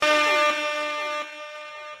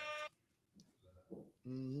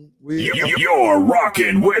You're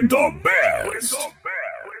rocking with the best.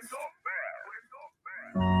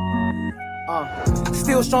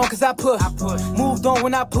 Still strong cause I push. Moved on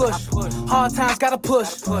when I push. Hard times gotta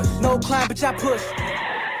push. No crime, bitch, I push.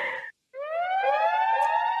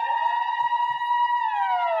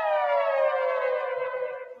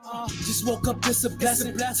 Just woke up, it's a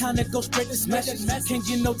blessing. Time to go straight to smashing. Can't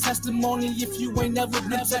get no testimony if you ain't never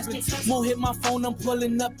been tested. More hit my phone, I'm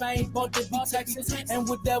pulling up. I ain't bought to be texting. And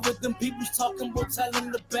whatever them people's talking about, tell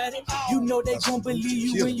them to bet it. You know they gon'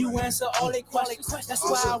 believe you when you answer all they questions. That's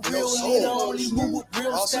why I real leader only move with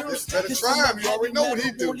real steppers. Better try him, you already know what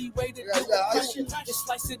he do. Just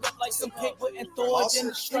slice it up like some paper and throw it in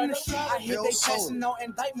the shredder. I hear they passing out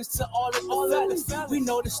indictments to all of the fellas. We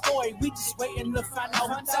know the story, we just waiting to find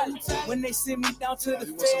out who tell it. When they sent me down to the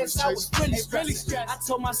feds, I was really stressed. I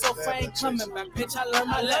told myself I ain't coming back, bitch, I learned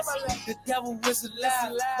my lesson. The devil was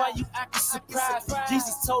alive, why you acting surprised?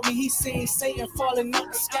 Jesus told me he seen Satan falling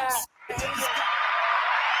out the sky.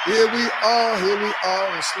 Here we are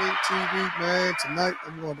on Sling TV, man. Tonight,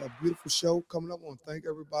 I'm going to have a beautiful show coming up. I want to thank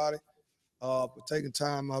everybody for taking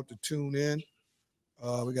time out to tune in.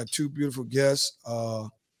 We got two beautiful guests,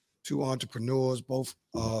 two entrepreneurs, both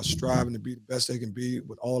striving to be the best they can be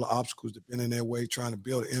with all the obstacles that have been in their way, trying to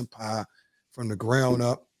build an empire from the ground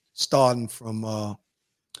up, starting from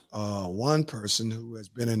one person who has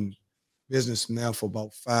been in business now for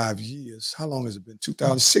about 5 years. How long has it been?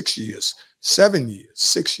 2006 years, 7 years,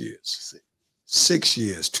 6 years, 6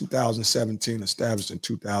 years, 2017, established in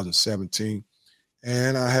 2017.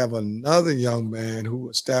 And I have another young man who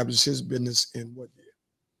established his business in what year?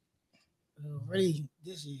 Already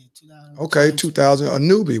this year, 2000. Okay, 2000, a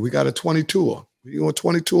newbie. We got a 22er. You want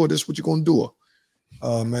 22er, this is what you're going to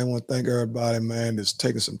do. Man, I want to thank everybody, man, that's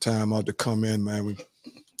taking some time out to come in, man. We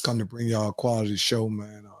come to bring y'all a quality show,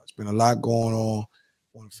 man. It's been a lot going on. I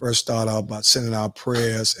want to first start out by sending our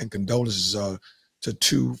prayers and condolences to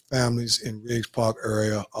two families in Riggs Park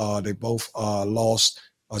area. They both lost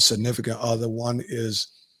a significant other. One is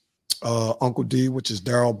Uncle D, which is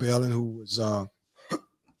Daryl Bolden, who was a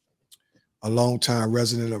longtime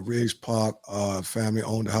resident of Riggs Park. Family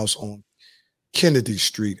owned a house on Kennedy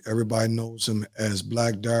Street. Everybody knows him as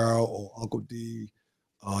Black Daryl or Uncle D.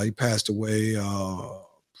 He passed away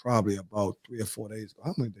probably about 3 or 4 days ago.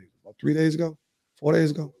 How many days? About 3 days ago? 4 days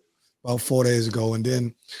ago? About 4 days ago. And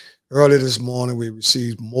then early this morning, we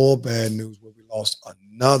received more bad news where we lost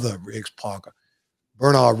another Riggs Parker,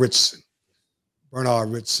 Bernard Richardson. Bernard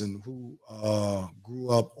Richardson, who grew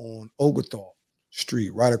up on Oglethorpe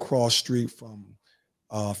Street, right across street from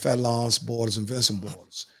Fat Lawrence Borders and Vincent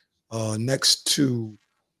Borders, next to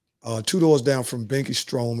 2 doors down from Binky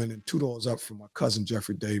Stroman and 2 doors up from my cousin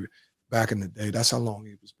Jeffrey David back in the day. That's how long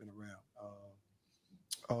he was been around.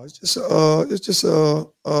 It's just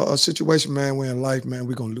a situation, man. We're in life, man.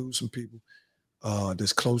 We're gonna lose some people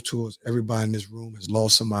that's close to us. Everybody in this room has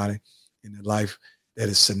lost somebody in their life that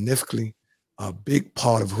is significantly a big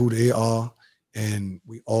part of who they are. And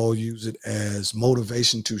we all use it as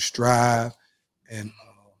motivation to strive and,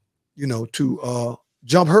 to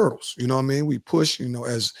jump hurdles. You know what I mean? We push,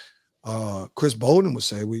 as Chris Bolden would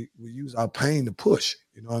say, we use our pain to push.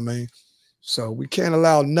 You know what I mean? So we can't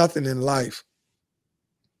allow nothing in life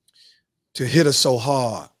to hit us so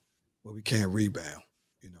hard where we can't rebound.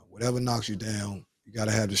 Whatever knocks you down, you got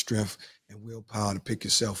to have the strength and willpower to pick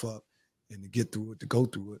yourself up and to get through it, to go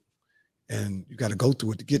through it. And you got to go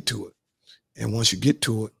through it to get to it. And once you get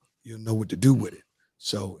to it, you'll know what to do with it.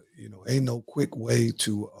 So, ain't no quick way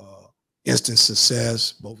to instant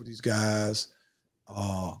success. Both of these guys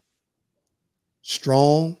are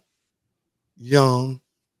strong, young,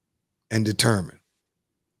 and determined.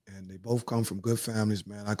 And they both come from good families,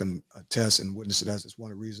 man. I can attest and witness to that. That's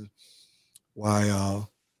one of the reasons why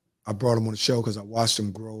I brought them on the show, because I watched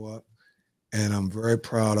them grow up, and I'm very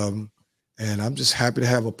proud of them. And I'm just happy to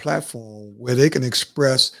have a platform where they can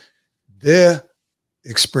express their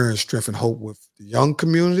experience, strength, and hope with the young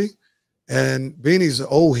community. And Beanie's an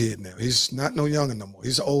old head now. He's not no younger no more.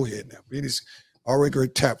 He's an old head now. Beanie's already going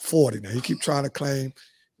to tap 40 now. He keep trying to claim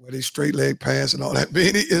where these straight leg pants and all that.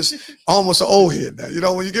 Beanie is almost an old head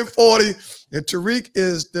now. When you get 40, and Tyrek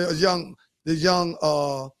is the young,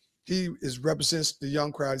 he represents the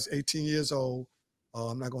young crowd. He's 18 years old.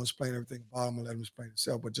 I'm not going to explain everything about him. I'm going to let him explain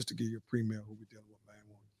himself, but just to give you a premiere who we're dealing with, man.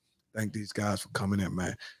 I want to thank these guys for coming in,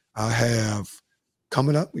 man. I have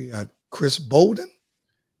coming up, we got Chris Bolden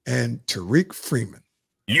and Tyrek Freeman.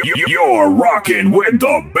 You're rocking with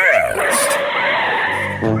the best.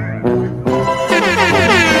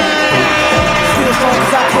 Still strong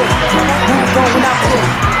as I push. Moved on when I push.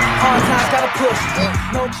 Hard times gotta push.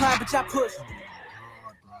 No time, bitch, I push.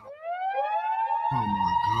 Hey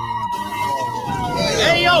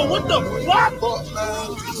yo, what the fuck?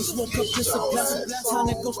 Just woke up, just a blessing. Time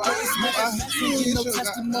to go straight to smash. You know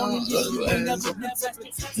testimony, you ain't never been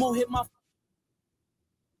tested. Won't hit my.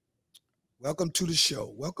 Welcome to the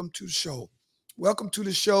show. Welcome to the show. Welcome to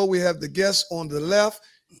the show. We have the guest on the left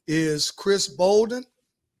is Chris Bolden,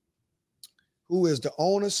 who is the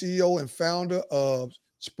owner, CEO, and founder of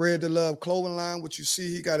Spread the Love clothing line, which you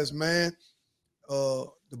see he got his man,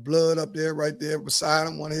 the blood up there, right there beside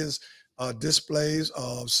him, one of his displays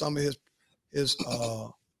of some of his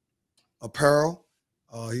apparel.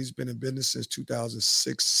 He's been in business since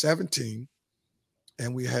 2017.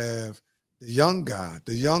 And we have the young guy,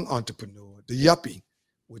 the young entrepreneur, the yuppie,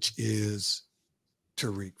 which is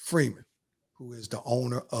Tyrek Freeman, who is the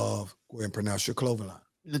owner of, go ahead and pronounce your clothing line.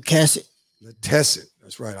 LACESSIT. LACESSIT.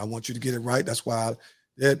 That's right. I want you to get it right. That's why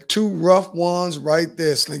there are two rough ones right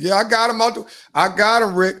there, Slim. Yeah, I got them out. I got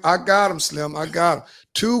them, Rick. I got them, Slim. I got them.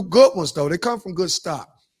 Two good ones, though. They come from good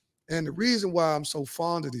stock. And the reason why I'm so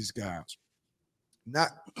fond of these guys, not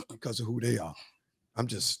because of who they are.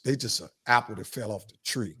 They just an apple that fell off the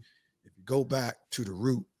tree. If you go back to the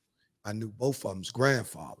root, I knew both of them's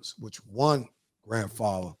grandfathers, which one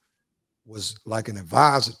grandfather was like an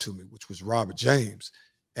advisor to me, which was Robert James.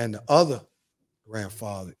 And the other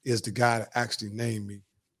grandfather is the guy that actually named me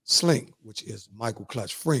Sling, which is Michael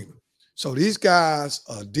Clutch Freeman. So these guys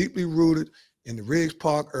are deeply rooted in the Riggs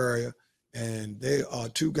Park area, and they are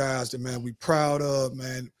two guys that, man, we proud of,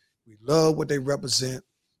 man. We love what they represent.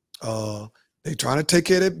 They trying to take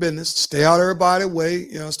care of their business, stay out of everybody's way,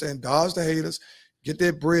 you know, understand, dodge the haters, get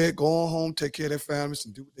their bread, go on home, take care of their families,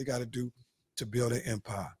 and do what they got to do to build their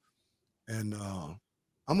empire. And I'm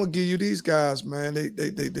gonna give you these guys, man.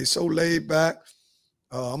 They so laid back.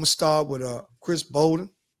 I'm gonna start with Chris Bolden.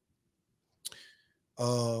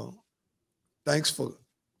 Thanks for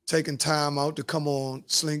taking time out to come on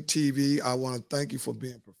Slink TV. I want to thank you for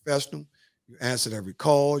being professional. You answered every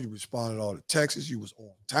call. You responded to all the texts. You was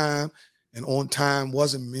on time. And on time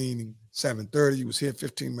wasn't meaning 7:30. You was here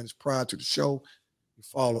 15 minutes prior to the show. You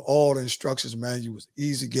followed all the instructions, man. You was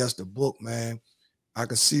easy guest to book, man. I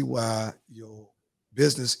can see why your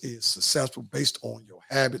business is successful based on your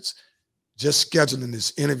habits. Just scheduling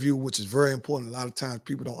this interview, which is very important. A lot of times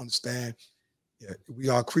people don't understand. Yeah, we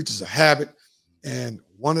are creatures of habit. And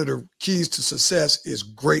one of the keys to success is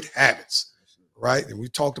great habits, right? And we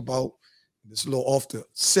talked about, this a little off the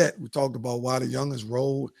set, we talked about why the youngest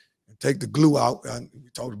roll and take the glue out. And we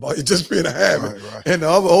talked about it just being a habit. Right. And the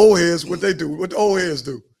other old heads, what they do, what the old heads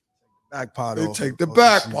do? Back part they off. Take the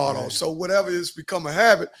back part off. So whatever is become a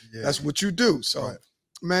habit, that's what you do. So,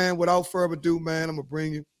 man, without further ado, man, I'm going to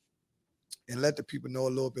bring you and let the people know a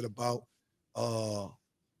little bit about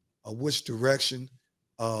which direction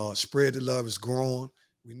Spread the Love is growing.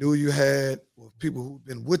 We knew you had people who've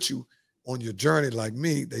been with you on your journey like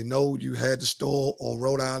me. They know you had the store on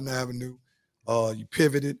Rhode Island Avenue. You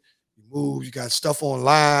pivoted, you moved, you got stuff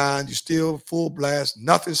online, you still full blast,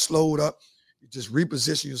 nothing slowed up. You just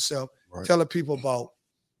reposition yourself. Right. Tell the people about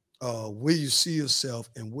where you see yourself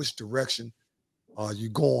and which direction you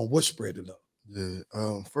going with Spread the Love. Yeah.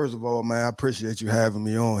 First of all, man, I appreciate you having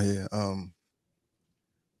me on here.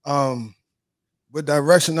 What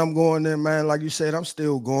direction I'm going in, man, like you said, I'm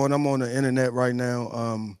still going. I'm on the internet right now.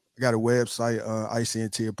 I got a website,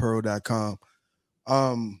 icntapparel.com.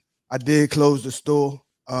 I did close the store.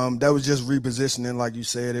 That was just repositioning, like you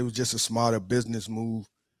said. It was just a smarter business move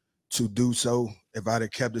to do so. If I'd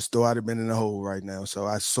have kept the store, I'd have been in the hole right now. So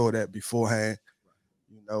I saw that beforehand.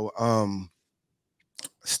 You know,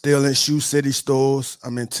 still in Shoe City stores.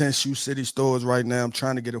 I'm in 10 Shoe City stores right now. I'm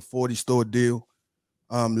trying to get a 40-store deal.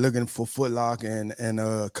 Looking for Foot Locker and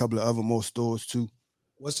a couple of other more stores too.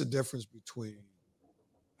 What's the difference between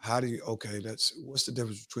what's the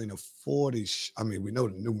difference between a 40? I mean, we know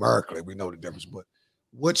numerically, we know the difference, but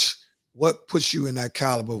what puts you in that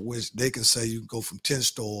caliber which they can say you can go from 10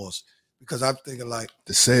 stores? Because I'm thinking like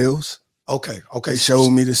the sales. Okay. They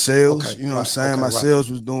showed me the sales. Okay, you know what I'm saying? My sales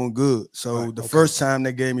was doing good. So the first time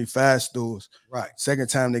they gave me 5 stores. Right. Second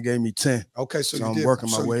time they gave me 10. Okay, so I'm working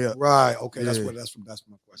my way up. Right. Okay, that's my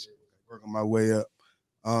question. Working my way up.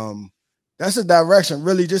 That's the direction,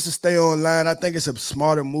 really, just to stay online. I think it's a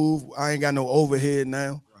smarter move. I ain't got no overhead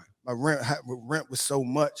now. Right. My rent was so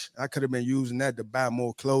much. I could have been using that to buy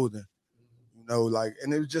more clothing. You know,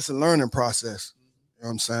 and it was just a learning process. You know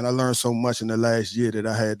what I'm saying? I learned so much in the last year that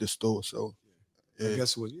I had the store. So, yeah.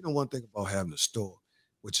 Guess what? You know, one thing about having a store,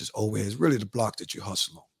 which is overhead, is really the block that you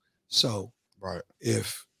hustle on. So,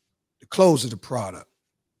 if the clothes are the product,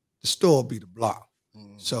 the store will be the block.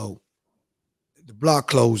 Mm-hmm. So, the block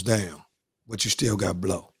closed down, but you still got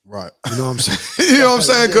blow. Right. You know what I'm saying? You know what I'm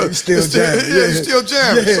saying? Because still jamming. you still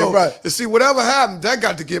jamming. Yeah, So right. you see, whatever happened, that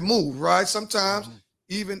got to get moved, right? Sometimes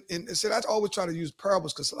even in I always try to use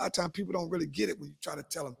parables because a lot of times people don't really get it when you try to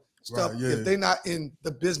tell them stuff if they're not in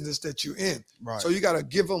the business that you're in. Right. So you got to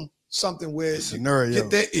give them something where you scenario. get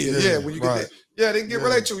their ear. Yeah, when you get that. Yeah, they can get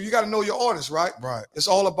related to you. You got to know your audience, right? Right. It's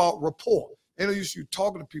all about rapport. Ain't no use you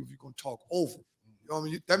talking to people if you're going to talk over. You know what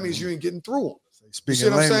I mean? That means you ain't getting through them. You see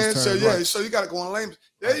what I'm saying? So so you got to go on lane.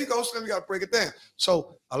 There you go, Slim. You got to break it down.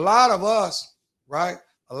 So a lot of us, right?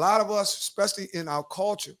 A lot of us, especially in our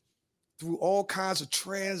culture, through all kinds of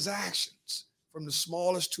transactions, from the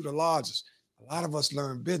smallest to the largest, a lot of us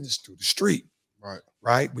learn business through the street.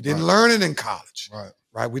 Right. We didn't learn it in college.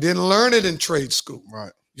 Right. We didn't learn it in trade school.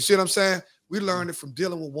 Right. You see what I'm saying? We learned it from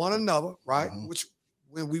dealing with one another, right? Which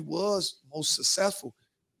when we was most successful,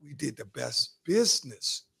 we did the best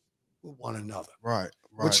business with one another. Right.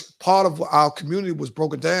 Which part of our community was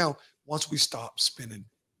broken down once we stopped spending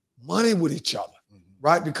money with each other.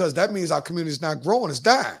 Right? Because that means our community is not growing, it's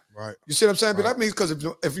dying. Right. You see what I'm saying? But that means because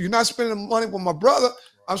if you're not spending money with my brother,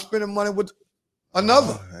 I'm spending money with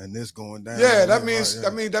another. And this going down. Yeah, that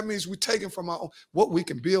means we're taking from our own what we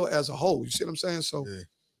can build as a whole. You see what I'm saying? So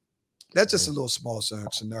that's just a little small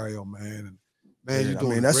scenario, man. And man, I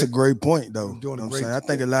mean, that's a great point, though. You know what I'm saying? I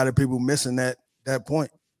think a lot of people missing that point.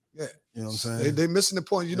 Yeah. You know what I'm saying? They missing the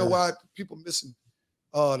point. You know why people missing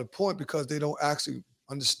the point? Because they don't actually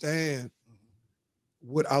understand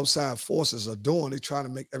what outside forces are doing. They're trying to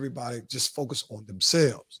make everybody just focus on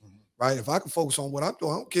themselves. Right? If I can focus on what I'm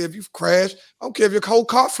doing, I don't care if you've crashed. I don't care if your whole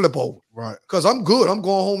car flip over. Right. Because I'm good. I'm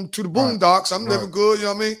going home to the boondocks. I'm living good. You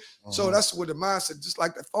know what I mean? So that's what the mindset, just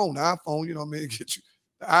like that phone, the iPhone, you know what I mean? It gets you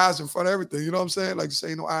the eyes in front of everything. You know what I'm saying? Like you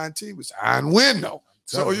say, no eye and T, it's eye and window.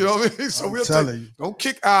 So you know what I mean? So we'll tell you, don't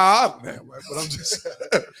kick eye out, man. Right? But I'm just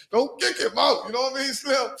don't kick him out. You know what I mean,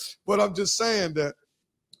 Slim? But I'm just saying that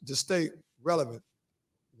to stay relevant,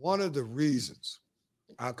 one of the reasons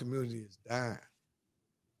our community is dying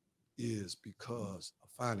is because of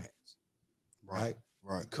finance, right?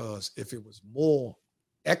 Because if it was more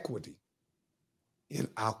equity in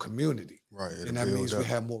our community, and that means we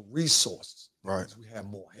have more resources, we have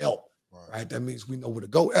more help, right? That means we know where to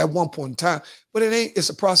go at one point in time. But it's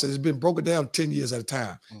a process. It's been broken down 10 years at a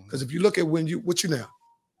time. Because if you look at what you now?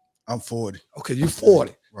 I'm 40. Okay, you're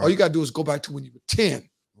 40. All you got to do is go back to when you were 10.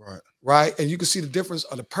 Right, and you can see the difference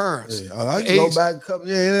of the parents. I can go back a couple.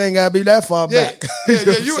 It ain't gotta be that far back.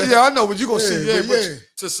 I know, but you're gonna see. But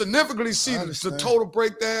to significantly see the total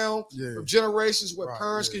breakdown of generations where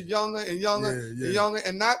parents get younger and younger and younger,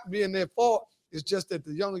 and not being their fault. It's just that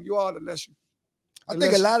the younger you are, the less you. I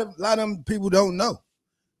think a lot of them people don't know.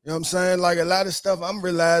 You know what I'm saying? Like a lot of stuff, I'm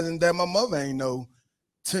realizing that my mother ain't know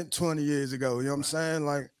 10, 20 years ago. You know what I'm saying?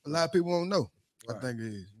 Like a lot of people don't know. I think it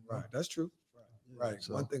is. Right, that's true. Right.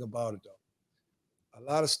 So, one thing about it, though, a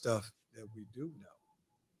lot of stuff that we do know,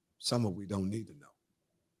 some of we don't need to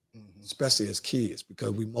know, especially as kids,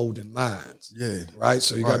 because we molding minds. Yeah. Right.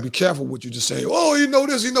 So you got to be careful what you just say. Oh, you know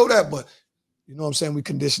this, you know that, but you know what I'm saying? We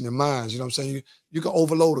condition their minds. You know what I'm saying? You can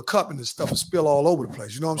overload a cup and this stuff will spill all over the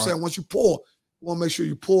place. You know what I'm saying? Once you pour, you want to make sure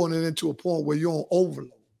you're pouring it into a point where you don't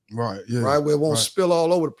overload. Right. Yeah. Right. Where it won't spill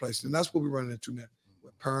all over the place. And that's what we're running into now.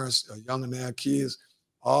 Where parents are younger now, kids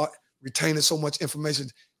are retaining so much information.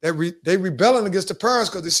 They rebelling against the parents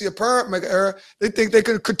because they see a parent make an error. They think they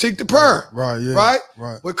can critique the parent. Right.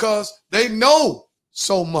 Because they know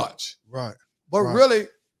so much. Right. But really,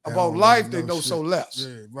 about life, they know shit. So less.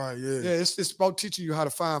 Yeah. Yeah, it's about teaching you how to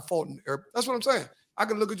find fault in error. That's what I'm saying. I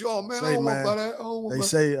can look at you, oh man, I don't want that. They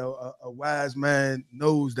say a wise man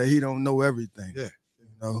knows that he don't know everything. Yeah. You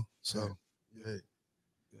know? So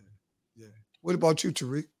yeah. What about you,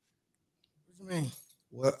 Tyrek? What you mean?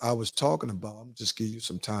 What I was talking about, I'm just giving you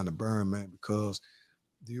some time to burn, man, because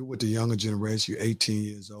you with the younger generation, you're 18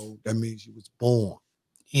 years old. That means you was born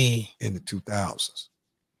in the 2000s.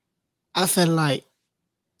 I felt like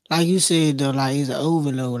you said, though, like it's an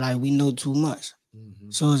overload. Like we know too much.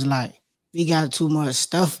 So it's like we got too much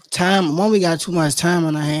stuff. We got too much time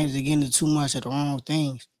on our hands to get into too much of the wrong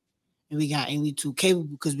things. And we too capable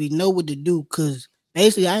because we know what to do. Because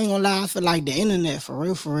basically, I ain't gonna lie, I feel like the internet, for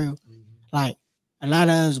real, like, a lot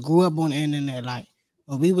of us grew up on the internet. Like,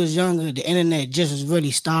 when we was younger, the internet just was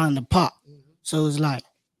really starting to pop. So it's like,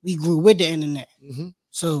 we grew with the internet.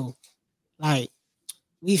 So, like,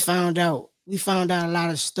 we found out a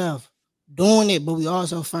lot of stuff doing it, but we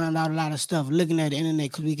also found out a lot of stuff looking at the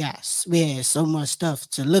internet because we had so much stuff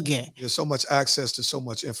to look at. There's so much access to so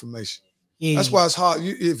much information. Yeah. That's why it's hard.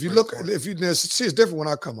 If you see, it's different when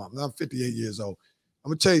I come up. Now I'm 58 years old.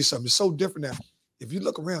 I'm gonna tell you something. It's so different now. If you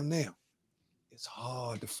look around now, it's it's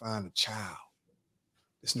hard to find a child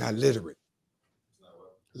that's not literate.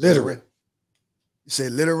 Literate. You say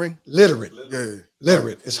littering? Literate. Yeah.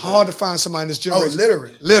 Literate. It's hard to find somebody in this generation. Oh,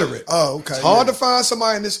 literate. Literate. Oh, okay. It's hard to find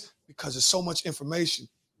somebody in this because there's so much information.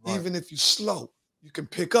 Right. Even if you're slow, you can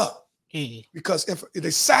pick up. Yeah. Because if they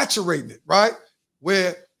saturating it, right?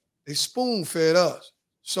 Where they spoon-fed us.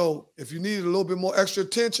 So if you needed a little bit more extra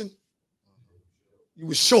attention, you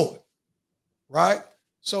were short, right?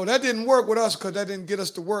 So that didn't work with us because that didn't get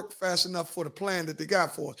us to work fast enough for the plan that they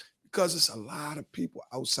got for us. Because it's a lot of people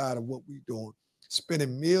outside of what we're doing,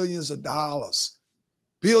 spending millions of dollars,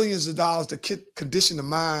 billions of dollars to condition the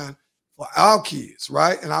mind for our kids,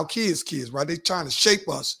 right? And our kids, right? They're trying to shape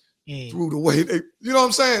us through the way they, you know what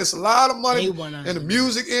I'm saying? It's a lot of money in the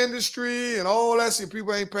music industry and all that. See,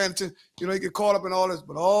 people ain't paying attention. You know, you get caught up in all this,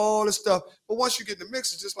 but all this stuff. But once you get in the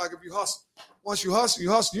mix, it's just like if you hustle. Once you hustle, you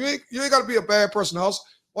hustle. You ain't got to be a bad person to hustle.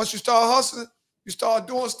 Once you start hustling, you start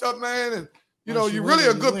doing stuff, man, and you know, you're really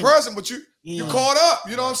a good person, but you caught up.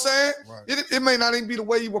 You know what I'm saying? Right. It may not even be the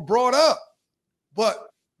way you were brought up, but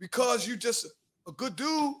because you just a good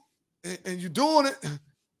dude and you're doing it,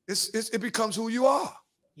 it becomes who you are.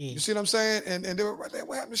 Yeah. You see what I'm saying? And they were right there.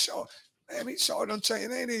 What happened to Shaw? Man, Shaw done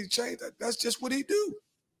changed. It ain't even changed. That's just what he do.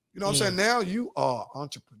 You know what I'm saying? Now you are an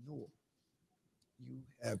entrepreneur. You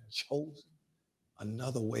have chosen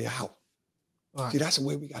another way out. Right. See, that's the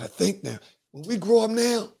way we got to think now. When we grow up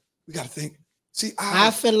now, we got to think. See,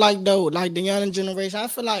 I feel like though, like the younger generation, I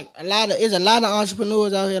feel like there's a lot of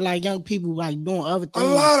entrepreneurs out here, like young people, like doing other things. A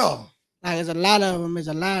lot of them. Like there's a lot of them. There's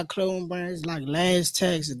a lot of clothing brands, like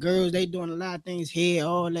LACESSIT. The girls, they doing a lot of things here,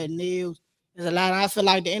 all that nails. There's a lot. I feel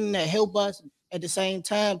like the internet help us at the same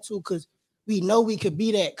time too, because we know we could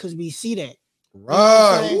be that because we see that.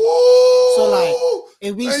 Right. You know so like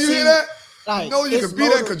if we see hear that, like you know you can be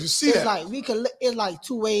that because you see it's that. Like we could. It's like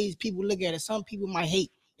two ways people look at it. Some people might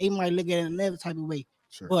hate. They might look at it another type of way.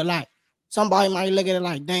 Sure. But like somebody might look at it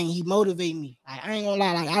like, dang, he motivate me. Like, I ain't gonna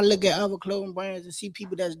lie. Like I look at other clothing brands and see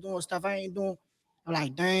people that's doing stuff I ain't doing. I'm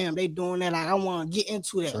like, damn, they doing that. Like I want to get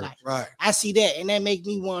into that. Sure. Like right. I see that and that make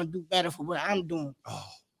me want to do better for what I'm doing. Oh,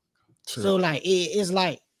 sure. So like it's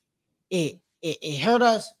like it hurt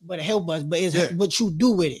us, but it helped us. But it's what you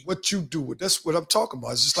do with it. What you do with it. That's what I'm talking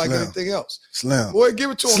about. It's just like Slim. anything else. Slim. Boy,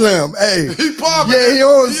 give it to him. Slim, hey. He popping. Yeah, he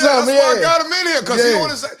on something. That's why I got him in here. Because he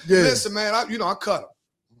want to say, listen, man, I cut him.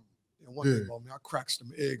 And one thing about me, I cracked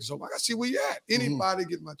some eggs open. I got to see where you at. Anybody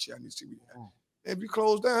get my chair, I need to see where you at. And if you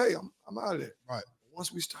close down, hey, I'm out of there. Right.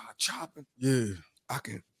 Once we start chopping, I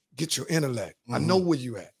can get your intellect. I know where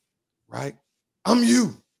you at, right? I'm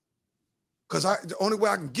you. Because the only way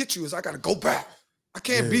I can get you is I got to go back. I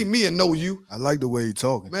can't be me and know you. I like the way he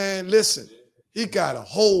talking. Man, listen, he got a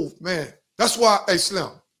whole, man. That's why, hey, Slim,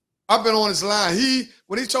 I've been on his line.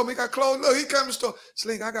 When he told me he got clothes, look, he came to the store.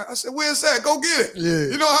 Slim, I said, where's that? Go get it.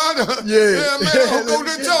 Yeah. You know how I do? Yeah, man, go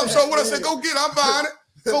there and tell him. So what I said, go get it. I'm buying it.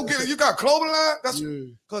 Go get it. You got a clothing line? That's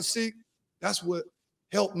because see, that's what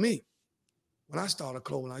helped me when I started a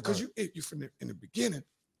clothing line. Because you from in the beginning,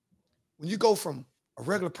 when you go from a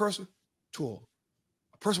regular person to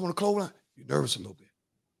a person with a clothing line, you're nervous a little bit.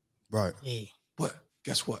 Right. Yeah. But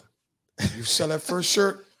guess what? You sell that first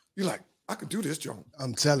shirt, you're like, I could do this, Joan.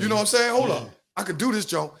 I'm telling you. You know what I'm saying? Hold on. I could do this,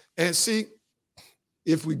 Joan. And see,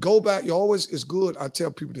 if we go back, it's good. I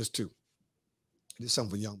tell people this too. This is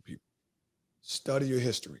something for young people. Study your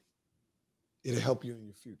history. It'll help you in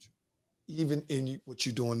your future. Even in what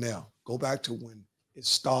you're doing now. Go back to when it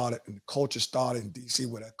started and the culture started in DC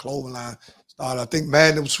where that clothing line started. I think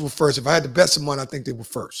Madden was first. If I had to bet some money, I think they were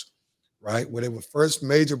first. Right? Where they were first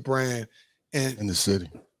major brand in the city.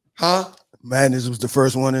 Huh? Madness was the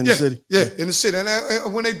first one in the city. Yeah, in the city.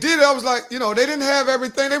 And when they did it, I was like, they didn't have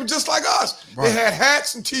everything. They were just like us. Right. They had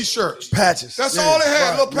hats and T-shirts. Patches. That's all they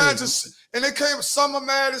had, little patches. And they came with Summer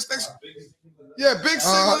Madness. Big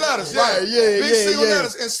single letters. Right, big single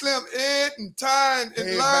letters. And Slim, Ed, and Ty,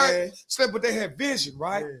 and Line. Slim, but they had vision,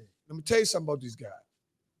 right? Yeah. Let me tell you something about these guys.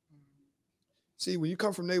 See, when you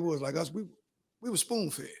come from neighborhoods like us, we were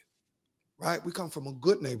spoon-fed, right? We come from a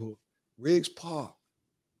good neighborhood. Riggs Park.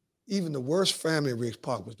 Even the worst family in Riggs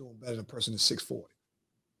Park was doing better than a person in 640,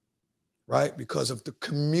 right? Because of the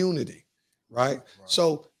community, right?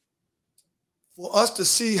 So for us to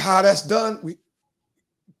see how that's done,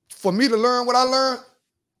 for me to learn what I learned,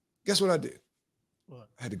 guess what I did? What?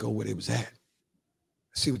 I had to go where they was at,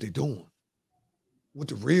 see what they're doing, what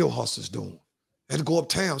the real hustlers doing. I had to go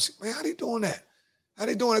uptown, see, man, how they doing that? How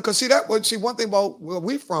they doing it? Because one thing about where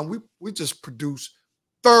we from, we just produce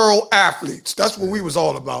thorough athletes. That's what we was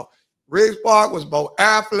all about. Riggs Park was about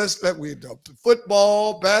athletes that we did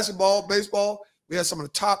football, basketball, baseball. We had some of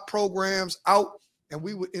the top programs out, and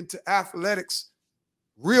we were into athletics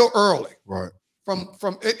real early. Right.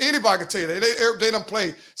 From anybody can tell you they done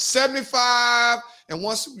played 75, and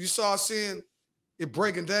once you start seeing it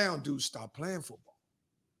breaking down, dudes stopped playing football.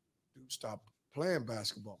 Dudes stopped playing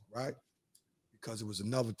basketball, right? Because it was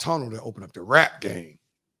another tunnel that opened up the rap game.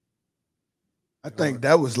 I think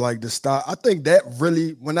that was like the start. I think that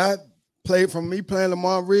really, when I played playing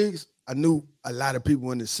Lamar Riggs, I knew a lot of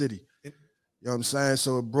people in the city. You know what I'm saying?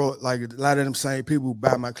 So it brought like a lot of them same people who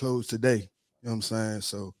buy my clothes today. You know what I'm saying?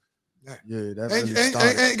 So yeah, that really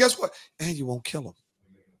started. And guess what? And you won't kill them.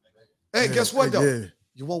 Hey, guess what though? Yeah.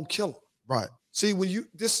 You won't kill them. Right. See,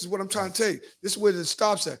 this is what I'm trying to tell you. This is where it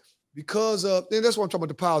stops at. Because of, then that's what I'm talking about,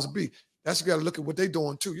 the powers that be. That's you got to look at what they're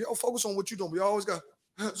doing too. Yo, focus on what you're doing. We always got,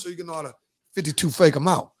 so you can know how to 52 fake them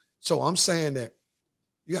out. So I'm saying that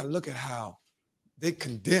you got to look at how they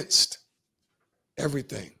condensed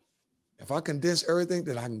everything. If I condense everything,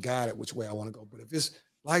 then I can guide it which way I want to go. But if it's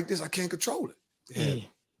like this, I can't control it. Yeah.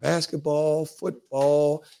 Basketball,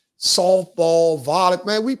 football, softball, volleyball.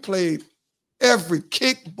 Man, we played every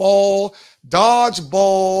kickball,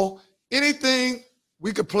 dodgeball, anything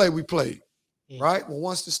we could play, we played. Right? Well,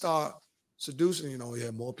 once they start seducing,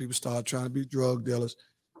 more people start trying to be drug dealers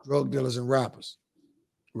and rappers.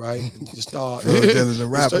 Right? And you start drug dealers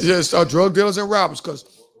and rappers. Start drug dealers and rappers. Because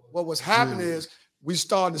what was happening is we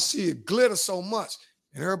started to see it glitter so much.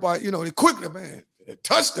 And everybody, they quickly, man,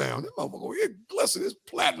 touchdown. That motherfucker, it glisten, it's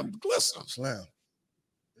platinum glisten. Slam.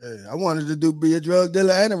 Yeah, I wanted to be a drug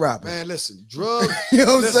dealer and a rapper. Man, listen, drug, you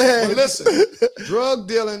know what I'm saying? Listen, drug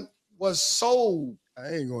dealing was sold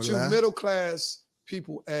to middle class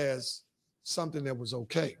people as something that was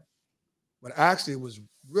okay. But actually it was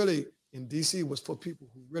really in DC was for people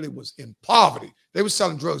who really was in poverty. They were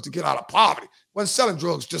selling drugs to get out of poverty. Wasn't selling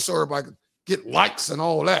drugs just so everybody could get likes and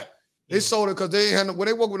all that. They sold it because they ain't had when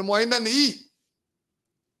they work with them more, ain't nothing to eat.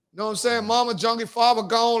 You know what I'm saying? Mama junkie, father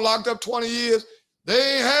gone, locked up 20 years.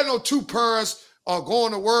 They ain't had no two parents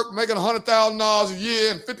going to work, making $100,000 a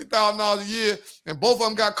year and $50,000 a year, and both of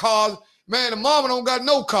them got cars. Man, the mama don't got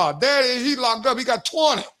no car. Daddy, he locked up, he got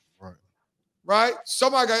 20. Right?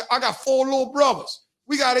 I got 4 little brothers.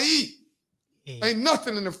 We got to eat. Ain't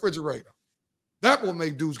nothing in the refrigerator. That will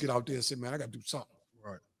make dudes get out there and say, man, I got to do something.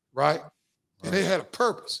 Right? And they had a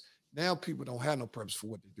purpose. Now people don't have no purpose for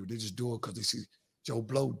what they do. They just do it because they see Joe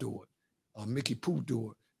Blow do it, Mickey Pooh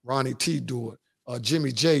do it, Ronnie T do it,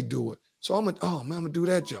 Jimmy J do it. So I'm gonna do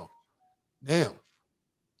that, Joe. Now,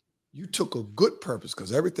 you took a good purpose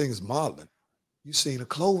because everything is modeling. You seen a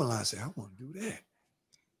clothing line, say, I want to do that.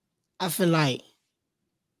 I feel like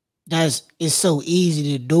it's so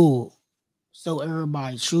easy to do, so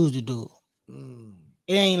everybody choose to do it.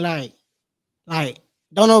 It ain't like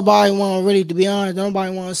don't nobody want really, to be honest, don't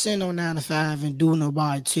nobody want to send no 9 to 5 and do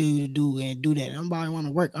nobody to do and do that. Nobody want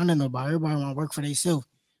to work under nobody. Everybody want to work for themselves.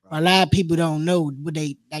 But a lot of people don't know what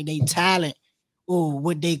they talent or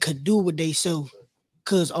what they could do with themselves,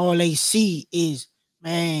 because all they see is,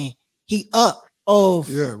 man, he up off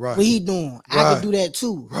what he doing. I could do that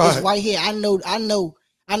too. It's right here. I know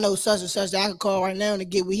such and such that I could call right now to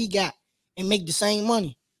get what he got and make the same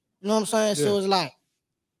money. You know what I'm saying? Yeah. So it's like,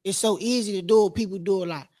 it's so easy to do it. People do it.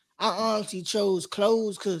 Like, I honestly chose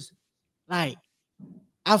clothes because, like,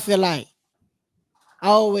 I feel like I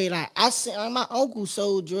always, like, I see my uncle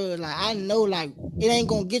sold drugs. Like, I know, like, it ain't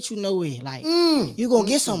gonna get you nowhere. Like, you gonna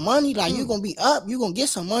get some money. Like, you gonna be up. You gonna get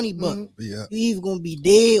some money, but you either gonna be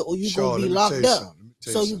dead or you gonna be locked up.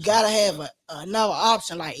 So you gotta have another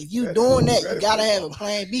option. Like, if you doing that, you gotta have a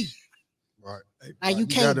plan B. Right. Like, you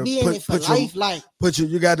can't be in it for life. Like,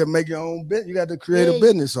 you got to make your own business. You got to create a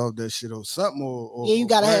business off that shit or something. Or you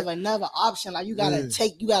got to have another option. Like, you got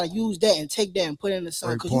to use that and take that and put it in the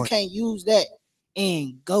sun. Because you can't use that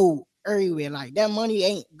and go everywhere. Like, that money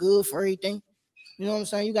ain't good for everything. You know what I'm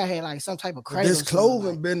saying? You got to have, like, some type of credit. This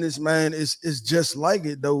clothing business, man, is just like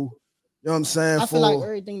it, though. You know what I'm saying? I feel like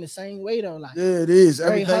everything the same way, though. Like, yeah, it is.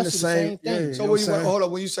 Everything the same thing. Yeah, so hold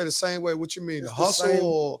on, when you say the same way, what you mean? The hustle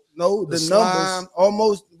or no, the numbers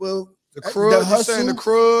almost, well, the crud, the hustle, saying the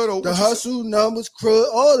crud, or the hustle, numbers,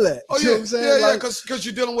 crud, all that. Oh, you know what I'm saying? Yeah, because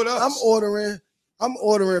you're dealing with us. I'm ordering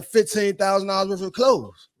 $15,000 worth of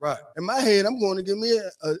clothes. Right. In my head, I'm going to give me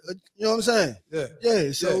a you know what I'm saying? Yeah.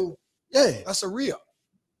 Yeah. So that's a real.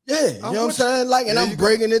 Yeah, you know what I'm saying? Like, and I'm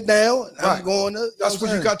breaking it down. Right. I'm going to. That's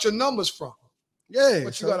where you got your numbers from. Yeah.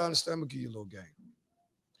 But you got to understand, I'm going to give you a little game.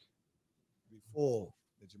 Before,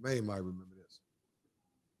 that Jermaine might remember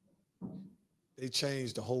this. They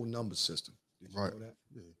changed the whole number system. Did you know that?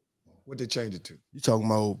 Yeah. What they change it to? You talking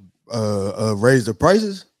about raise the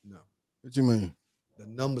prices? No. What you mean? the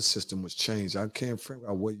number system was changed. I can't figure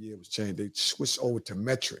out what year it was changed. They switched over to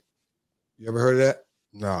metric. You ever heard of that?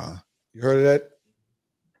 Nah. You heard of that?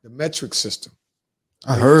 The metric system.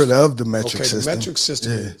 I heard of the metric system. The metric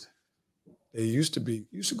system is, they used to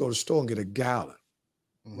go to the store and get a gallon,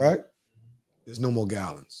 right? There's no more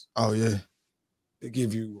gallons. Oh, yeah. They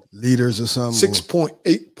give you liters or something.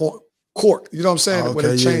 6.8 quart. You know what I'm saying? Okay, when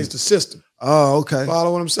they changed the system. Oh, okay.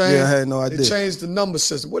 Follow what I'm saying? Yeah, I had no idea. They changed the number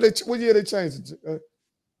system. What year they changed it?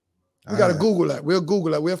 We got to Google that. We'll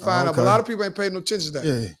Google that. We'll find out. But a lot of people ain't paying no attention to that.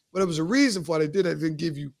 Yeah. But there was a reason for why they did that. They didn't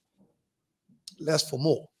give you less for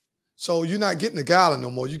more. So you're not getting a gallon no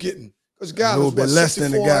more. You're getting, because gallon a little bit less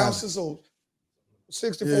than a gallon. Ounces, or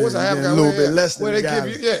 64 is a half gallon. A little bit less than a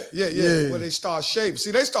gallon. Give you, yeah. Where they start shaving. See,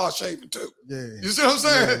 they start shaving too. Yeah. You see what I'm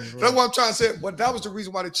saying? Yeah, right. That's what I'm trying to say. But that was the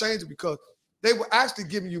reason why they changed it, because they were actually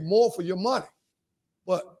giving you more for your money.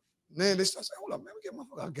 But then they start saying, hold up, man, we get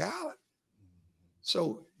motherfucker a gallon.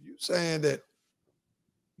 So you saying that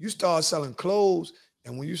you start selling clothes,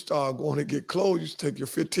 and when you start going to get clothes, you take your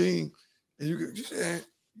 15, and you saying,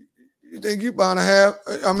 you think you buying a half?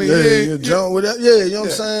 I mean, you know what I'm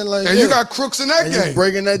saying? Like, and you got crooks in that game.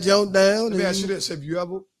 Breaking that junk down. Let me ask you this. Have you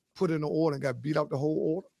ever put in an order and got beat out the whole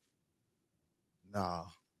order? Nah.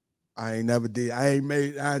 I ain't never did.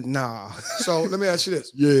 Nah. So let me ask you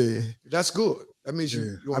this. Yeah. That's good. That means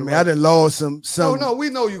you I mean, I done lost some. No, we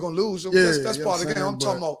know you're going to lose. So that's part of the game. I'm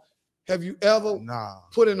talking about, have you ever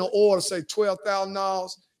put in an order, say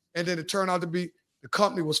 $12,000, and then it turned out to be the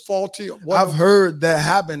company was faulty? I've heard that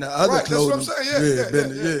happen to other clothing. That's what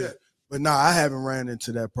I'm saying. Yeah. But no, I haven't ran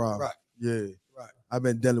into that problem. Right. Yeah. Right. I've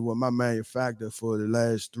been dealing with my manufacturer for the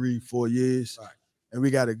last 3-4 years. Right. And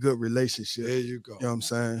we got a good relationship. There you go. You know what I'm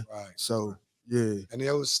saying? Right. So, yeah. And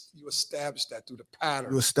you established that through the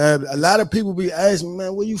pattern. A lot of people be asking me,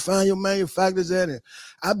 man, where you find your manufacturers at? And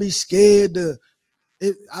I be scared to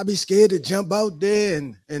jump out there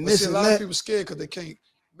and this and that. A lot of people scared because they can't.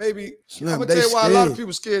 Maybe Slim, I'm gonna tell you why a lot of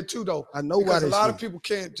people scared too, though. I know why. Because a lot of people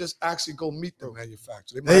can't just actually go meet their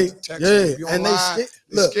manufacturer. They might have to text them, be online.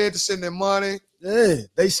 They're scared to send their money. Yeah,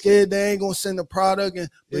 they scared they ain't gonna send the product. And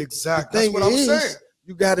exactly, that's what I'm saying.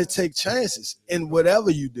 You got to take chances in whatever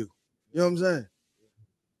you do. You know what I'm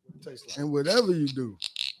saying? And whatever you do,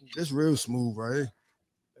 it's real smooth, right?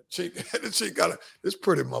 The chick got this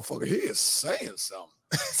pretty motherfucker. He is saying something.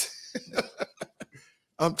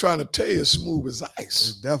 I'm trying to tell you, it's smooth as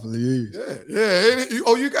ice. It definitely is. Yeah.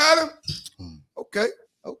 You got him? Okay,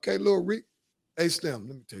 little Rick. Hey, Slim,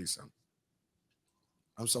 let me tell you something.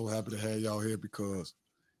 I'm so happy to have y'all here because,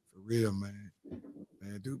 for real, man,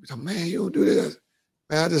 dude, man, you don't do this.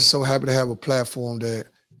 Man, I'm just so happy to have a platform that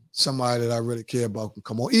somebody that I really care about can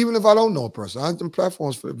come on, even if I don't know a person. I think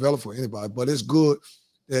platforms for develop for anybody, but it's good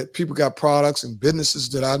that people got products and businesses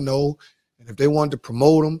that I know, and if they wanted to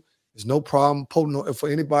promote them, there's no problem for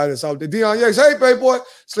anybody that's out there. Dion Yates, hey, baby boy,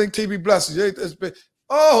 Sling TV blessings.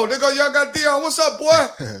 Oh, they go, y'all got Dion. What's up, boy?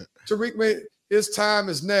 Tariq, man, his time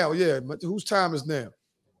is now. Yeah, but whose time is now?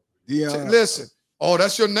 Dion. Listen,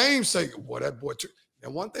 that's your namesake. Boy, that boy.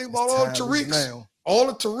 And one thing about all the Tariqs, all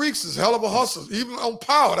the Tariqs is hell of a hustlers. Even on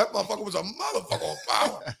Power, that motherfucker was a motherfucker on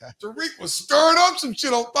Power. Tariq was stirring up some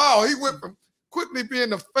shit on Power. He went from quickly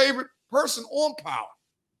being the favorite person on Power.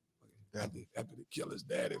 After they kill his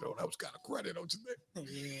daddy, though, that was kind of credit, don't you think?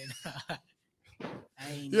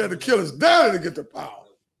 He had to kill his daddy to get the power.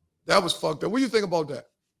 That was fucked up. What do you think about that?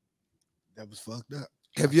 That was fucked up.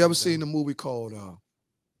 Have you ever seen a movie called,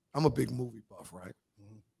 I'm a big movie buff, right?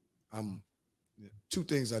 Two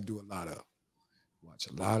things I do a lot of. Watch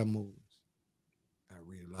a lot of movies. I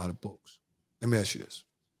read a lot of books. Let me ask you this.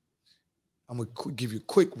 I'm going to give you a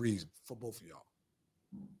quick reason for both of y'all.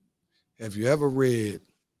 Have you ever read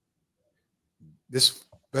this,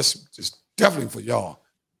 just definitely for y'all,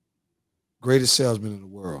 Greatest Salesman in the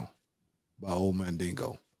World by Old Man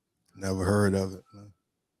Dingo? Never heard of it.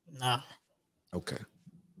 No. Okay.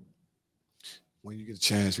 When you get a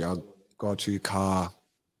chance, y'all go out to your car,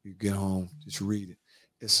 you get home, just read it.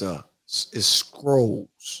 It's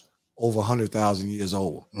scrolls over 100,000 years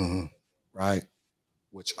old, right?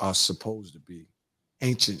 Which are supposed to be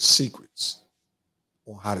ancient secrets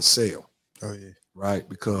on how to sell. Oh, yeah. Right?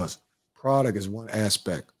 Because product is one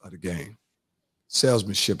aspect of the game.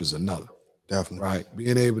 Salesmanship is another. Definitely. Right?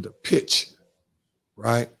 Being able to pitch,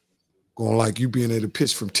 right? Going like you being able to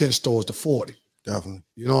pitch from 10 stores to 40. Definitely.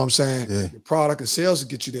 You know what I'm saying? Yeah. Your product and sales will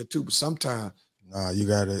get you there too, but sometimes. Nah, you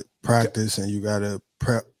got to practice and you got to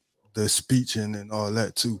prep the speeching and all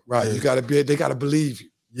that too. Right. Yeah. You got to they got to believe you.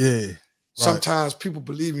 Yeah. Right. Sometimes people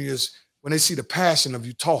believe in you is when they see the passion of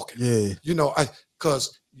you talking. Yeah. You know,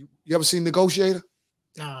 because you ever seen Negotiator?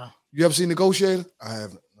 Nah. You ever seen Negotiator? I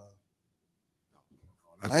haven't. No.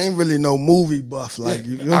 I ain't really no movie buff like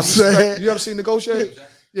you. You know what I'm saying? You ever seen Negotiator?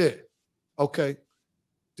 Yeah. Okay.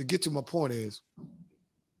 To get to my point is,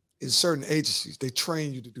 in certain agencies, they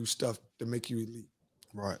train you to do stuff to make you elite.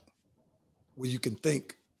 Right. Where you can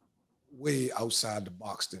think way outside the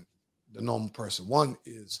box than the normal person. One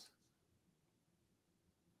is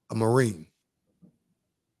a Marine.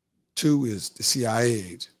 2 is the CIA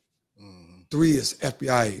agent. 3 is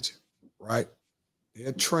FBI agent, right?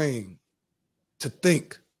 They're trained to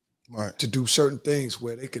think, right, to do certain things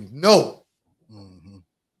where they can know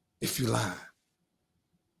if you lie.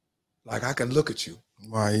 Like I can look at you,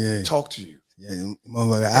 right? Yeah, talk to you. Yeah,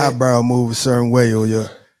 motherfucker, eyebrow move a certain way, or you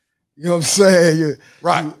know what I'm saying?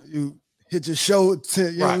 You hit your shoulder,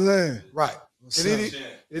 you know what I'm saying? Right.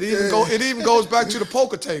 It even goes back to the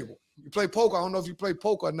poker table. You play poker. I don't know if you play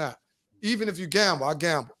poker or not. Even if you gamble, I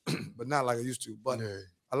gamble, but not like I used to. But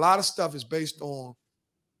a lot of stuff is based on,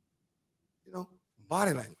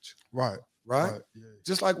 body language. Right. Yeah.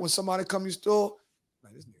 Just like when somebody come to your store,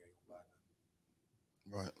 man, this nigga ain't gonna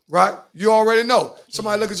buy nothing. Right. Right? You already know.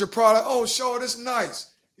 Somebody look at your product, oh, Shaw, this is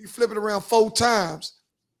nice. You flip it around 4 times.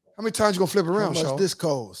 How many times you gonna flip it around, Shaw? How much this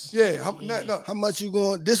costs? Yeah. How much you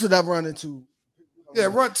going? This what I've run into.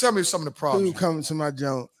 Yeah, tell me some of the problems. You coming to my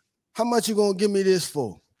junk. How much you gonna give me this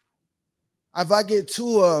for? If I get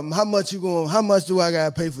 2 of them, how much do I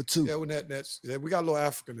gotta pay for 2? Yeah, we got a little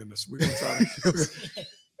African in us. We're gonna try to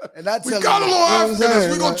and I tell we got a little African in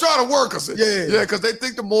us. We're gonna try to work us. Yeah, because they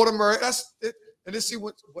think the more the merrier. That's it. And then see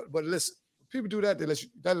what but listen, when people do that, they let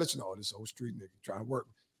you know, this old street nigga trying to work.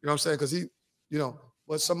 You know what I'm saying? Because he,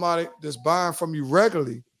 but somebody that's buying from you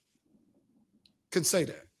regularly can say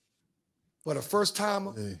that. But a first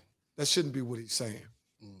timer, that shouldn't be what he's saying.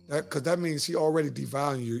 Because that means he already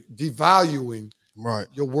devaluing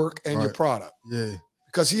your work and your product. Yeah.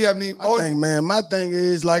 Because he haven't even. My thing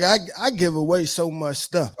is, like, I give away so much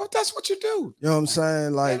stuff. Oh, that's what you do. You know what I'm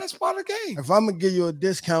saying? Like, that's part of the game. If I'm going to give you a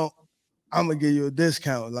discount, I'm going to give you a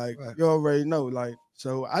discount. Like, you already know. Like,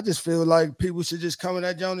 so I just feel like people should just come in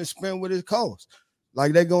that joint and spend what it costs.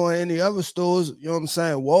 Like, they go in any other stores, you know what I'm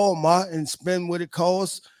saying, Walmart, and spend what it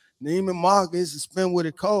costs, Neiman Marcus, and spend what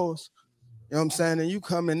it costs. You know what I'm saying? And you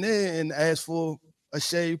come in there and ask for a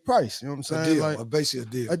shave price. You know what I'm saying? A deal, like, basically a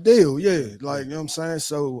deal. A deal, yeah. Like, you know what I'm saying?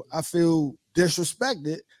 So I feel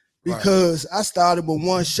disrespected because I started with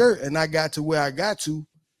 1 shirt and I got to where I got to,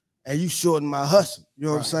 and you shortened my hustle. You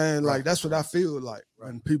know what I'm saying? Like, that's what I feel like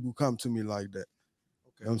when people come to me like that.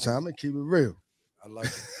 Okay. You know what I'm saying? I'm going to keep it real. I like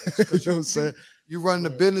it. You know what I'm saying? You run the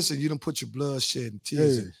business and you don't put your blood, shed, and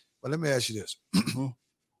tears in. But let me ask you this.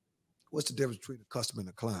 What's the difference between a customer and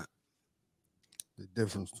a client? The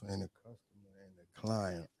difference between the customer and the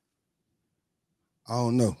client, I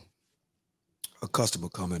don't know. A customer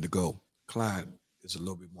coming to go. Client is a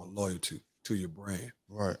little bit more loyal to your brand.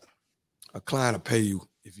 Right. A client will pay you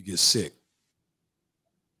if you get sick.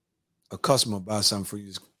 A customer buy something for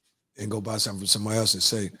you and go buy something from somebody else and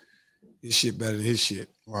say, his shit better than his shit.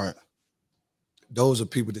 Right. Those are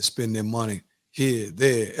people that spend their money here,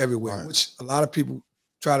 there, everywhere, which a lot of people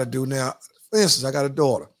try to do now. For instance, I got a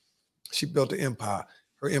daughter. She built an empire.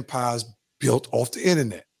 Her empire is built off the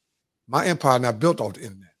internet. My empire not built off the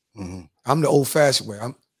internet. I'm the old-fashioned way.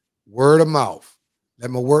 I'm word of mouth.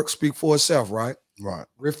 Let my work speak for itself, right? Right.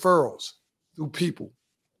 Referrals through people,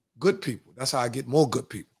 good people. That's how I get more good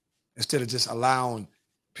people instead of just allowing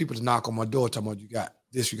people to knock on my door talking about you got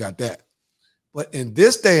this, you got that. But in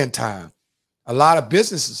this day and time, a lot of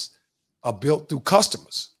businesses are built through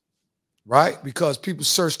customers, right? Because people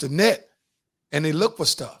search the net and they look for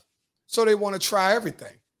stuff. So they want to try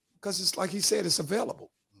everything because it's like he said, it's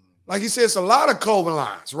available. Like he said, it's a lot of clothing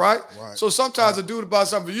lines, right? So sometimes a dude buy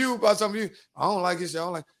something for you, I don't like it. I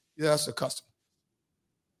don't like. Yeah, that's a customer.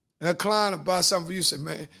 And a client will buy something for you, say,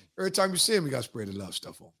 man, every time you see him, you got to spray the love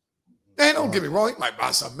stuff on. Hey, don't get me wrong, he might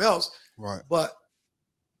buy something else. Right. But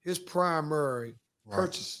his primary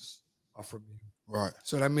purchases are from you. Right.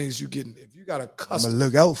 So that means if you got a customer. I'm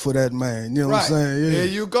gonna look out for that man. You know what I'm saying? Yeah. There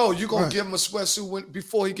you go. You're going to give him a sweatsuit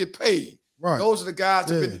before he get paid. Right. Those are the guys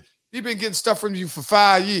that he been getting stuff from you for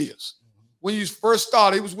 5 years. When you first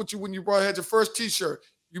started, he was with you when you had your first t-shirt.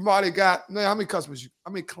 You might have got, how many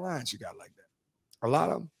clients you got like that? A lot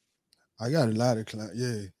of them? I got a lot of clients,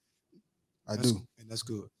 yeah. I do. And that's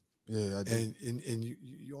good. Yeah, I do. And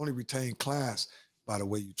you only retain clients by the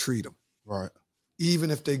way you treat them. Right.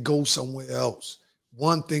 Even if they go somewhere else,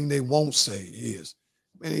 one thing they won't say is,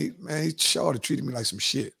 man, he sure treated me like some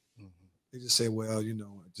shit. They just say, well, I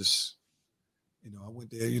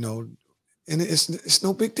went there, and it's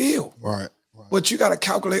no big deal. Right. But you got to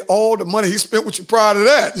calculate all the money he spent with you prior to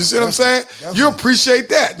that. You see what I'm saying? You appreciate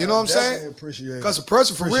that. You know what I'm saying? Appreciate it. Because a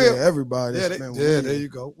person for real. Everybody. Yeah, there you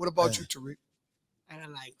go. What about you, Tariq? I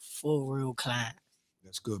got like 4 real clients.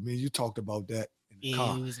 That's good. Me and you talked about that in the Yeah,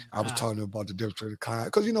 car. it was in the I was car. talking about the difference between the client.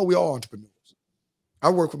 Because, you know, we all entrepreneurs. I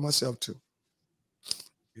work with myself, too.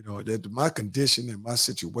 You know, that my condition and my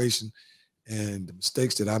situation and the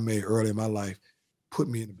mistakes that I made early in my life put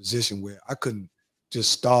me in a position where I couldn't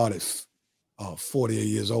just start at 48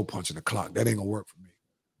 years old punching the clock. That ain't gonna work for me.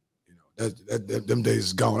 You know, them days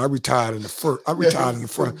is gone. I retired in the front.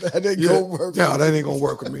 That ain't gonna work. Yeah, that ain't gonna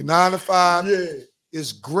work with me. 9 to 5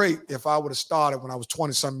 is great if I would have started when I was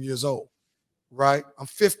 20-something years old. Right? I'm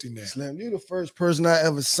 50 now. Slim, you the first person I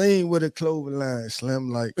ever seen with a clothing line, Slim.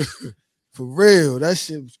 Like, for real, that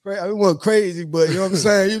shit was crazy. I mean, it wasn't crazy, but you know what I'm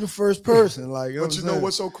saying? You the first person. Like, you know but you know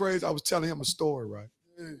what's so crazy? I was telling him a story, right?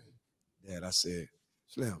 Dad, I said,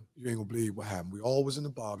 Slim, you ain't gonna believe what happened. We all was in the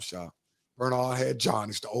barbershop. Bernard had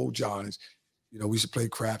Johnny's, the old Johnny's. You know, we used to play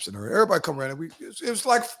craps and everybody come around and it was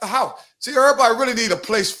like a house. See, everybody really need a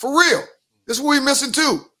place for real. This is what we missing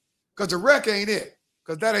too. Because the rec ain't it.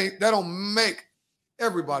 Because that don't make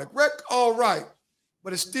everybody. Rec all right,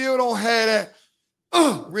 but it still don't have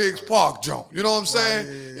that Riggs Park joint. You know what I'm saying?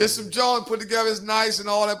 It's some joint put together, it's nice and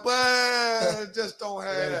all that, but it just don't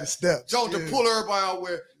have that steps. Joint to pull everybody out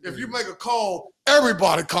where if you make a call,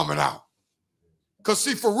 everybody coming out. Because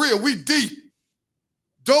see, for real, we deep.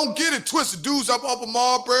 Don't get it twisted. Dudes up a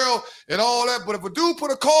Marlboro and all that, but if a dude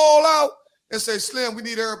put a call out and say, Slim, we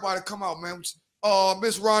need everybody to come out, man.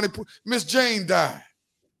 Miss Jane died.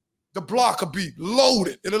 The block will be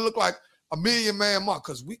loaded. It'll look like a million-man month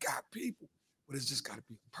because we got people. But it's just got to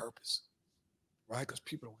be a purpose, right? Because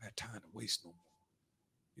people don't have time to waste no more.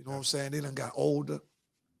 You know what I'm saying? They done got older.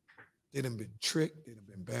 They done been tricked. They done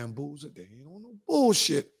been bamboozled. They ain't on no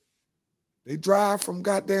bullshit. They drive from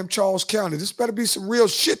goddamn Charles County. This better be some real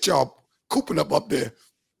shit y'all cooping up there.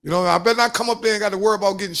 You know, I better not come up there and got to worry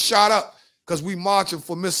about getting shot up because we marching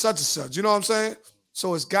for Miss such and such. You know what I'm saying?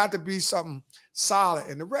 So it's got to be something solid.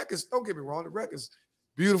 And the records, don't get me wrong, the record's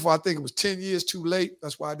beautiful. I think it was 10 years too late.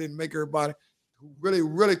 That's why I didn't make everybody who really,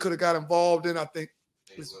 really could have got involved in. I think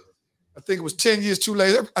it was 10 years too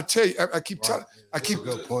late. I tell you, I keep telling,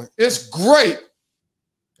 good point. It's great,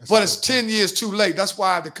 but it's 10 years too late. That's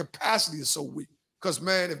why the capacity is so weak. Because,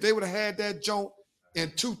 man, if they would have had that joint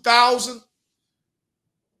in 2000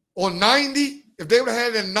 or 90, if they would have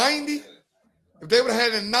had it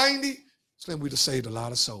in 90, Slim, we'd have saved a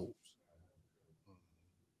lot of souls.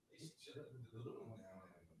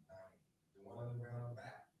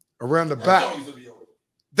 Around the back.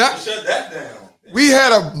 Shut that down. We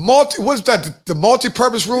had a the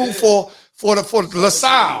multi-purpose room for the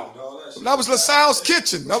LaSalle. That was LaSalle's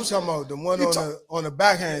kitchen. That was talking about the one on the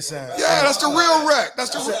backhand side. Yeah, that's the real wreck.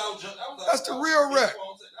 That's the real wreck.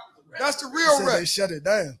 That's the real wreck. They shut it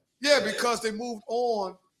down. Yeah, because they moved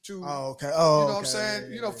on to. Oh, okay. You know what I'm saying?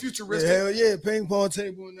 Yeah, you know, futuristic. Yeah, hell yeah, ping pong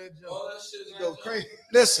table in that joint. That shit go crazy.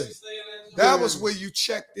 Listen, that was where you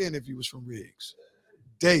checked in if you was from Riggs.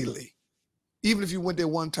 Daily. Even if you went there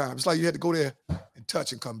one time. It's like you had to go there and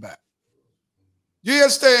touch and come back. You had to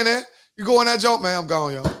stay in there. You go in that joint, man, I'm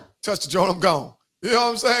gone, y'all. Touch the joint, I'm gone. You know what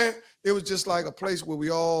I'm saying? It was just like a place where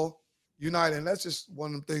we all united. And that's just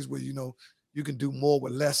one of the things where, you know, you can do more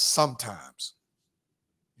with less sometimes.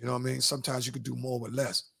 You know what I mean? Sometimes you can do more with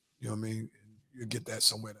less. You know what I mean? You get that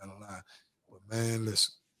somewhere down the line. But, man,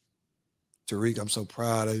 listen. Tariq, I'm so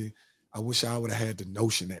proud of you. I wish I would have had the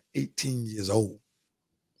notion at 18 years old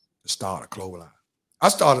to start a clothing line. I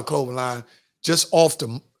started a clothing line just off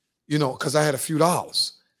the, you know, because I had a few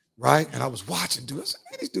dollars, right? And I was watching dudes. I said,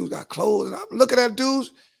 man, these dudes got clothes. And I'm looking at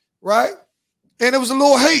dudes, right? And it was a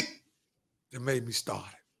little hate that made me start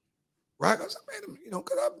it, right? I said, man, you know,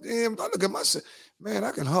 because I look at myself, man,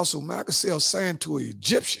 I can hustle, man. I can sell sand to an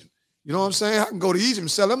Egyptian. You know what I'm saying? I can go to Egypt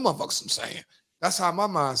and sell them motherfuckers some sand. That's how my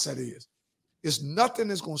mindset is. It's nothing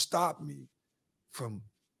that's going to stop me from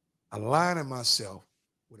aligning myself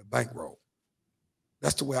with a bankroll.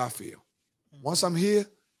 That's the way I feel. Once I'm here,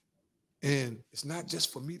 and it's not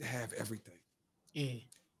just for me to have everything. Yeah.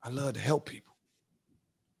 I love to help people.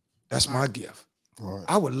 That's my gift. Right.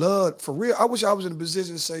 I would love, for real, I wish I was in a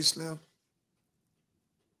position to say, Slim,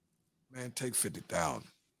 man, take 50,000.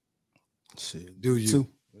 Shit. Do you?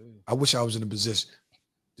 I wish I was in a position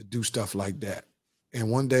to do stuff like that. And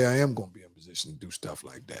one day I am going to be in a position to do stuff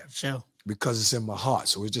like that. Sure. Because it's in my heart.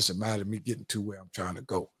 So it's just a matter of me getting to where I'm trying to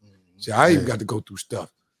go. See, I even got to go through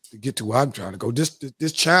stuff to get to where I'm trying to go.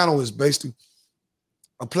 This channel is basically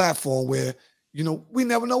a platform where, you know, we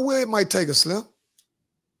never know where it might take us, Slim.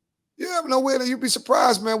 You have no way that you'd be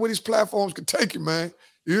surprised, man, where these platforms can take you, man.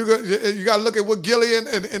 You got to look at what Gilly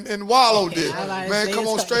and Wallow did. Man, come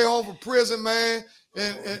on, straight home from prison, man.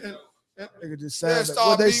 And nigga just signed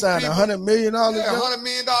what they signed, $100 million? Yeah, $100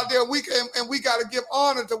 million a week. And we got to give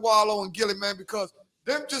honor to Wallow and Gilly, man, because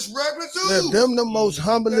them just regular dudes. Them the most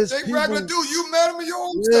humblest people. They regular dudes. You met them in your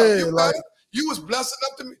own stuff. You met them. You was blessing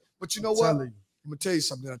up to me. But you know what? I'm going to tell you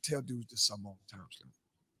something. I tell dudes this something all the time.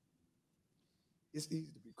 It's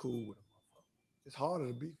easy to be cool with them. It's harder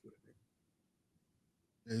to beef with a nigga.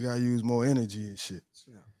 Yeah, you got to use more energy and shit.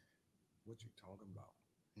 Yeah. What you talking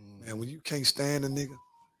about? Man, when you can't stand a nigga,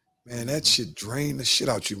 man, that shit drain the shit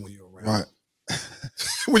out you when you're around. Right.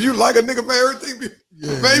 When you like a nigga, man, everything be,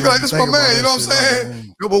 man, you be like, this my man, you know what I'm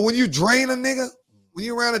saying? No, but when you drain a nigga, when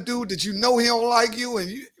you're around a dude that you know he don't like you, and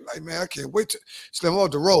you're like, man, I can't wait to Slim, I'm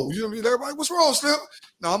about to roll. You know what I mean? Everybody, what's wrong, Slim?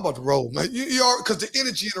 No, I'm about to roll, man. You are, because the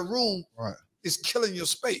energy in the room is killing your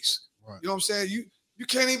space. Right. You know what I'm saying? You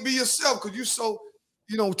can't even be yourself because you so,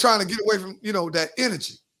 trying to get away from, that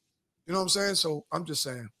energy. You know what I'm saying? So I'm just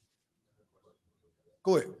saying.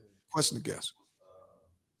 Go ahead. Question the guest.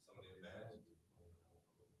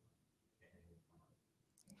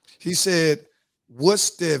 He said,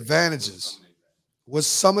 what's the advantages? What's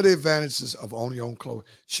some of the advantages of owning your own clothes?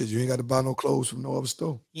 Shit, you ain't got to buy no clothes from no other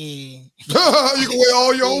store. Yeah. You can wear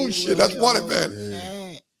all your own shit. That's one advantage.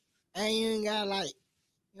 Yeah. And you ain't got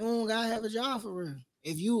you don't gotta have a job for real.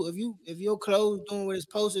 If your clothes doing what it's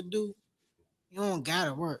supposed to do, you don't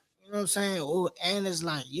gotta work. You know what I'm saying? And it's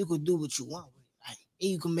like you could do what you want with it. Like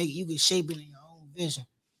you can shape it in your own vision.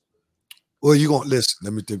 Well, you gonna listen.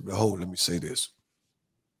 Let me say this.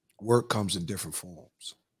 Work comes in different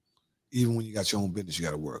forms. Even when you got your own business, you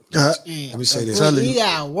got to work. Let me say this. You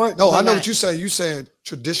got to work. No, I know what you're saying. You saying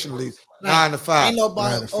traditionally 9 to 5. Ain't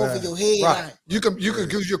nobody over your head. Right. Like, you can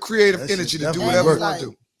use your creative energy to do whatever you want to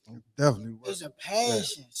do. Definitely work. It's a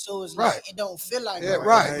passion. So it's like it don't feel like work.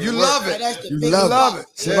 Right. You love it. That's the you biggest love it.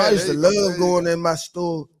 See, I used to love going in my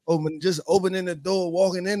store, opening the door,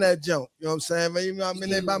 walking in that junk. You know what I'm saying? Man, even I'm in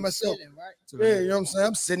there by myself. Yeah, you know what I'm saying?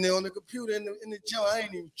 I'm sitting there on the computer in the junk. I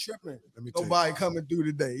ain't even tripping. Nobody coming through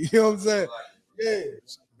today. You know what I'm saying? Yeah.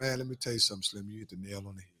 Man, let me tell you something, Slim. You hit the nail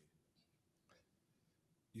on the head.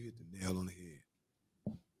 You hit the nail on the head.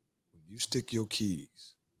 When you stick your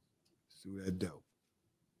keys through that door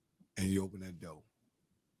and you open that door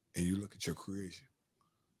and you look at your creation,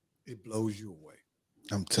 it blows you away.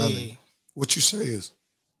 I'm telling you. What you say is,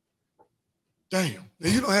 damn.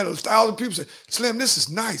 And you don't have 1,000 people say, Slim, this is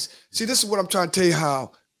nice. See, this is what I'm trying to tell you,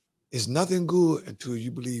 how it's nothing good until you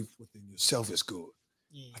believe within yourself is good.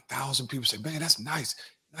 1,000 people say, man, that's nice.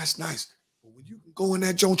 That's nice. But when you can go in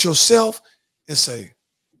that joint yourself and say,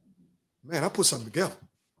 man, I put something together.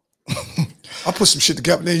 I put some shit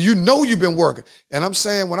together. Then you've been working. And I'm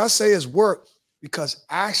saying, when I say it's work, because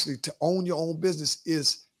actually to own your own business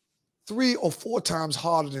is 3 or 4 times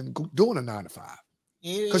harder than doing a 9 to 5.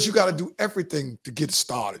 Because you got to do everything to get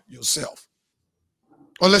started yourself.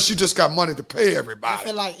 Unless you just got money to pay everybody. I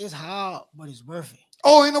feel like it's hard, but it's worth it.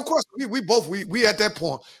 Oh, ain't no question. We at that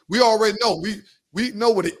point. We already know. We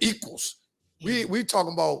know what it equals. We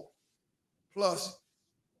talking about plus.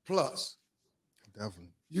 Definitely.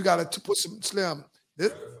 You got to put some Slim.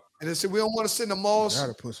 And they said we don't want to send the malls.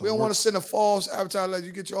 We don't want to send the false advertising like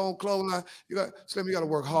you get your own clothing line. Slim, you got to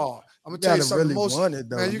work hard. I'm gonna tell you something.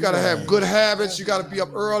 Man, you got to have good habits. You got to be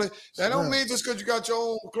up early. That don't mean just because you got your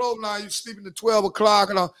own clothing line, you sleeping at 12 o'clock.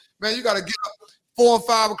 Man, you got to get up 4 and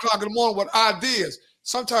 5 o'clock in the morning with ideas.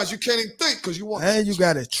 Sometimes you can't even think because you want. And you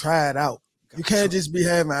got to try it out. You can't just be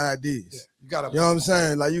having ideas. Yeah, you got to. You know what I'm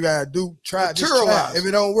saying? Like you got to try it. If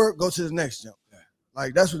it don't work, go to the next jump. Yeah.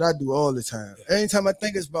 Like that's what I do all the time. Yeah. Anytime I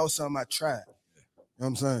think it's about something, I try it. You know what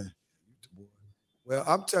I'm saying? Well,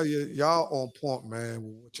 I'm telling you, y'all on point, man,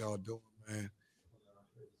 with what y'all doing, man.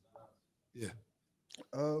 Yeah.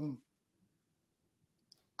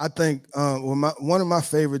 I think one of my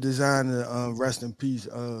favorite designers, rest in peace,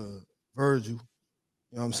 Virgil.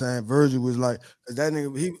 You know what I'm saying? Virgil was like, cause that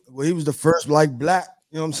nigga, he was the first like black,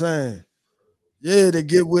 you know what I'm saying? Yeah, they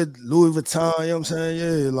get with Louis Vuitton, you know what I'm saying?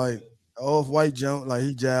 Yeah, like off-white jump, like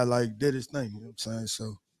he just like did his thing, you know what I'm saying?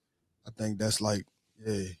 So I think that's like,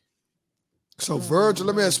 yeah. So Virgil,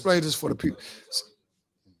 let me explain this for the people.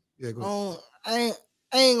 Yeah, go ahead.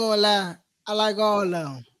 I ain't gonna lie, I like all of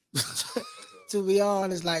them. To be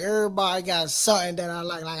honest, like everybody got something that I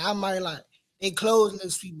like. Like I might like they clothes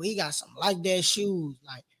look sweet, but he got some like that shoes.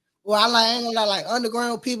 Like, well, I ain't gonna lie, like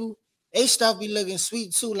underground people, they stuff be looking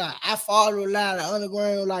sweet too. Like I follow a lot of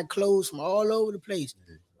underground like clothes from all over the place.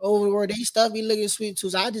 Over the world, they stuff be looking sweet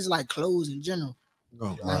too. So I just like clothes in general.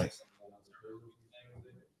 Oh, like,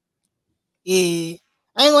 Yeah.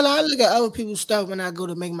 I ain't gonna lie, I look at other people's stuff when I go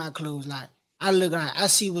to make my clothes. Like, I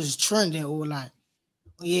see what's trending or like,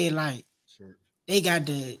 yeah, like, they got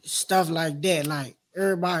the stuff like that. Like,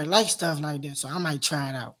 everybody likes stuff like that. So I might try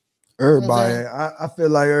it out. Everybody, I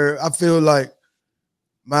feel like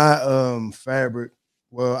my fabric.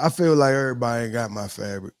 Well, I feel like everybody ain't got my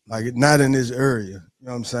fabric. Like not in this area. You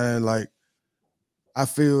know what I'm saying? Like I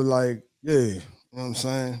feel like, yeah, you know what I'm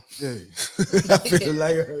saying? Yeah. I feel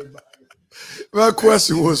like everybody. My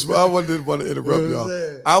question was, I didn't want to interrupt You know y'all. what I'm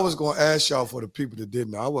saying? I was going to ask y'all for the people that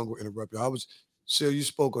didn't know. I wasn't going to interrupt y'all. You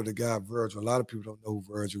spoke of the guy Virgil. A lot of people don't know who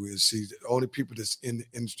Virgil is. See, the only people that's in the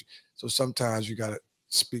industry. So sometimes you got to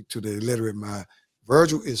speak to the illiterate mind.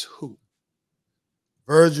 Virgil is who?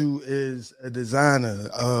 Virgil is a designer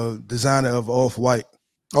of Off-White.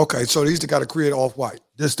 Okay, so he's the guy to create Off-White.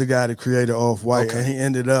 Just the guy that created Off-White, Okay. and he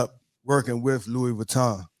ended up working with Louis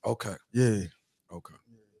Vuitton. Okay. Yeah. Okay.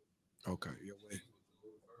 Okay. Yeah, wait.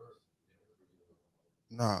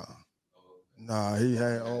 Nah, he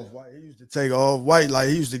had Off-White. He used to take Off-White, like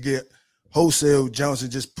he used to get wholesale jumps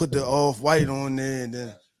and just put the Off-White on there, and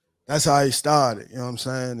then that's how he started. You know what I'm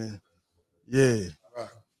saying? And yeah. Right.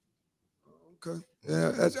 Okay.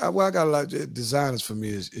 Yeah, I got a lot of designers for me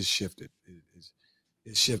is shifted.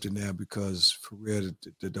 It's shifted now because for real,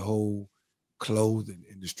 the whole clothing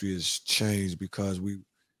industry has changed because we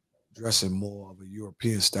dressing more of a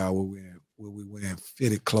European style where we wearing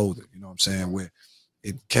fitted clothing. You know what I'm saying? Where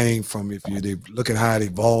it came from, they look at how it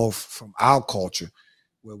evolved from our culture,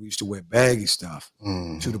 where we used to wear baggy stuff,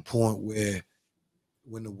 to the point where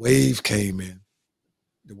when the wave came in,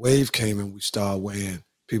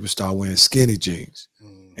 people started wearing skinny jeans.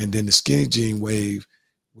 And then the skinny jean wave,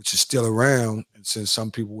 which is still around, and since some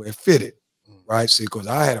people wear fitted, right? See, because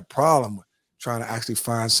I had a problem with trying to actually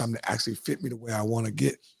find something that actually fit me the way I want to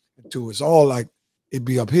get into. It's all like, it'd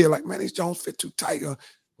be up here like, man, these Jones fit too tight.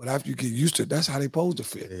 But after you get used to it, that's how they supposed to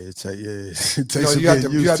fit. It takes you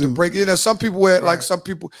have to break it. Some people wear, like some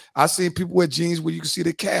people, I seen people wear jeans where you can see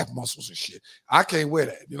their calf muscles and shit. I can't wear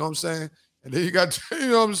that. You know what I'm saying? And then you got, you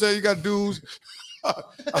know what I'm saying? You got dudes. I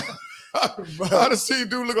done seen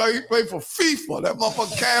dude look like he played for FIFA. That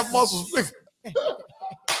motherfucking calf muscles big.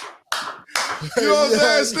 You know what I'm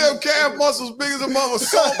saying? Still calf muscles big as a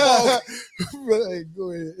motherfucking softball. Right,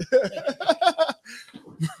 go ahead.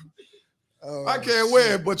 I can't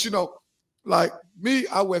wear it, but like me,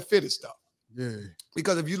 I wear fitted stuff. Yeah.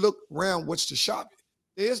 Because if you look around what's the shop,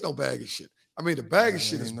 there is no baggy shit. I mean, the baggy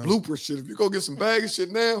shit is blooper shit. If you go get some baggy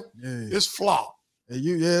shit now, it's flop.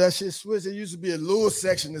 That shit switched. It used to be a little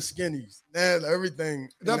section of skinnies. Now everything.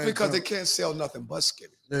 That's because they can't sell nothing but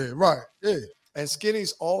skinny. Yeah, right. Yeah. And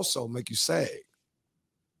skinnies also make you sag.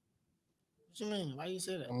 What you mean? Why you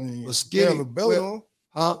say that? I mean, well, skinny, have a belt on.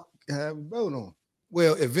 Huh? Have a belt on.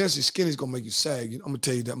 Well, eventually skinny's gonna make you sag. I'm gonna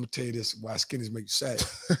tell you that. I'm gonna tell you this why skinnies make you sag.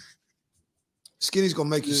 Skinny's gonna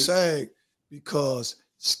make you sag because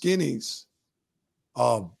skinnies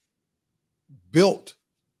are built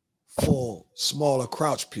for smaller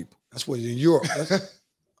crouch people. That's what in Europe.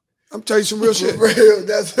 I'm telling you some real shit. Real,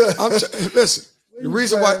 listen. The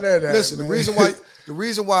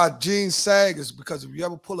reason why jeans sag is because if you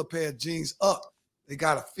ever pull a pair of jeans up, they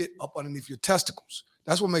gotta fit up underneath your testicles.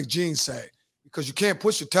 That's what makes jeans sag because you can't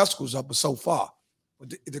push your testicles up so far.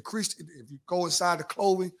 But the crease, if you go inside the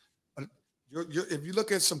clothing, if you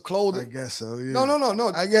look at some clothing, I guess so. Yeah.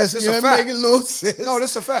 No. I guess it's a fact. Making a little sense. No,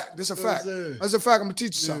 this is a fact. This is a fact. That's a fact. I'm gonna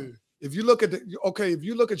teach you something. If you look at if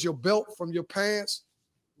you look at your belt from your pants,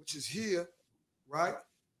 which is here, right,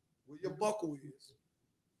 where your buckle is,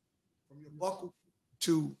 from your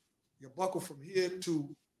buckle from here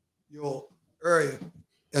to your area,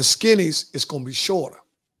 and skinnies, it's gonna be shorter,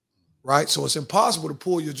 right? So it's impossible to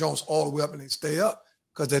pull your joints all the way up and they stay up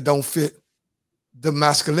because they don't fit the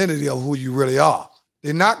masculinity of who you really are.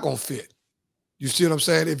 They're not gonna fit. You see what I'm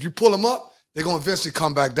saying? If you pull them up, they're gonna eventually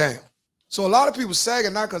come back down. So a lot of people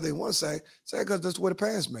sagging not because they want to sag because that's the way the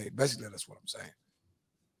pants made. Basically, that's what I'm saying.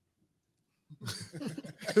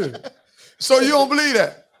 So you don't believe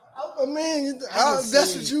that? I mean,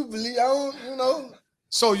 that's what you believe. I don't,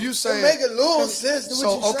 So you saying it make a little sense to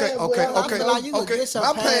what you saying. Okay. My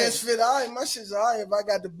pants fit all right. My shit's all right if I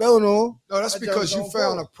got the belt on. No, that's because you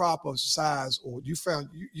found a proper size, or you found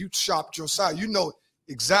you shopped your size. You know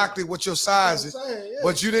exactly what your size is,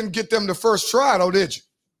 but you didn't get them the first try, though, did you?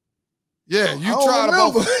 Yeah, you tried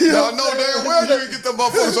about. I know damn well you didn't get them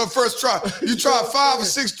motherfuckers on first try. You tried 5 or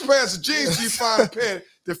 6 pairs of jeans till you find a pair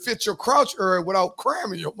that fit your crouch area without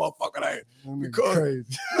cramming your motherfucking ass. Because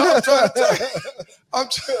crazy. I'm trying to tell you,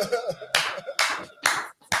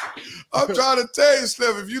 I'm trying to tell you,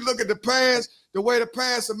 Slim, if you look at the pants, the way the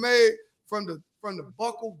pants are made from the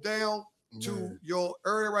buckle down to your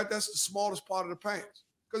area right, that's the smallest part of the pants.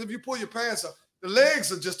 Because if you pull your pants up, the legs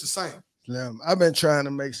are just the same. Slim, I've been trying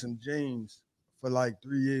to make some jeans for like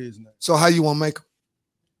 3 years now. So how you want to make them?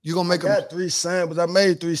 You gonna make them? I got 3 samples. I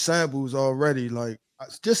made 3 samples already. Like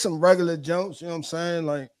just some regular jumps. You know what I'm saying?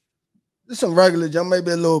 Like just some regular jump.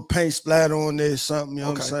 Maybe a little paint splatter on there, something. You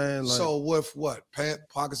know what I'm saying? Like, so with what? Pant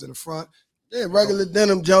pockets in the front? Yeah, regular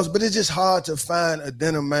denim jumps. But it's just hard to find a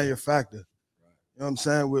denim manufacturer. You know what I'm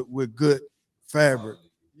saying? With good fabric.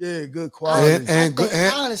 Yeah, good quality. I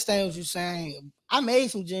understand what you're saying. I made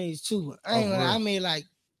some jeans too. I made like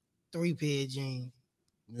 3 pair of jeans.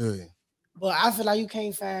 Yeah. But I feel like you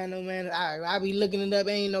can't find no man. I be looking it up.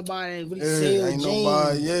 Ain't nobody really sell ain't jeans.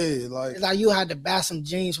 Nobody, like it's like you had to buy some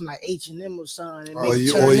jeans from like H&M or something. Or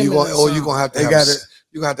you gonna have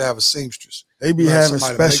to have a seamstress. They be having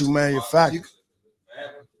special manufacturers.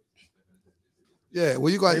 Yeah,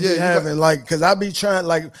 well, you got because I be trying,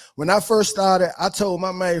 like when I first started, I told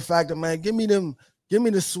my manufacturer, man, give me the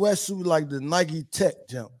sweatsuit like the Nike Tech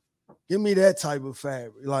jump. Give me that type of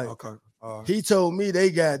fabric. Like he told me they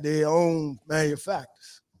got their own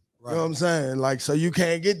manufacturers. Right. You know what I'm saying? Like, so you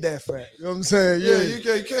can't get that fabric. You know what I'm saying? Yeah, you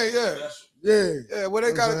can't, yeah. Well,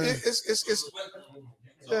 they got it's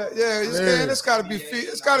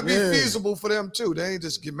gotta be feasible for them too. They ain't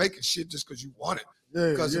just making shit just because you want it.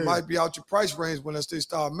 Because it might be out your price range when they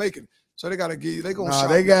start making it. So they gotta give you, they gonna shop.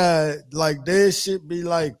 They got like their shit be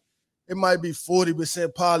like, it might be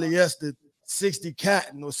 40% polyester, 60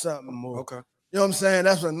 cotton or something more. Okay. You know what I'm saying?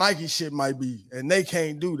 That's what Nike shit might be. And they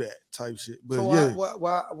can't do that type shit. But so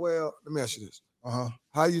why, well, let me ask you this.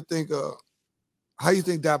 How you think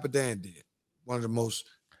Dapper Dan did? One of the most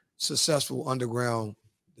successful underground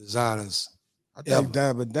designers. I think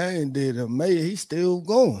Dapper Dan did amazing. He's still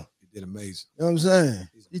going. Did amazing. You know what I'm saying?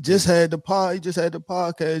 He just had the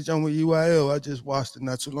podcast on with UIL. I just watched it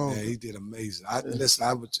not too long ago. He did amazing.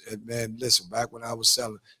 Listen, back when I was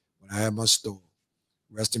selling, when I had my store,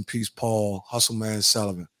 rest in peace, Paul Hustleman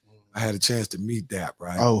Sullivan. I had a chance to meet Dap,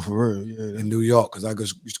 right? Oh, for real, yeah. In New York, because I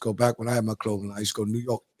used to go back when I had my clothing. I used to go to New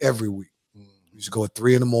York every week. We used to go at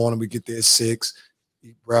 3 a.m. We get there at 6,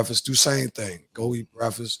 eat breakfast, do same thing. Go eat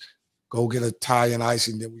breakfast, go get a tie and ice,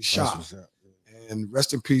 and then we shop. And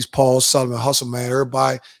rest in peace, Paul Sullivan, Hustle Man.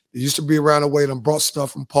 Everybody that used to be around the way and brought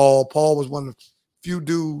stuff from Paul. Paul was one of the few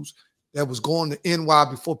dudes that was going to NY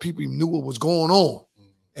before people even knew what was going on.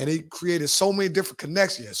 And he created so many different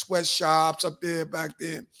connections. You had sweatshops up there back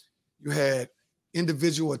then. You had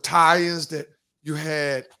individual Italians that you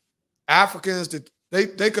had Africans that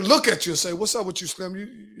they could look at you and say, "What's up with you, Slim?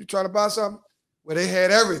 You trying to buy something?" Well, they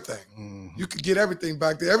had everything. You could get everything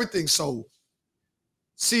back there. Everything sold.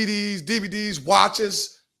 CDs, DVDs,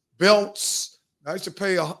 watches, belts. I used to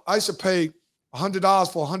pay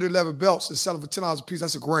 $100 for 111 belts and sell them for $10 a piece.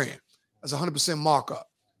 That's $1,000. That's 100% markup.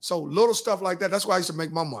 So little stuff like that. That's why I used to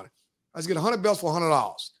make my money. I used to get 100 belts for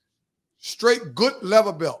 $100. Straight good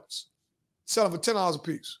leather belts. Sell them for $10 a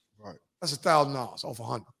piece. Right. That's $1,000 off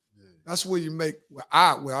 100. Yeah. That's where you make where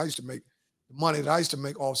I used to make the money that I used to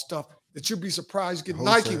make off stuff that you'd be surprised you get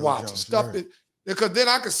Nike watches, stuff that because then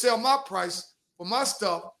I could sell my price. For my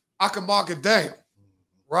stuff, I can mark it down,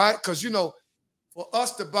 right? Because, for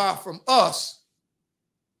us to buy from us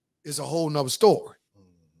is a whole nother story,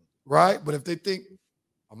 right? But if they think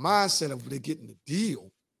a mindset of they're getting the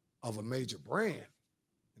deal of a major brand,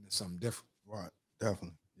 then it's something different. Right,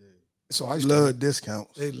 definitely. Yeah. So I love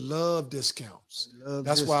discounts. They love discounts.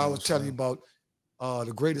 That's why I was telling you about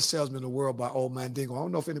The Greatest Salesman in the World by Old Man Dingo. I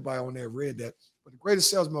don't know if anybody on there read that, but The Greatest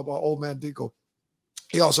Salesman by Old Man Dingo.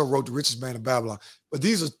 He also wrote The Richest Man in Babylon. But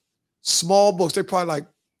these are small books. They're probably like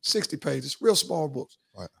 60 pages, real small books.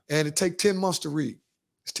 Right. And it takes 10 months to read.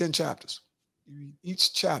 It's 10 chapters. You read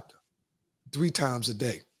each chapter 3 times a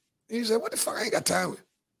day. And you say, what the fuck? I ain't got time with.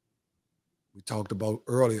 We talked about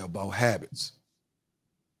earlier about habits,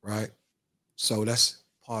 right? So that's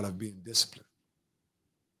part of being disciplined.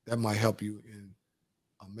 That might help you in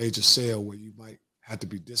a major sale where you might have to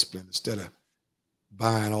be disciplined instead of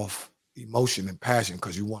buying off emotion and passion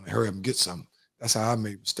because you want to hurry up and get something. That's how I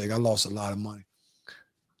made a mistake. I lost a lot of money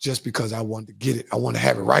just because I wanted to get it. I wanted to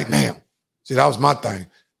have it right now. See, that was my thing.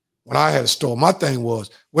 When I had a store, my thing was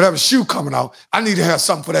whatever shoe coming out, I need to have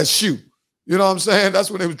something for that shoe. You know what I'm saying?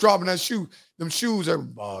 That's when they was dropping that shoe, them shoes,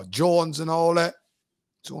 Jordans and all that.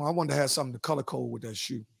 So I wanted to have something to color code with that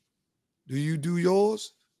shoe. Do you do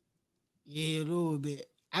yours? Yeah, a little bit.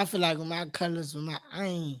 I feel like with my colors,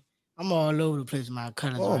 I'm all over the place with my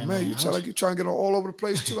colors. Oh, right, man, you sound like you're trying to get all over the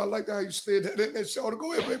place, too. I like how you slid that in there.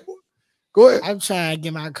 Go ahead, baby boy. Go ahead. I'm trying to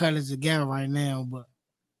get my colors together right now, but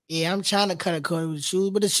Yeah, I'm trying to cut a cord with the shoes,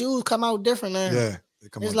 but the shoes come out different now. Yeah, they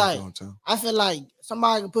come It's out like, different on time. I feel like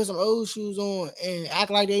somebody can put some old shoes on and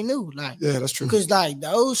act like they new. Like, Yeah, that's true. because like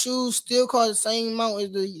the old shoes still cost the same amount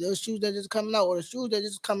as those shoes that just coming out, or the shoes that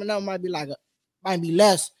just coming out might be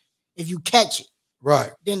less if you catch it.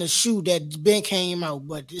 Right. Than the shoe that been came out.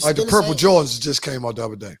 But it's like the still purple same. Jordans just came out the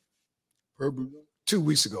other day. Purple. 2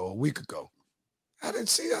 weeks ago, a week ago. I didn't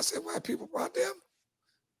see. I said, why people brought them?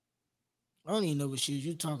 I don't even know what shoes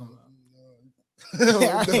you talking about.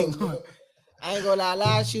 I I ain't gonna lie, a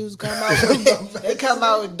lot of shoes come out. They come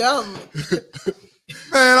out with dumb.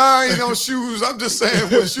 Man, I ain't no shoes. I'm just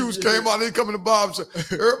saying when shoes came out, they come in the bottom. So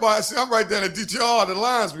everybody see, I'm right there at DTR. The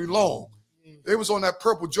lines be long. They was on that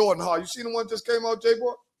purple Jordan high. You seen the one that just came out,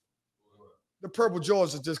 J-Boy? The purple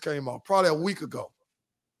Jordans that just came out, probably a week ago.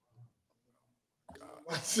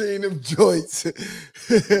 I seen them joints.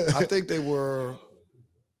 I think they were,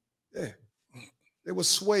 they were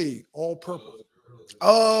suede, all purple.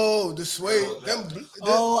 Oh, the suede.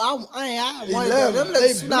 I wanted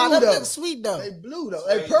them. Them look sweet though. They blue though.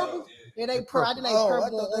 They purple? Yeah, they purple. I think they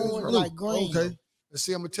purple on like green. Okay. Let's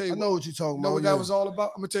see, I'm gonna tell you. I know what you're talking about. You know what that was all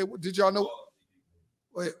about? I'm gonna tell you. Did y'all know?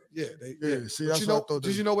 Well, yeah. See, that's what I thought.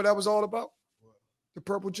 Did you know what that was all about? The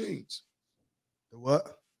purple jeans. The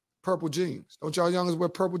what? Purple jeans. Don't y'all youngers wear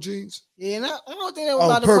purple jeans? Yeah, I don't think that was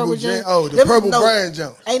about the purple jeans. Oh, the purple brand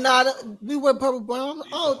jump. Hey, we wear purple brown. I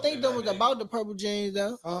don't think that was about the purple jeans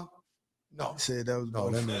though. No. Said that was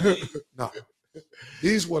no.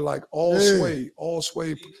 These were like all suede.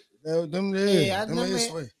 Them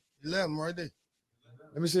suede. 11 right there.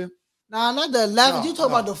 Let me see. Nah, not the 11. You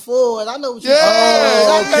talking about the 4s. I know what you're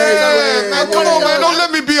Man, come on, man. Don't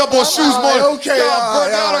let me be up on shoes more. Okay.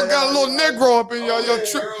 Y'all done got a little Negro up in your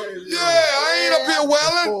trip. Yeah, I ain't up here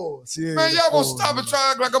welling. Man, y'all gonna stop and try to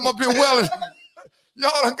act like I'm up here welling.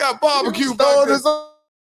 Y'all done got barbecue back there.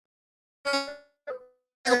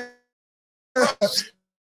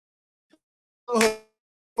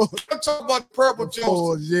 I'm talking about the purple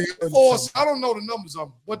Jones. I don't know the numbers of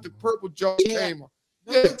them, but the purple Jones came up.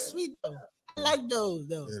 They look sweet though. I like those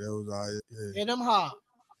though. Yeah, those are. Yeah, them hard.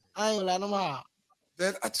 I ain't gonna let them hard.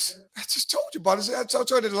 I just told you about it. I told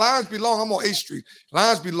you that the lines be long. I'm on 8th Street.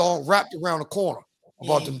 Lines be long, wrapped around the corner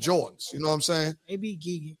about them Jordans. You know what I'm saying? They be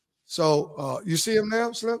geeky. So you see them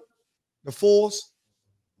now, Slim? The 4s.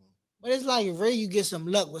 But it's like rare you get some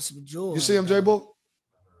luck with some Jordans. You see them, J-Bo?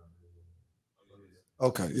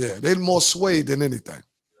 Okay, yeah. They're more suede than anything.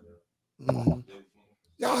 Mm-hmm.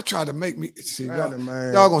 Y'all try to make me see. Y'all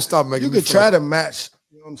gonna stop making me. You can try to match.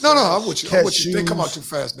 You know no, I'm with you. They come out too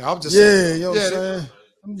fast now. I'm just saying. You know what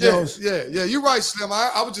I'm saying? Yeah. You're right, Slim.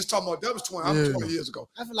 I was just talking about that was 20 years ago.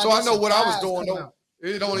 I know what I was doing. Though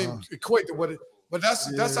it don't even equate to what it. But that's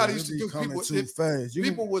how they used to do. People too fast.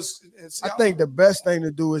 People was. I think the best thing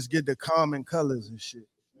to do is get the common colors and shit.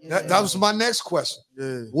 That was my next question.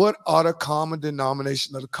 Yeah. What are the common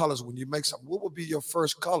denomination of the colors when you make something? What would be your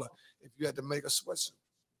first color if you had to make a sweatsuit?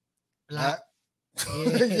 Black.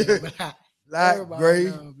 Black, gray.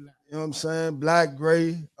 You know what I'm saying? Black,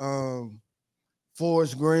 gray,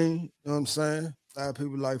 forest green. You know what I'm saying? A lot of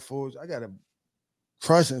people like forest. I got a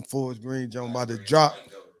crushing forest green jump about to drop.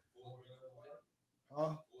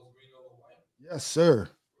 Huh? Yes, sir.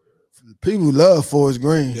 People love forest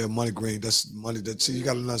green. Yeah, money green. That's money. See, you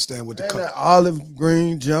got to understand what the color. That olive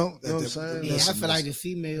green jump. You know what I'm saying? Yeah, I feel like the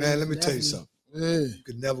female. Man, let me tell you something. Yeah. You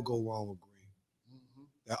could never go wrong with green.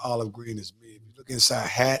 That olive green is me. If you look inside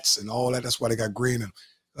hats and all that, that's why they got green in them.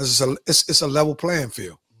 It's a level playing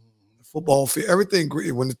field. The football field, everything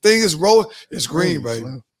green. When the thing is rolling, it's green, baby.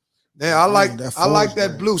 Now I like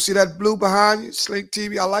that blue. See that blue behind you, Slink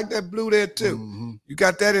TV? I like that blue there too. Mm-hmm. You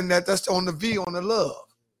got that in that. That's on the V on the love.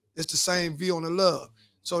 It's the same V on the love.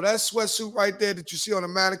 So that sweatsuit right there that you see on the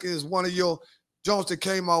mannequin is one of your Jones that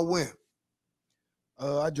came out when?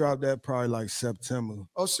 I dropped that probably like September.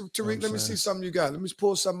 Oh, so Tariq, let me see something you got. Let me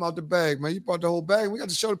pull something out the bag, man. You brought the whole bag. We got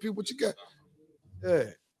to show the people what you got. Yeah,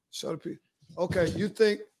 show the people. Okay, you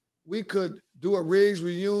think we could do a Riggs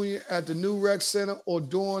reunion at the new rec center or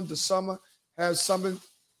during the summer, have something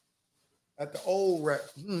at the old rec?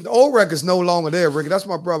 The old rec is no longer there, Rick. That's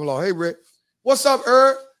my brother-in-law. Hey, Rick. What's up,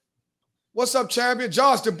 Herb? What's up, champion?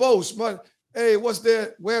 Josh DeBose. Hey, what's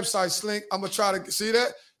their website, Slink? I'm going to try to see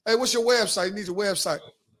that. Hey, what's your website? You need a website.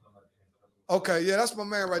 Okay, yeah, that's my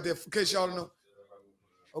man right there, in case y'all don't know.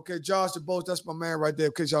 Okay, Josh DeBose, that's my man right there,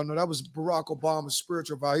 in case y'all know. That was Barack Obama's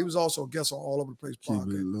spiritual advisor. He was also a guest on All Over the Place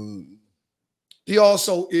podcast. He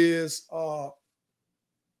also is,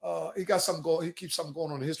 he got something going, he keeps something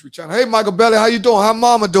going on the History Channel. Hey, Michael Belly, how you doing? How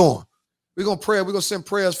mama doing? We're going to pray. We're going to send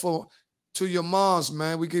prayers to your moms,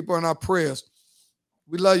 man. We keep on our prayers.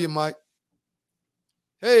 We love you, Mike.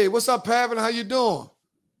 Hey, what's up, Pavin? How you doing?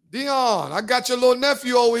 Dion, I got your little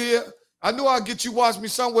nephew over here. I knew I'd get you watch me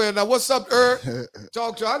somewhere. Now, what's up, Eric?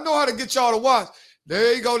 Talk to you. I know how to get y'all to watch.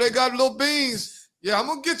 There you go. They got little beans. Yeah, I'm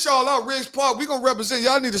going to get y'all out, Riggs Park. We're going to represent.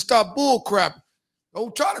 Y'all need to stop bull crapping.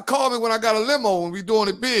 Don't try to call me when I got a limo and we doing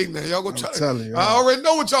it big now. Y'all gonna try to, you, I already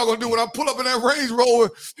know what y'all gonna do when I pull up in that Range Rover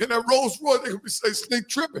in that Rolls Royce. They gonna be say sneak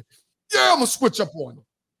tripping. Yeah, I'm gonna switch up on you.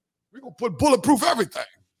 We gonna put bulletproof everything.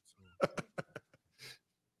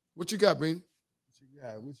 What you got, Bean?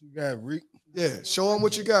 What you got, Rick? Yeah, show them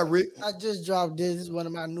what you got, Rick. I just dropped this. This is one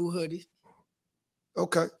of my new hoodies.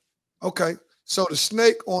 Okay. So the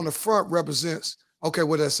snake on the front represents. Okay,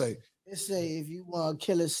 what that say? It say if you want to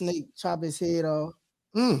kill a snake, chop his head off.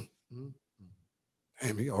 Damn,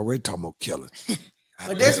 he already talking about killing.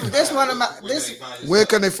 But this one of my this. Where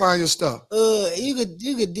can they find your stuff? You could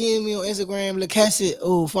DM me on Instagram, LACESSIT.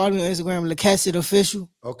 Oh, follow me on Instagram, LACESSIT official.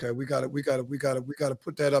 Okay, we got to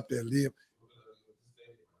put that up there, Liam.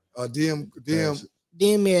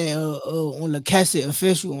 DM me on LACESSIT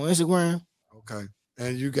official on Instagram. Okay,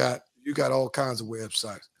 and you got all kinds of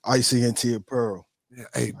websites. ICNT Apparel. Yeah,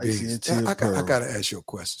 hey, I gotta ask you a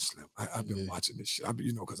question, Slim. I've been watching this shit.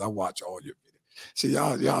 Because I watch all your videos. See,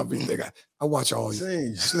 y'all be thinking I watch all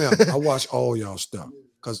your Slim. I watch all y'all stuff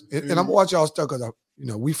and I'm watching y'all stuff because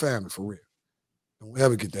we family for real. Don't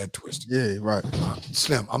ever get that twisted. Yeah, right.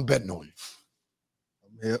 Slim, I'm betting on you.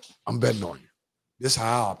 Yep, I'm betting on you. This is how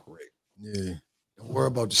I operate. Yeah. Don't worry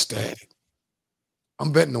about the static.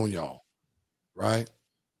 I'm betting on y'all, right?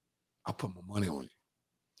 I put my money on you,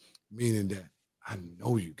 meaning that I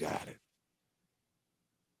know you got it.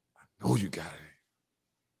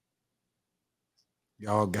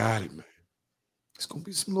 Y'all got it, man. It's going to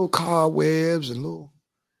be some little cobwebs and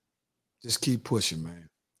just keep pushing, man.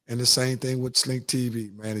 And the same thing with Slink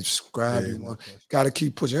TV, man. If you subscribe, you got to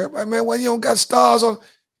keep pushing. Everybody, man, why you don't got stars on?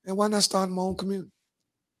 And why not start my own community?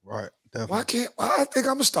 Right, definitely. Why I think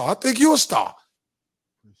I'm a star? I think you're a star.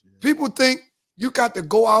 People think you got to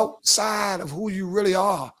go outside of who you really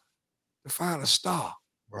are to find a star.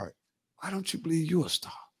 Right. Why don't you believe you're a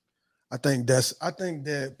star? I think that's a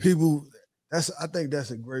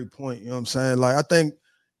great point. You know what I'm saying? Like, I think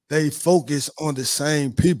they focus on the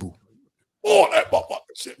same people. Oh, that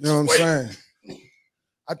motherfucking shit. You know what I'm saying?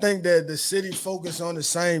 I think that the city focus on the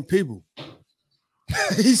same people.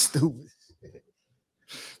 He's stupid.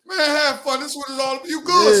 Man, have fun. This one is all you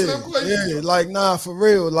good, Slim. Yeah, like, nah, for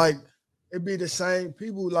real. Like, it be the same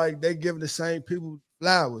people, like they give the same people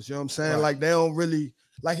flowers. You know what I'm saying? Right. Like, they don't really,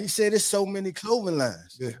 like he said, there's so many clothing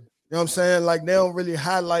lines. Yeah. You know what I'm saying? Like, they don't really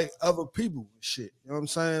highlight other people and shit. You know what I'm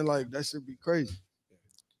saying? Like, that should be crazy.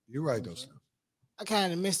 You're right, though, Slim. I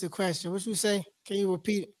kind of missed the question. What you say? Can you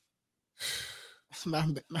repeat it?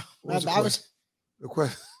 The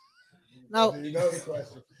question. No. You know the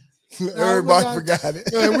question. Everybody forgot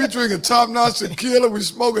it. Man, we drinking top-notch tequila. We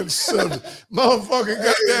smoking motherfucking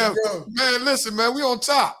goddamn. Man, listen, man, we on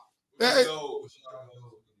top. Hey.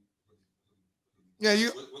 Yeah,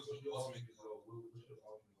 you.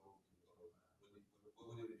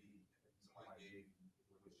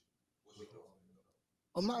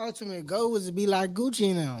 Well, my ultimate goal was to be like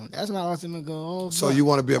Gucci now. That's my ultimate goal. So you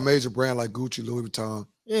want to be a major brand like Gucci, Louis Vuitton?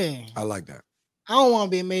 Yeah. I like that. I don't want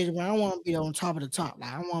to be a major brand. I want to be on top of the top.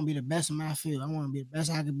 Like, I want to be the best in my field. I want to be the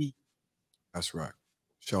best I could be. That's right.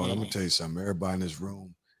 Sean, I'm going to tell you something. Everybody in this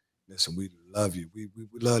room, listen, we love you. We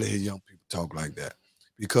love to hear young people talk like that.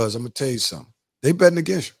 Because I'm going to tell you something. They betting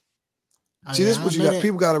against you. See, this is what you got.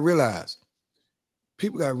 People got to realize.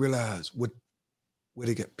 People got to realize where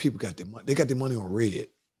they get. People got their money. They got their money on red.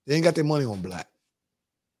 They ain't got their money on black.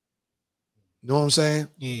 You know what I'm saying?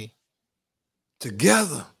 Yeah.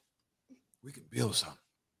 Together, we can build something.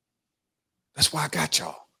 That's why I got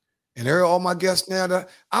y'all. And all my guests now, that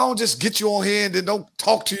I don't just get you on here and then don't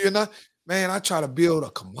talk to you. Man, I try to build a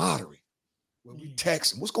camaraderie where we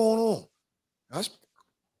text. What's going on?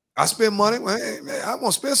 I spend money. Man, I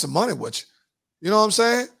want to spend some money with you. You know what I'm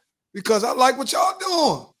saying? Because I like what y'all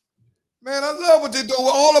doing. Man, I love what they're doing.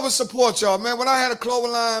 All of us support y'all. Man, when I had a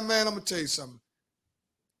clothing line, man, I'm going to tell you something.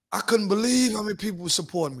 I couldn't believe how many people were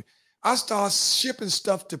supporting me. I started shipping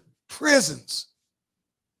stuff to prisons.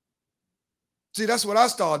 See, that's what I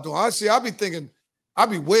started doing. I be thinking, I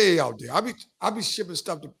be way out there. I be shipping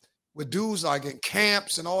stuff with dudes like in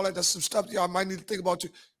camps and all that. That's some stuff y'all might need to think about too.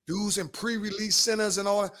 Dudes in pre-release centers and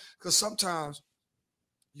all that. Because sometimes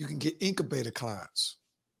you can get incubator clients.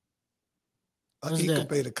 An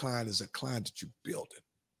incubator client is a client that you building.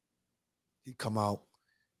 He come out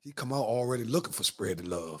already looking for spread the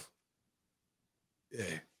love.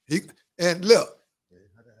 Yeah. And look,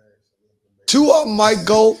 2 of them might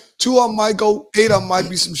go. 2 of them might go. 8 of them might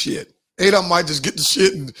be some shit. 8 of them might just get the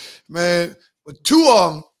shit, and man. But 2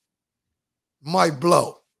 of them might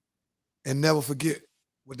blow and never forget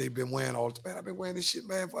what they've been wearing all the time. Man, I've been wearing this shit,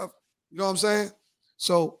 man. You know what I'm saying?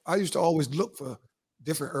 So I used to always look for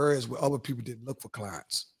different areas where other people didn't look for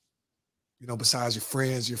clients. You know, besides your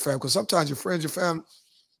friends, your family. Because sometimes your friends, your family,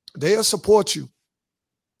 they'll support you,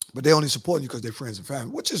 but they only support you because they're friends and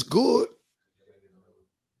family, which is good.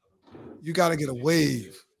 You got to get a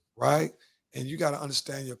wave, right? And you got to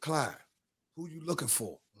understand your client. Who you looking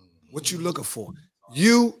for? What you looking for?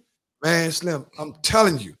 You, man, Slim, I'm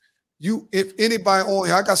telling you, if anybody on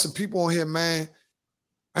here, I got some people on here, man.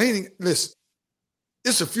 Listen,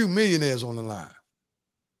 it's a few millionaires on the line.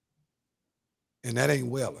 And that ain't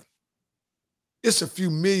welling. It's a few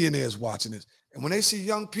millionaires watching this. And when they see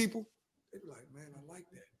young people, they be like, man, I like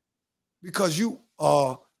that. Because you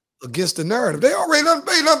are against the narrative. They already done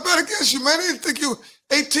bet against you, man. They didn't think you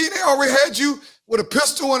 18. They already had you with a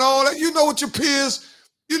pistol and all that. You know what your peers,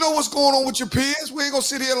 you know what's going on with your peers. We ain't gonna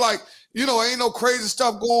sit here like, ain't no crazy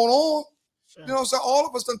stuff going on. Sure. You know what I'm saying? All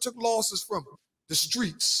of us done took losses from the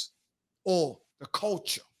streets or the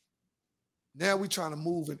culture. Now we trying to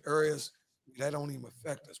move in areas that don't even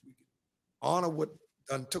affect us. We can honor what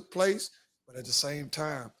done took place, but at the same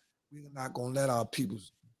time, we're not gonna let our people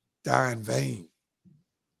die in vain.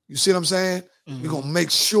 You see what I'm saying? Mm-hmm. We're gonna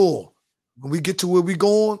make sure when we get to where we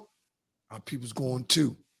going, our people's going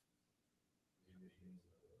too.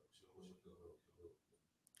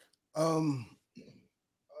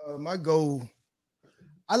 My goal,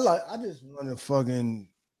 I just want to fucking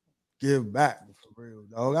give back for real,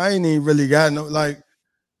 dog. I ain't even really got no, like,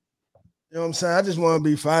 you know what I'm saying? I just want to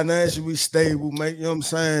be financially stable, you know what I'm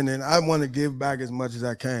saying? And I want to give back as much as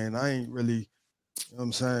I can. I ain't really, you know what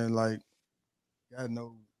I'm saying, like, got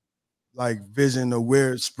no, like, vision of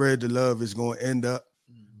where spread the love is going to end up.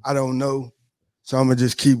 I don't know. So I'm going to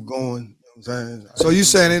just keep going. You know what I'm saying? So you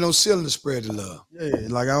saying ain't no ceiling to spread the love? Yeah,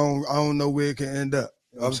 like, I don't know where it can end up.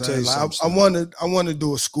 You know what I'm saying? Like, I want to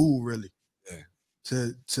do a school, really,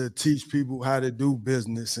 to teach people how to do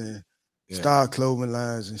business and start clothing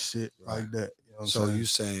lines and shit like that. You know what I'm saying? You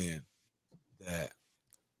saying that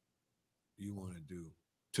you want to do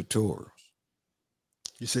tutorials?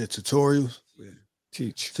 You said tutorials? Yeah.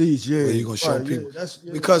 Teach, yeah. Where you gonna show people?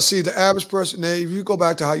 Because see, the average person, now, if you go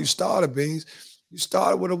back to how you started, Beans, you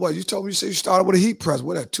started with a what? You told me you started with a heat press.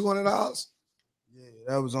 What, that $200? Yeah,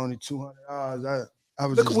 that was only $200. I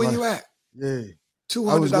was look at where you at. Yeah, $200.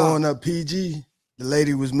 I was going up PG. The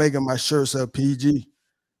lady was making my shirts up PG.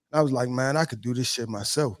 I was like, man, I could do this shit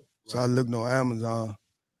myself. So I looked on Amazon,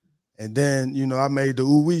 and then I made the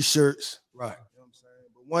ooh-wee shirts. Right. You know what I'm saying?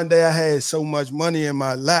 But one day I had so much money in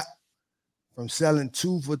my lap from selling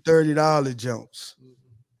 2 for $30 jumps.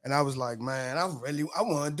 And I was like, man, I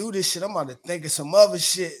want to do this shit. I'm about to think of some other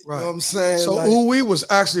shit. Right. You know what I'm saying? So like, ooh-wee was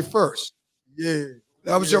actually first. Yeah.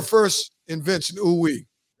 That was your first invention, ooh-wee.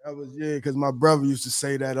 That was, because my brother used to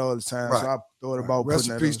say that all the time. Right. So I thought about putting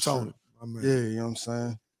that on. Rest in peace, Tony. Yeah, you know what I'm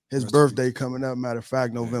saying? His birthday coming up, matter of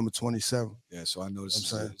fact, November 27th. Yeah, so I know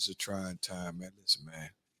this is a trying time, man.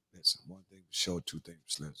 Listen, one thing for sure, two things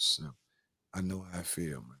for sure. I know how I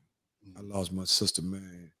feel, man. I lost my sister,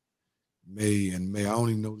 man, May. I don't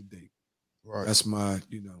even know the date. Right. That's my,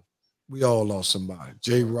 we all lost somebody.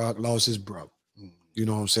 J-Rock lost his brother. You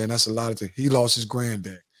know what I'm saying? That's a lot of things. He lost his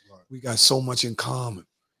granddad. Right. We got so much in common,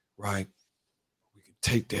 right? We can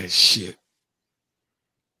take that shit.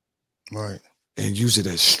 Right. And use it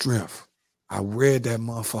as strength. I read that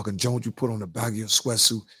motherfucking joint you put on the back of your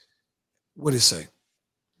sweatsuit. What did it say?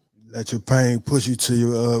 Let your pain push you to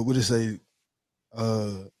your, what did it say?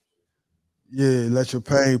 Let your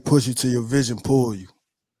pain push you to your vision pull you.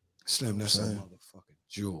 Slim, that's a motherfucking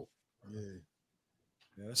jewel.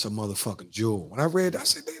 Yeah, that's a motherfucking jewel. When I read that, I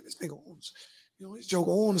said, damn, this nigga owns, this joke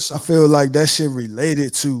owns something. I feel like that shit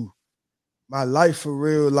related to my life for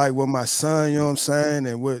real, like with my son, you know what I'm saying?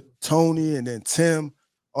 And with Tony and then Tim,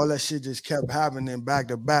 all that shit just kept happening back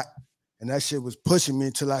to back. And that shit was pushing me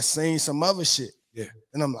until I seen some other shit. Yeah.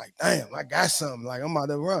 And I'm like, damn, I got something. Like, I'm about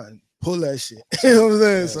to run. Pull that shit. You know what I'm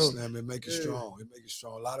saying? So Slim, it make you strong. It make you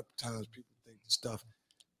strong. A lot of times people think the stuff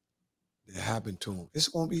that happened to them, it's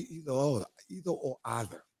gonna be either or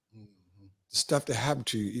either. Mm-hmm. The stuff that happened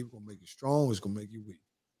to you either gonna make you strong or it's gonna make you weak.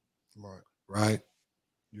 Right. Right?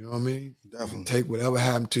 You know what I mean? Definitely. You take whatever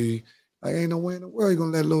happened to you. Like, ain't no way in the world you're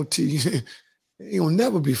gonna let little T it ain't gonna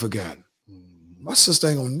never be forgotten. Mm-hmm. My sister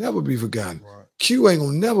ain't gonna never be forgotten. Right. Q ain't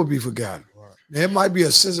gonna never be forgotten. Right. Now, it might be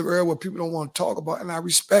a sensitive area where people don't want to talk about, and I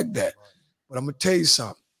respect that. Right. But I'm gonna tell you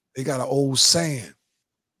something. They got an old saying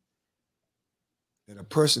that a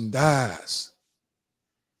person dies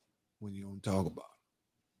when you don't talk about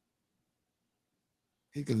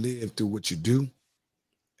it. He can live through what you do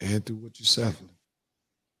and through what you say.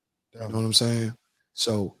 You know what I'm saying?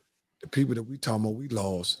 So the people that we talking about, we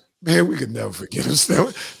lost. Man, we could never forget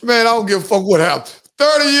them. Man, I don't give a fuck what happened.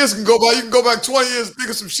 30 years can go by. You can go back 20 years, think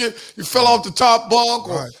of some shit. You fell off the top bunk,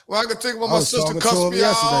 or well, I can think about my sister cussed me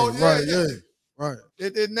out. Right.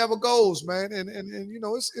 It never goes, man. And you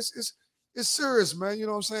know, it's serious, man. You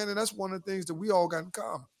know what I'm saying? And that's one of the things that we all got in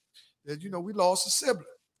common. That, you know, we lost a sibling.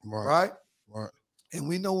 Right. And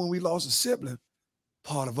we know when we lost a sibling,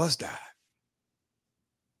 part of us died.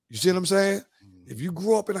 You see what I'm saying? If you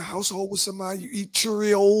grew up in a household with somebody, you eat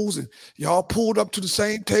Cheerios and y'all pulled up to the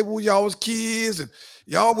same table when y'all was kids and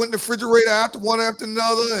y'all went in the refrigerator after one after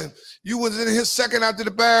another and you was in his second after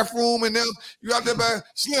the bathroom and then you out there by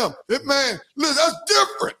Slim. Man, listen, that's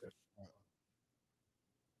different.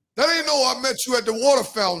 That ain't no I met you at the water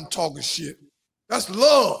fountain talking shit. That's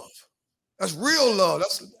love. That's real love.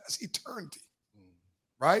 That's eternity.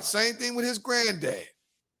 Right? Same thing with his granddad.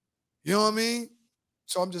 You know what I mean?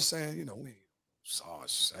 So I'm just saying, you know, we ain't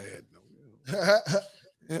sad.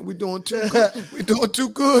 And we're doing too good. We're doing too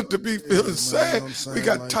good to be feeling sad. We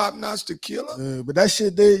got top-notch tequila. But that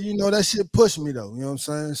shit did, you know, that shit pushed me though. You know what I'm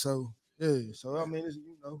saying? So yeah. So I mean, it's,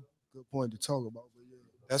 you know, good point to talk about. But yeah.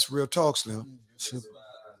 That's real talk, Slim.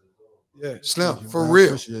 Yeah, Slim, for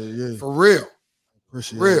real. For real.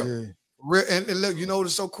 Appreciate real. And look, you know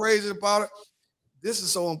what's so crazy about it? This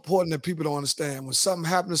is so important that people don't understand. When something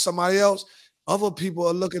happens to somebody else, other people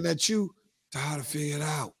are looking at you to how to figure it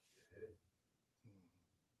out.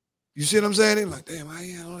 You see what I'm saying? They're like, damn, I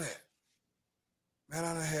ain't handle that.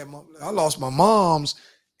 Man, I lost my mom's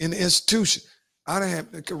in the institution. I done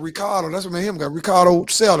had Ricardo. That's what made him got Ricardo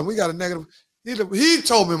Selden. We got a negative. He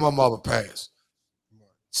told me my mother passed.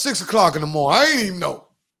 6 o'clock in the morning. I ain't even know.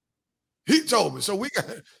 He told me. So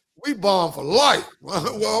we bond for life. Well,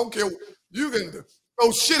 I don't care. You can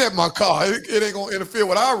throw shit at my car. It ain't gonna interfere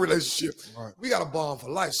with our relationship. Right. We got a bond for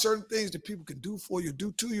life. Certain things that people can do for you,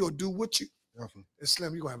 do to you, or do with you. Definitely. And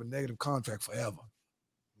Slim, you're gonna have a negative contract forever.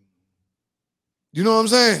 You know what I'm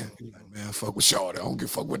saying? You're like, man, fuck with Shawty. I don't give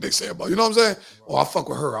a fuck what they say about you. You know what I'm saying? Right. Or I fuck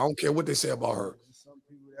with her. I don't care what they say about her. Some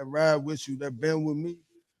people that ride with you, that been with me,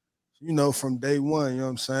 you know, from day one, you know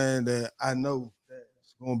what I'm saying, that I know that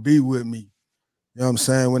it's gonna be with me. You know what I'm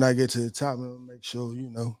saying? When I get to the top, I'm gonna make sure, you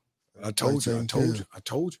know. I told you.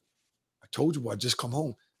 I just come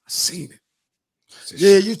home. I seen it.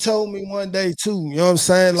 Yeah, you told me one day too. You know what I'm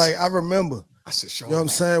saying? Like, I remember. I said, you know what I'm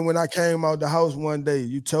saying? When I came out the house one day,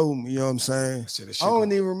 you told me, you know what I'm saying? I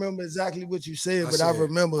don't even remember exactly what you said, but I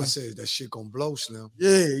remember. I said, that shit gonna blow, Slim.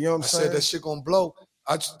 Yeah, you know what I'm saying? I said, that shit gonna blow.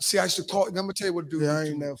 I used to call, I'm gonna tell you what the dude. Yeah, I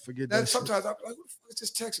ain't never forget that. Sometimes I'm like, what the fuck is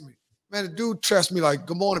just texting me? Man, the dude trusts me like,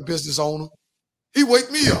 good morning, business owner. He wake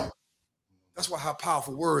me up. That's how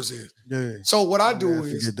powerful words is. Yeah. So what I do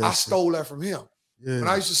is I stole that from him. Yeah. When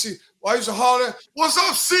I used to holler, what's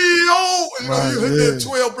up, CEO? You know, you hit that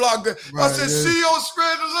 12 block there. I said, CEO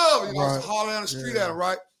spread the love. You know, I used to holler down the street at him,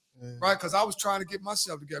 right? Yeah. Right? Because I was trying to get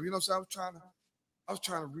myself together. You know what I'm saying? I was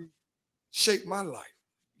trying to reshape my life.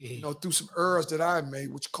 Yeah. You know, through some errors that I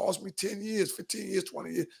made, which cost me 10 years, 15 years,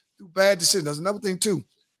 20 years, through bad decisions. That's another thing, too.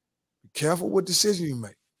 Be careful what decision you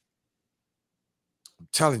make. I'm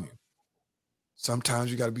telling you. Sometimes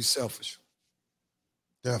you got to be selfish.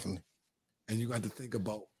 Definitely. And you got to think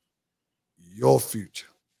about your future,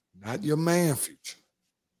 not your man's future,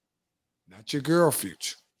 not your girl's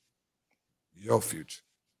future, your future.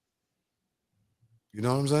 You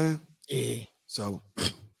know what I'm saying? Yeah. So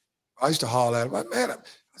I used to holler at him, like, man, I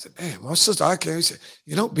said, damn, my sister, I came. He said,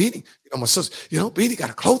 Beanie, my sister, Beanie got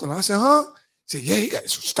a clothing. I said, huh? He said, yeah, he got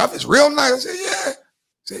some stuff. It's real nice. I said, yeah.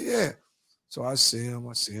 He said, yeah. So I see him.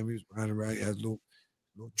 He was riding around. He had a little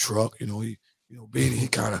truck. Beanie, he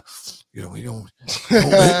kind of, he kind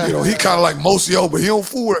of like Mosio, but he don't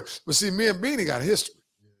fool her. But see, me and Beanie got a history.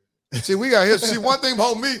 See, we got history. See, one thing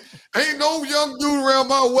about me, ain't no young dude around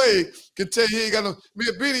my way can tell you he ain't got no. Me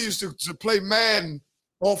and Beanie used to play Madden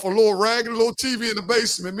off a little ragged little TV in the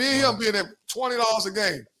basement. Me and him being at $20 a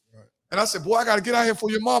game. And I said, boy, I got to get out here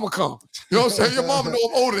before your mama come. You know what I'm saying? Your mama know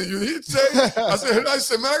I'm older than you. He'd say, I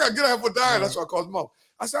said, man, I got to get out here for Diane. That's what I called him up.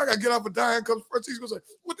 I said, I got to get out for Diane comes first. He's going to say,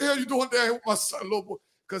 what the hell you doing down here with my son, little boy?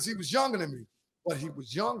 Because he was younger than me. But he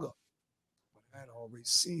was younger. But I had already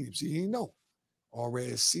seen him. See, he didn't know.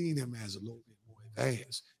 Already seen him as a little bit more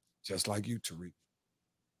advanced, just like you, Tyrek.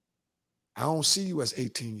 I don't see you as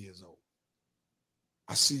 18 years old.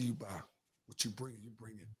 I see you by what you bring. You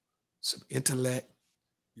bring in some intellect.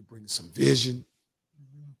 You bring some vision,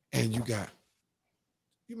 and you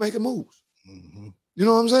making moves. Mm-hmm. You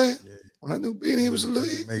know what I'm saying? Yeah. When I knew Beanie, he was a little.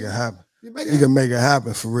 Make it happen. He can make it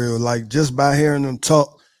happen for real. Like just by hearing him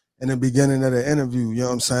talk in the beginning of the interview, you know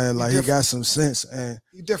what I'm saying? Like he got some sense and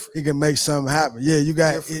he can make something happen. Yeah, you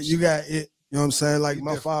got it. You got it. You know what I'm saying? Like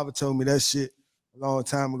my father told me that shit a long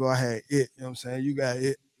time ago. I had it. You know what I'm saying? You got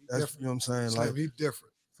it. That's you know what I'm saying? Like he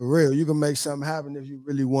different. For real, you can make something happen if you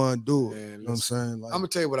really want to do it. You know what I'm saying? Like, I'm gonna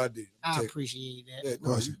tell you what I did. I appreciate that. Yeah,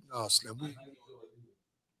 no, Slim.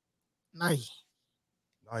 Nike,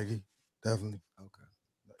 definitely. Okay.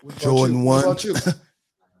 Jordan 1. What about you?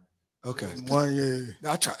 Okay. 1, yeah.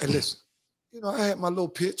 Now I try and listen. You know, I had my little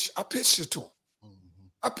pitch. I pitched it to him.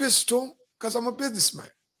 I pitched it to him because I'm a businessman.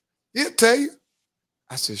 He'll tell you.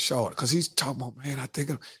 I said, Short, because he's talking about, man, I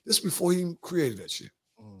think this before he even created that shit.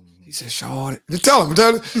 He said, Short. Tell him.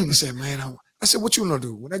 He said, man, I said, what you gonna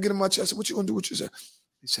do? When I get in my chest, I said, what you gonna do? What you said?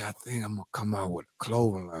 He said, I think I'm gonna come out with a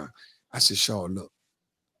clothing line. I said, Short, look,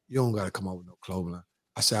 you don't gotta come out with no clothing line.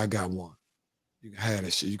 I said, I got one. You can have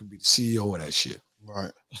that shit. You can be the CEO of that shit.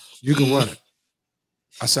 Right. You can run it.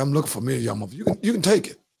 I said, I'm looking for me a young motherfucker. You can take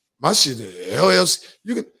it. My shit, LLC,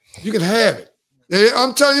 you can have it. Yeah,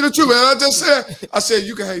 I'm telling you the truth, man. I said,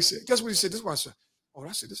 you can have it. He said, guess what he said? This is what I said. Oh,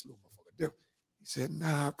 I said, this little motherfucker different. He said,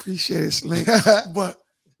 nah, I appreciate it, Slink, but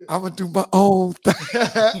I'm gonna do my own thing. And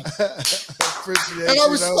I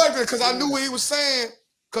respect it because I knew what he was saying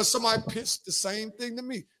because somebody pitched the same thing to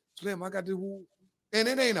me. Slim, I got to do, and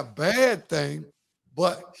it ain't a bad thing,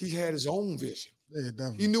 but he had his own vision. Yeah,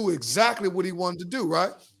 he knew exactly what he wanted to do,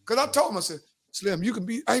 right? Because I told him, I said, Slim, you can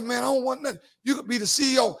be, hey man, I don't want nothing. You can be the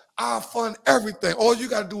CEO. I'll fund everything. All you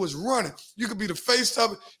got to do is run it. You can be the face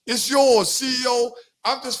of it. It's yours, CEO.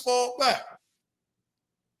 I'm just fall back.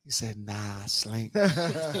 He said, nah, Slink. I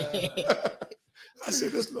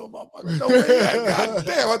said, this little motherfucker, no way. God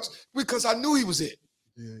damn, because I knew he was it.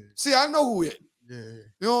 Yeah. See, I know who it. Yeah. You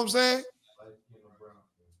know what I'm saying?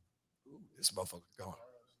 Ooh, this motherfucker's gone.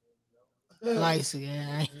 Lights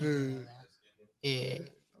again. Yeah.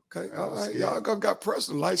 Okay, all right. Y'all got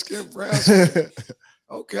personal light skin, brown skin.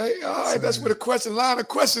 Okay, all right. That's where the line of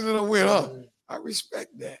questioning went up. I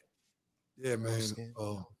respect that. Yeah, man.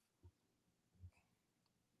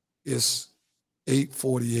 It's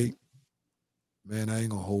 8:48. Man, I ain't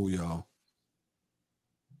gonna hold y'all.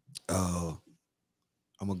 I'm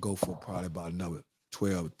gonna go for probably about another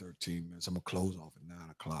 12 or 13 minutes. I'm gonna close off at 9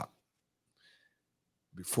 o'clock.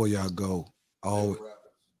 Before y'all go,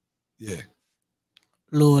 yeah.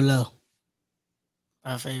 Lil Low.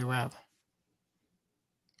 My favorite rapper.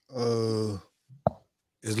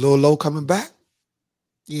 Is Lil Low coming back?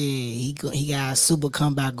 Yeah, he got a super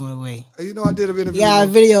comeback going away. Hey, you know, I did an interview. He got a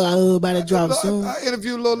video about to drop soon. I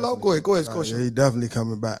interviewed Lil Low. Go ahead. Yeah, he definitely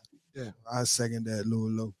coming back. Yeah. I second that,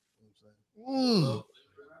 Lil Low.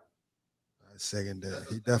 I second that.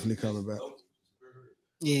 He definitely coming back.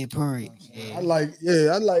 Yeah, Purry. Yeah. I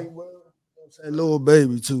like Lil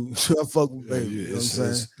Baby too. I fuck with Baby. You know what I'm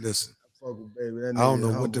saying? Listen, I fuck with Baby. I don't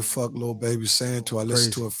know what the fuck Lil Baby saying to. I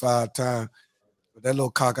listened to it 5 times. But that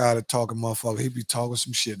little cock-eyed talking motherfucker, he be talking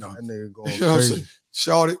some shit on. That nigga going you know crazy. What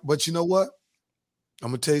I'm saying? But you know what? I'm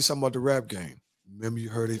gonna tell you something about the rap game. Remember you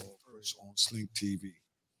heard it first on Slink TV.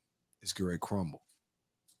 It's Great Crumble.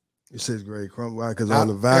 It says Great Crumble. Why? Because all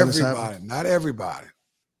the violence happened? Not everybody.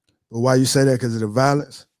 But why you say that? Because of the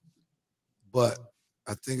violence? But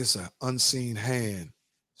I think it's an unseen hand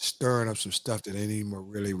stirring up some stuff that ain't even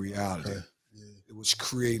really reality. Okay. Yeah. It was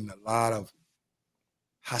creating a lot of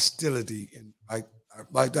hostility, and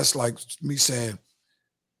like that's like me saying,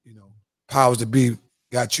 you know, powers that be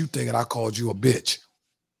got you thinking I called you a bitch.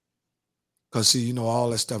 Cause see, you know,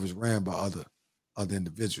 all that stuff is ran by other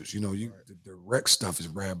individuals. You know, the direct stuff is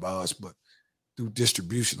ran by us, but through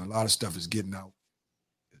distribution, a lot of stuff is getting out.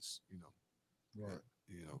 It's, you know, right.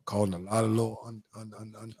 You know, causing a lot of little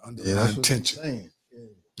underlying tension.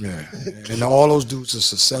 Yeah, and all those dudes are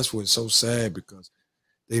successful. It's so sad because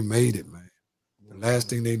they made it, man. The last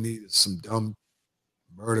thing they need is some dumb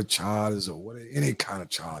murder charges or whatever, any kind of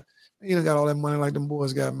charge. You don't got all that money like them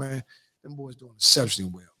boys got, man. Them boys doing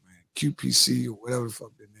exceptionally well, man. QPC or whatever the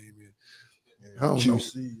fuck their name is. I don't know.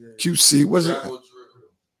 QC, what's it?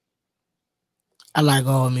 I like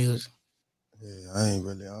all music. Yeah, I ain't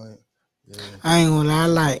gonna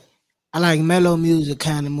lie. I like mellow music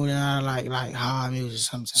kind of more than I like hard music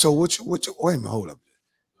sometimes. So what you wait a minute, hold up.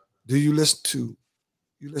 Do you listen to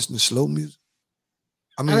slow music?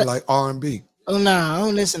 I mean, like R&B. Oh no, I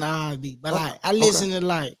don't listen to R&B, but I listen to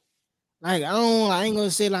like I ain't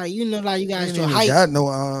gonna say like, you know, like you guys do hype. Got no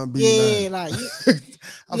R&B. Yeah, like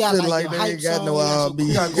I feel like they ain't got no R&B.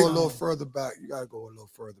 You gotta go a little further back. You gotta go a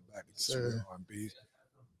little further back to some R&B.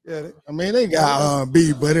 Yeah, I mean they got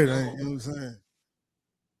R&B, but it ain't. You know what I'm saying?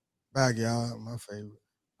 Backyard, my favorite.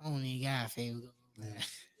 I don't even got a favorite go-go band.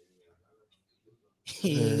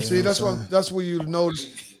 Yeah, See, that's where you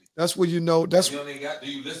notice. That's where you know. That's You only got.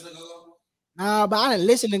 Do you listen to go? Nah, but I didn't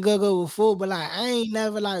listen to go-go before, but like I ain't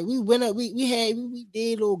never like we went up, we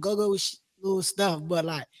did little go-go little stuff, but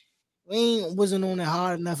like wasn't on it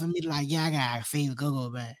hard enough for me to like, yeah, I got a favorite go-go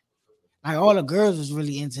band. Like all the girls was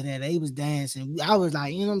really into that. They was dancing. I was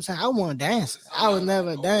like, you know what I'm saying? I want to dance. I was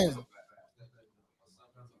never dancing.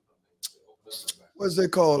 what's they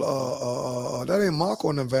called? That ain't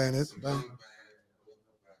Marco in the van, is it?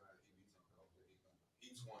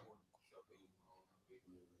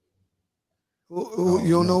 You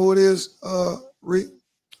don't know who it is, Reed?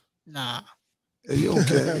 Nah. Yeah, you don't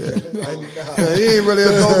care. Yeah, he ain't really a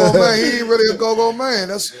go-go man. He ain't really a go-go man.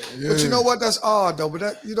 But you know what? That's odd though. But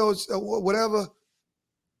that it's, whatever.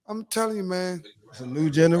 I'm telling you, man. It's a new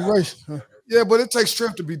generation. Huh? Yeah, but it takes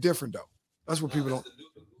strength to be different though. That's what people don't.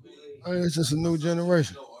 I mean, it's just a new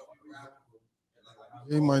generation.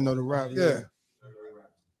 You might know the rap. Yeah.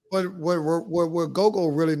 But what go-go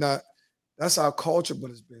really not. That's our culture, but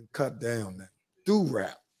it's been cut down now. Do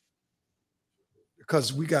rap.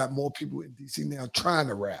 Because we got more people in DC now trying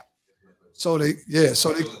to rap. So they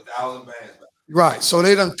right. So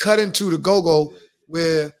they done cut into the go-go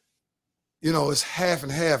where, it's half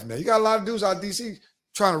and half now. You got a lot of dudes out of DC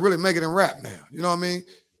trying to really make it in rap now. You know what I mean?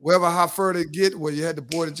 Wherever how far they get, where you had the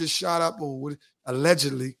boy that just shot up or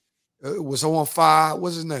allegedly was on fire.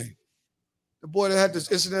 What's his name? The boy that had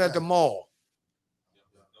this incident at the mall.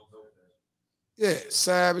 Yeah,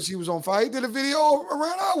 Savage. He was on fire. He did a video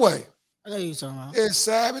around our way. I know you talking about. Yeah,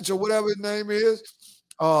 Savage or whatever his name is.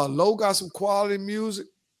 Low got some quality music.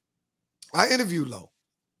 I interviewed Low.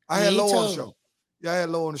 I had Low on the show. Yeah, I had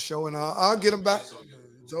Low on the show, and I'll get him back.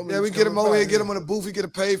 Yeah, we get him over here, get him in the booth. He get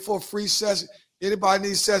it paid for a free session. Anybody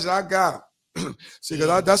needs session, I got him. See,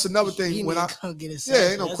 because that's another thing. When come get a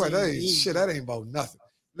session. Ain't no question. That ain't about nothing.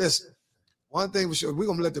 Listen, one thing for sure, we're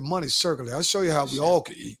gonna let the money circulate. I'll show you how we all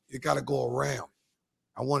can eat. It got to go around.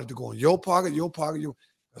 I want it to go in your pocket,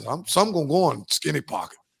 because some gonna go in skinny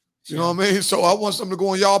pocket. You know what I mean? So I want something to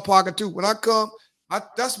go in y'all pocket too. When I come,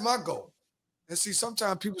 that's my goal. And see,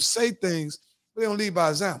 sometimes people say things, but they don't lead by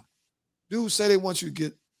example. Dudes say they want you to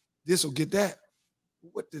get this or get that.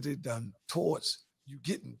 What did they done towards you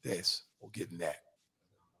getting this or getting that?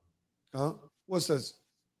 Huh? What's this?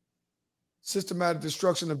 Systematic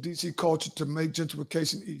destruction of DC culture to make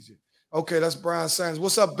gentrification easier. Okay, that's Brian Sanders.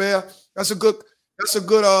 What's up, Bear? That's a good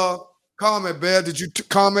comment, Bear. Did you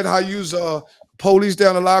comment how you use police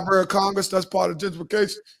down the Library of Congress? That's part of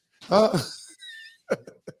gentrification. Huh?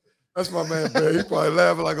 That's my man, Bear. He probably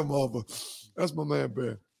laughing like a mother. That's my man,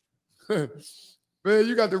 Bear. Man,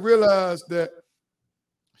 you got to realize that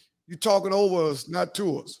you're talking over us, not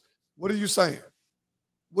to us. What are you saying?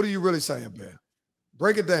 What are you really saying, Bear?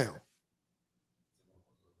 Break it down.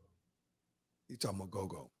 You talking about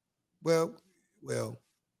go-go. Well,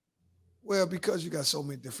 because you got so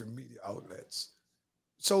many different media outlets.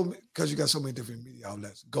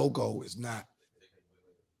 Go-go is not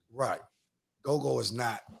right. Go-go is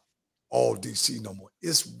not all DC no more.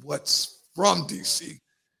 It's what's from DC.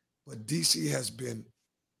 But DC has been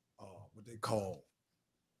what they call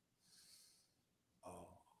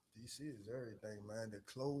DC is everything, man. The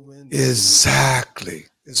clothing. Exactly.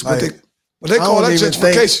 It's like, what they call that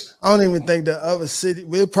gentrification. I don't even think the other city.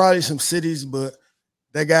 We're probably some cities, but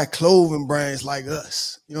they got clothing brands like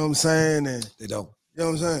us. You know what I'm saying? And they don't. You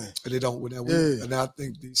know what I'm saying? They don't. And I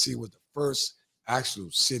think DC was the first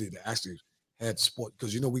actual city that actually had sport,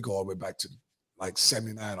 because we go all the way back to like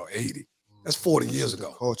 79 or 80. That's 40 years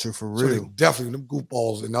ago. Culture for so real. Definitely, them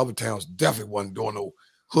goofballs in other towns definitely wasn't doing no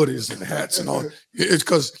hoodies and hats and all. It's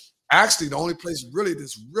because actually the only place really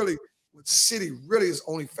what city really is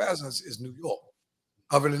only fast is New York.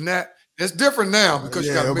 Other than that, it's different now because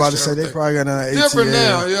you got I'm about to say they probably got an different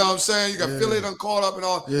now. You know what I'm saying? You got Philly done caught up and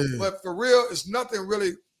all. Yeah. But for real, it's nothing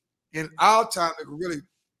really in our time that could really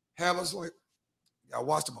have us like. I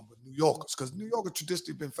watched them with New Yorkers, because New Yorkers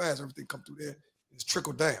traditionally been fast. Everything come through there. It's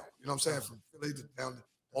trickled down. You know what I'm saying? From Philly to down to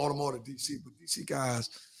Baltimore to DC. But DC guys,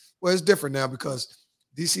 well, it's different now because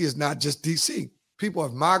DC is not just DC. People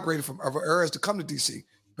have migrated from other areas to come to DC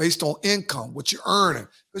based on income, what you're earning,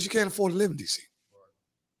 because you can't afford to live in DC.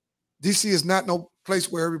 DC is not no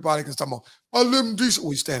place where everybody can talk about, I live in DC.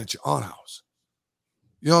 Well, you stand at your own house.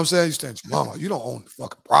 You know what I'm saying? You stand at your mama. You don't own the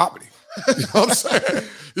fucking property. You know what I'm saying?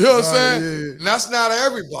 You know what I'm saying? Yeah. And that's not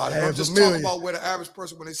everybody. I'm just talking about where the average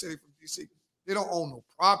person, when they say they're from DC, they don't own no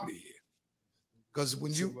property here. Because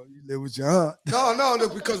when you live with your aunt. No,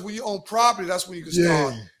 because when you own property, that's when you can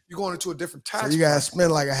start, you're going into a different tax. So you gotta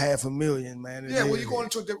spend like $500,000, man. Yeah, well, you're going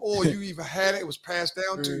into a different, or you even had it was passed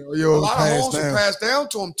down to you. A lot of homes were passed down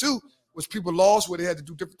to them too, which people lost where they had to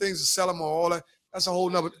do different things to sell them or all that. That's a whole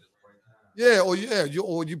nother. Yeah,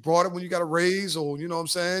 you brought it when you got a raise, or you know what I'm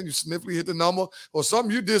saying, you significantly hit the number or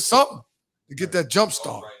something. You did something to get that jump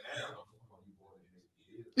start.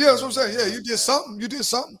 Yeah, that's what I'm saying. Yeah, you did something. You did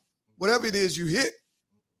something. Whatever it is, you hit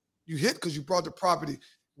because you brought the property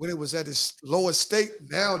when it was at its lowest state.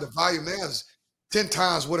 Now the value now is 10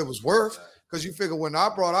 times what it was worth. Because you figure when I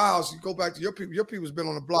brought our house, you go back to your people's been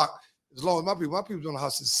on the block as long as my people's been on the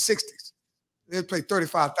house since the 60s. They paid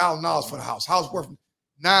 $35,000 for the house. House worth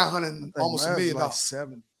 $900, almost $1 million. Like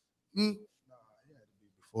 7. Hmm? No, it had to be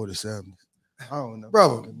before the 70s. I don't know.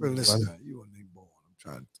 Brother, listen, you wasn't even born. I'm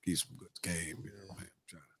trying to keep some good game. You know, man.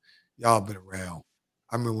 Y'all been around.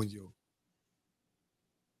 I remember when your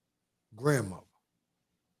grandmother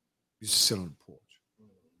used to sit on the porch.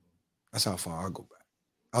 That's how far I go back.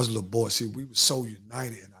 I was a little boy. See, we were so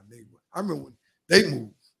united in our neighborhood. I remember when they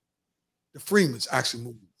moved, the Freemans actually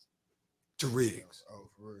moved to Riggs. Oh,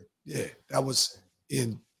 for real? Yeah, that was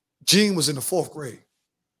Gene was in the 4th grade.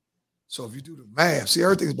 So if you do the math, see,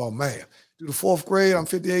 everything's about math. Do the 4th grade, I'm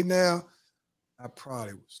 58 now. I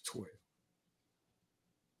probably was 12.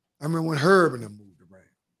 I remember when Herb and them moved around.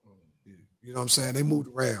 You know what I'm saying? They moved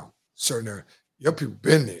around certain areas. Your people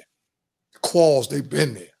been there. The Qualls, they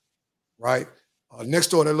been there, right? Next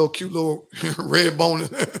door, that little cute little red bone.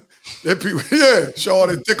 That people, yeah,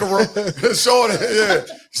 Shorty, Thicker, Shorty, yeah.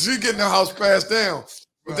 She getting her house passed down.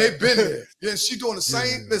 But they been there. Yeah, she doing the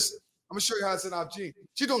same. Listen, I'm gonna show you how it's in our gene.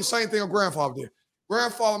 She doing the same thing her grandfather did.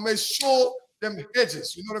 Grandfather made sure them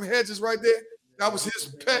hedges, you know them hedges right there? That was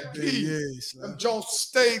his pet peeve. Them Jones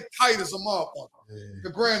stayed tight as a motherfucker. The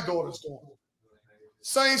granddaughter's doing.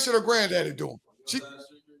 Same shit her granddaddy doing.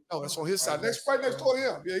 That's on his side. Right next door to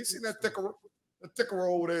him. Yeah, you seen that thicker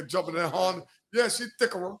over there jumping in that Honda. Yeah, she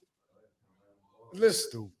thicker.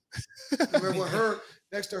 Listen. Remember when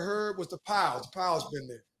next to her was the Piles. The Piles been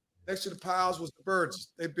there. Next to the Piles was the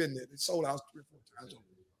Birds. They've been there. They sold out 3 or 4 times.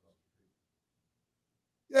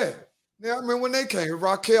 Yeah. Now, I remember when they came,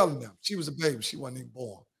 Raquel and them. She was a baby. She wasn't even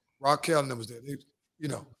born. Raquel and them was there.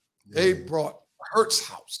 They brought Hertz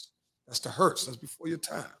house. That's the Hertz. That's before your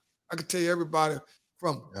time. I can tell you everybody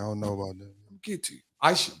from. I don't know about that. Let me get to you.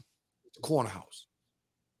 Isham, the corner house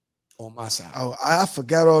on my side. Oh, I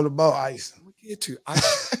forgot all about Isham. Let me get to you.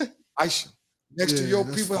 Isham. Next to your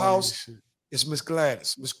people's house is Miss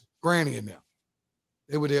Gladys, Miss Granny and them.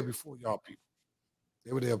 They were there before y'all people.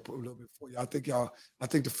 They were there a little bit before y'all. I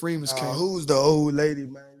think the Freemans came. Who's the old lady,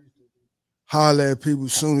 man? Holler at people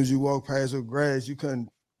as soon as you walk past her grass. You couldn't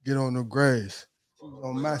get on the grass. She was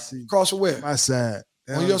on my seat. Across the where? My side.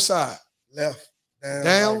 On your side. Left.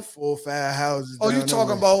 Down? Like 4 or 5 houses. Oh, you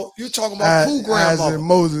talking about Pooh grandmother.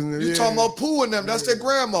 Moses, you talking about Pooh and them. That's their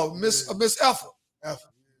grandmother, Miss Ethel.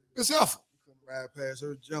 Miss Ethel. You couldn't ride past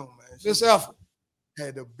her jump, man. Miss Ethel.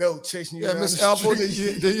 Had the belt chasing you. Yeah, Miss Ethel. Then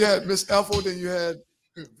you had Miss Ethel. Then you had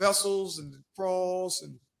Vessels and the Crawls,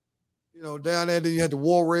 and down there. Then you had the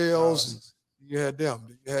War Rails, and you had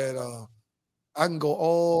them. You had I can go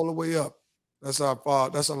all the way up. That's how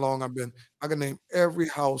far. That's how long I've been. I can name every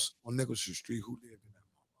house on Nicholson Street who lived in that.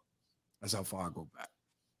 That's how far I go back.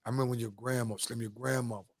 I remember when your grandmother,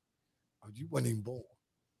 you wasn't even born.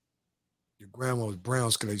 Your grandma was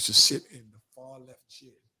brown skin. They used to sit in the far left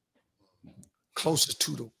chair, closest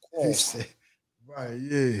to the wall. Right,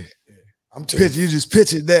 yeah. I'm telling you, you just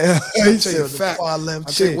pictured that. I'm telling you the fact. Far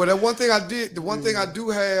left chair. Well, that one thing I did, the one thing I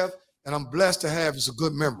do have, and I'm blessed to have, is a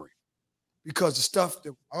good memory. Because the stuff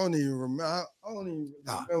that I don't even remember.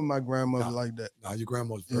 Remember my grandmother like that. No, your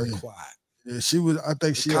grandma was very quiet. Yeah, she was. I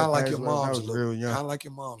think she kind of like your mom's a little young. Kind of like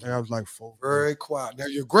your mom's. I was like 4. Very quiet. Now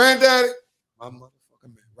your granddaddy, my motherfucking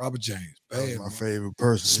man, Robert James, bad, my favorite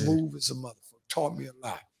person. Smooth as a motherfucker. Taught me a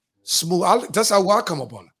lot. Smooth. That's how I come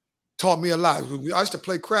up on it. Taught me a lot. I used to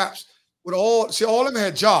play craps with all of them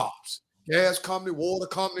had jobs. Gas company, water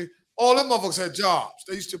company. All them motherfuckers had jobs.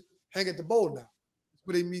 They used to hang at the Bolden now.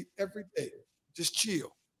 Where they meet every day, just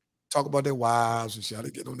chill, talk about their wives and shit, how they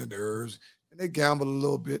get on their nerves, and they gamble a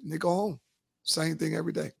little bit, and they go home. Same thing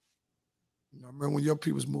every day. I remember when your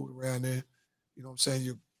people's moved around there, you know what I'm saying,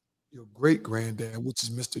 your great-granddad, which is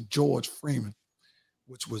Mr. George Freeman,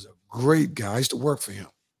 which was a great guy. I used to work for him.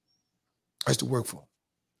 I used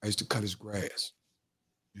to cut his grass.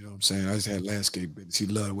 You know what I'm saying? I just had landscape business. He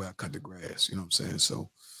loved the way I cut the grass. You know what I'm saying? So,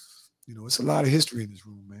 it's a lot of history in this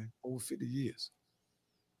room, man, over 50 years.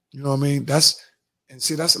 You know what I mean? That's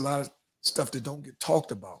a lot of stuff that don't get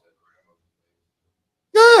talked about.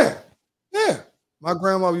 Yeah. My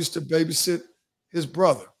grandma used to babysit his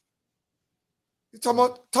brother. You talking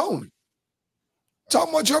about Tony?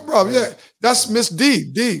 Talking about your brother? Yeah, that's Miss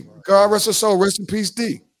D. D. God rest her soul. Rest in peace,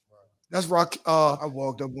 D. That's Rock. I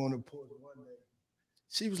walked up on the porch one day.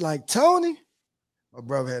 She was like, Tony. My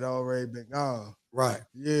brother had already been gone. Right.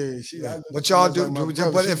 Yeah. But y'all do.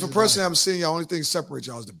 Like but if a person haven't seen you, only thing separates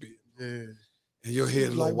y'all is the beard. Yeah. And your head a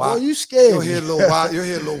little like, wide. Boy, you scared. Your head a little wide. Your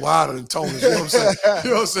head a little wider than Tony's. You know what I'm saying? You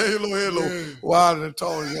know what I'm saying? Your head a little wider than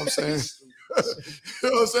Tony's. You know what I'm saying? You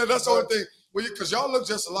know what I'm saying? That's the only thing. Because y'all look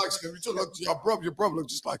just alike. You just look, your brother look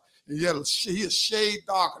just like. And he is shade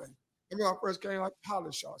darker than. Remember when I first came, like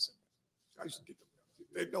polish y'all. I used to get them.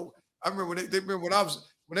 They know. I remember when they remember when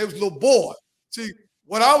they was little boy. See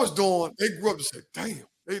what I was doing. They grew up and said, "Damn."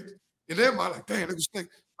 In their mind, like, "Damn." They was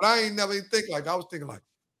thinking, but I ain't never even think like that. I was thinking like,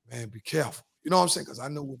 "Man, be careful." You know what I'm saying? Because I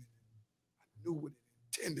knew what it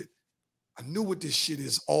intended. I knew what this shit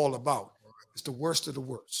is all about. Right. It's the worst of the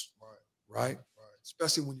worst, right?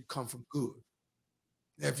 Especially when you come from good.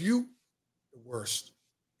 Now, if you the worst,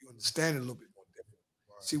 you understand it a little bit more different.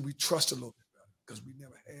 Right. See, we trust a little bit better because we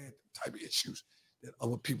never had the type of issues that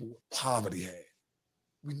other people with poverty had.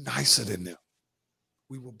 We nicer than them.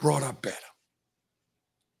 We were brought up better.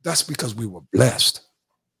 That's because we were blessed.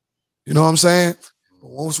 You know what I'm saying?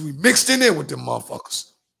 But once we mixed in there with them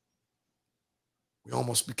motherfuckers, we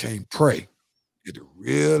almost became prey. We had to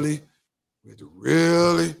really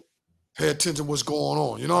pay attention to what's going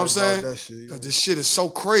on. You know what I'm saying? Because this shit is so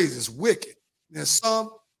crazy. It's wicked. And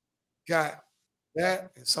some got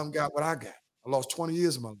that and some got what I got. I lost 20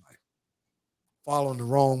 years of my life following the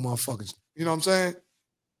wrong motherfuckers. You know what I'm saying?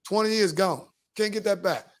 20 years gone. Can't get that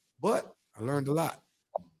back. But I learned a lot.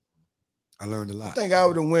 I think I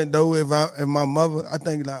would have went though if my mother. I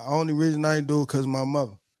think the only reason I didn't do it because of my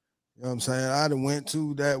mother. You know what I'm saying? I'd have went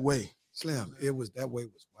to that way. Slim, it was that way.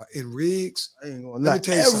 In Riggs, I ain't gonna lie.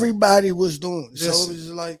 Everybody was doing it. So it was just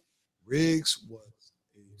like Riggs was.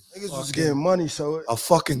 Niggas was getting money, so a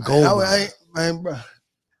fucking gold man, bro.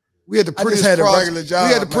 We had the prettiest regular job.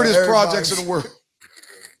 We had the prettiest projects in the world.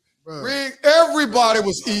 Riggs, everybody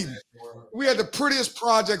was eating. We had the prettiest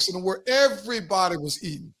projects in the world. Everybody was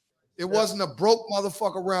eating. It wasn't a broke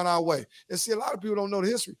motherfucker around our way. And see, a lot of people don't know the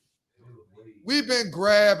history. We've been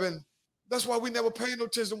grabbing. That's why we never pay no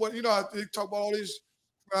attention to what, you know, I talk about all these.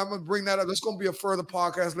 I'm going to bring that up. That's going to be a further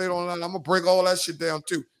podcast later on. I'm going to break all that shit down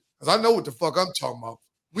too. Because I know what the fuck I'm talking about.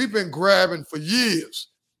 We've been grabbing for years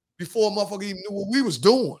before a motherfucker even knew what we was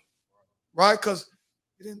doing. Right? Because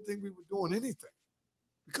we didn't think we were doing anything.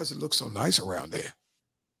 Because it looks so nice around there.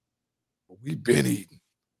 But we've been eating.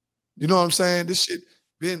 You know what I'm saying? This shit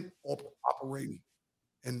been operating.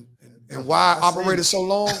 And why I operated so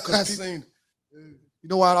long? You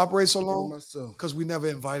know why it operated so long? Because we never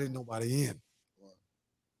invited nobody in.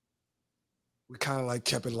 We kind of like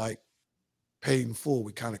kept it like paid in full.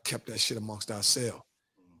 We kind of kept that shit amongst ourselves.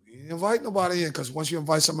 We didn't invite nobody in because once you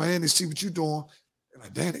invite somebody in, they see what you're doing. They're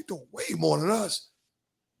like, damn, they doing way more than us.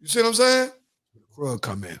 You see what I'm saying? The crowd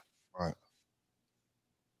come in. Right.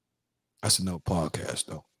 That's another podcast,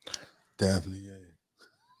 though. Definitely, yeah.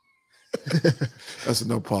 That's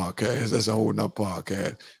another podcast. That's a whole nother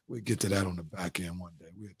podcast. We'll get to that on the back end one day.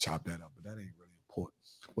 We'll chop that up, but that ain't really important.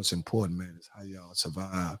 What's important, man, is how y'all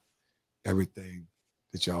survive everything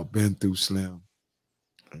that y'all been through, Slim.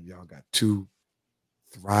 And y'all got 2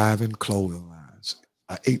 thriving clothing lines.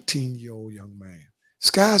 An 18-year-old young man.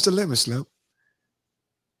 Sky's the limit, Slim.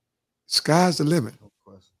 Sky's the limit.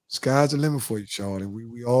 Sky's the limit for you, Charlie.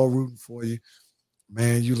 We all rooting for you.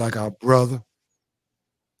 Man, you like our brother,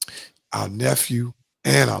 our nephew,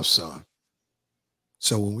 and our son.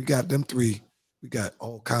 So when we got them 3, we got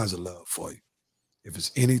all kinds of love for you. If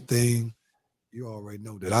it's anything you already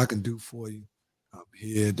know that I can do for you, I'm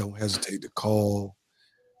here. Don't hesitate to call.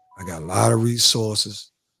 I got a lot of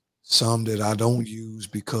resources, some that I don't use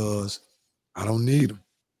because I don't need them.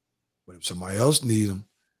 But if somebody else needs them,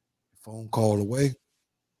 a phone call away,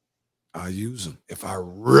 I use them if I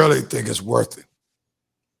really think it's worth it.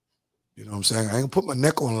 You know what I'm saying? I ain't gonna put my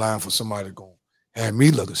neck on the line for somebody to go have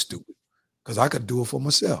me looking stupid because I could do it for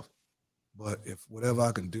myself. But if whatever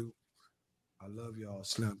I can do, I love y'all,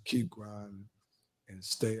 Slim. Keep grinding and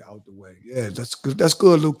stay out the way. Yeah, that's good. That's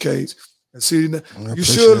good, Luke Cage. And see, you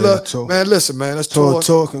should love, man. Listen, man. That's Toy.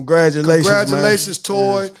 Congratulations,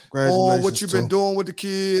 Toy, on what you've been doing with the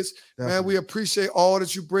kids. Definitely. Man, we appreciate all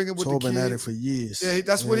that you bringing with the kids. Been at it for years. Yeah,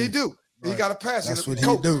 that's what he do. Right. He got a passion. That's what he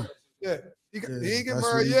do. Yeah, he ain't get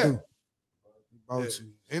married yet.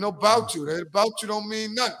 Ain't no about you. That about you don't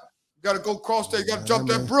mean nothing. You got to go cross there. You got to jump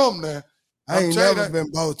that broom there. I ain't never been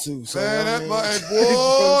about to. So man, that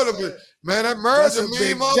boy, man, that merger a mean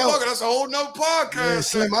big motherfucker. joke. That's a whole nother podcast. Yeah,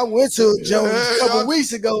 Slim, I went to a joke a couple y'all-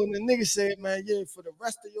 weeks ago, and the nigga said, man, yeah, for the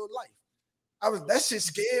rest of your life. That shit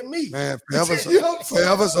scared me. Man,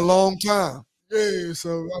 forever's a long time. Yeah,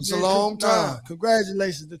 so It's a long time.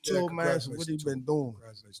 Congratulations to Toy, man, for what he been doing.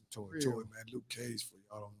 Congratulations, Toy. Toy, man, Luke Cage, for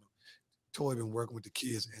y'all don't know. Toy been working with the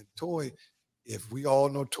kids, and Toy, if we all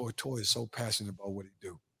know Toy, Toy is so passionate about what he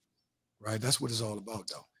do. Right? That's what it's all about,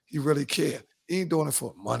 though. He really care. He ain't doing it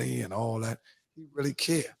for money and all that. He really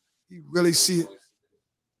care. He really see it.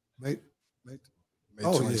 May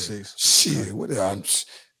 26. Yeah. Shit, what man,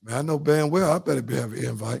 I know damn well I better be having an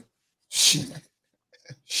invite. Shit.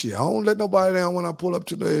 I don't let nobody down when I pull up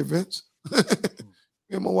to the events. Me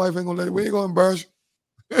and my wife ain't gonna let it. We ain't gonna embarrass you.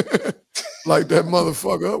 Like that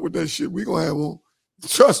motherfucker up with that shit. We gonna have one.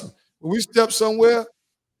 Trust me. When we step somewhere,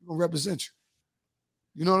 we're gonna represent you.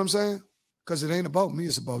 You know what I'm saying? Because it ain't about me,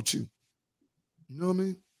 it's about you. You know what I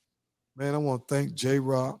mean? Man, I want to thank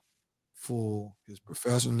J-Rock for his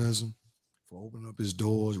professionalism, for opening up his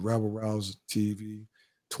doors, Rebel Rouser TV,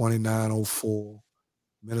 2904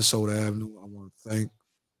 Minnesota Avenue. I want to thank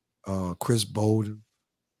Chris Bolden,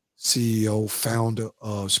 CEO, founder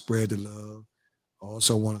of Spread the Love. I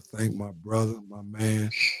also want to thank my brother, my man,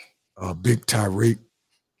 Big Tyrek,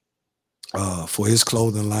 for his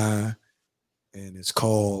clothing line. And it's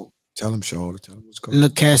called, tell him, Charlie, tell him what's called.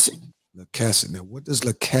 LACESSIT. LACESSIT. Now, what does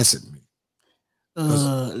LACESSIT mean?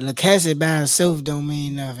 LACESSIT by itself don't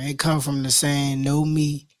mean nothing. It come from the saying, know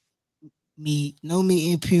me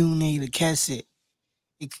impune LACESSIT.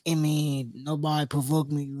 It mean nobody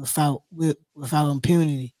provoke me without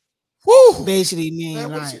impunity. Woo! Basically mean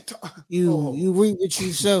Man, like you reap what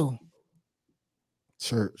you sow.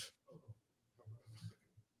 Church.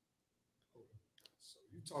 So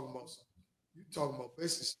you talking about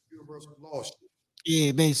basically universal law shit.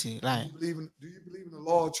 Yeah, basically. Like Do you believe in the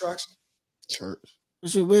law of attraction? Church.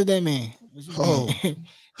 What does that mean?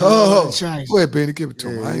 Go Attraction. ahead, Benny, give it to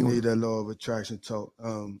him. I ain't need that law of attraction talk.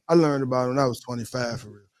 I learned about it when I was 25 for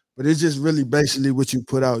real. But it's just really basically what you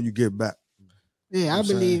put out, you get back. Yeah, I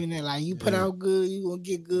believe in it. Like you put out good, you gonna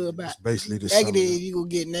get good back. It's basically the negative, you gonna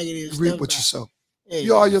get negative. You reap what you sow. Yeah.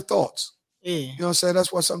 You are your thoughts. Yeah. You know what I'm saying?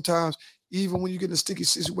 That's why sometimes, even when you get in a sticky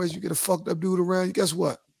situation, you get a fucked up dude around you, guess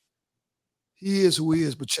what? He is who he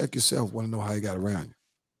is, but check yourself, want to know how he got around you.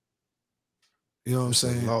 You know what I'm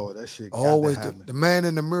saying? Lord, that shit always the man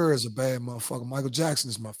in the mirror is a bad motherfucker. Michael Jackson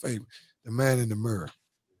is my favorite. The man in the mirror.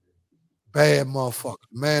 Bad motherfucker.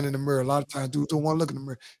 The man in the mirror. A lot of times dudes don't want to look in the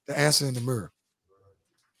mirror. The answer in the mirror.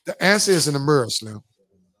 The answer is in the mirror, Slim.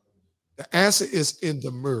 The answer is in the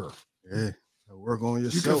mirror. Yeah. Work on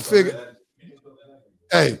yourself. You can figure,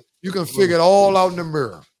 you can figure it all out in the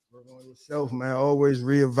mirror. Work on yourself, man. Always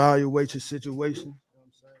reevaluate your situation. You know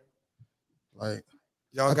what I'm saying? Like,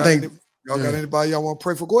 y'all got anybody y'all want to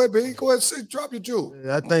pray for? Go ahead, baby. Go ahead, drop your jewel.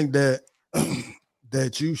 Yeah, I think that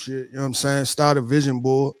that you should, you know what I'm saying, start a vision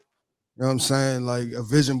board. You know what I'm saying? Like a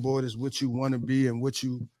vision board is what you want to be and what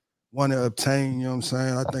you want to obtain. You know what I'm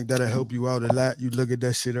saying? I think that'll help you out a lot. You look at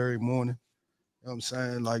that shit every morning. You know what I'm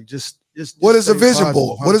saying? Like just what is a vision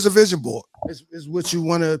board? What is a vision board? It's what you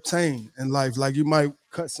want to obtain in life. Like you might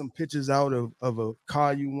cut some pictures out of a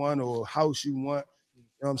car you want or a house you want.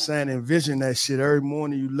 You know what I'm saying? Envision that shit every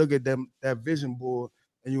morning. You look at that vision board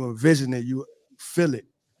and you envision it. You feel it.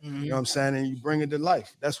 You know what I'm saying? And you bring it to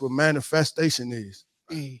life. That's what manifestation is.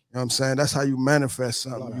 You know what I'm saying? That's how you manifest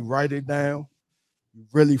something. You write it down, you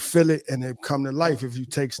really feel it, and it come to life if you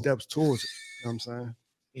take steps towards it. You know what I'm saying?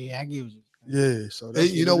 Yeah, I give you. Yeah, so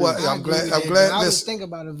that's you know what? I'm glad. I was thinking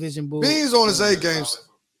about a vision board. Beans on his A games.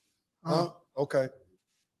 Huh? Okay.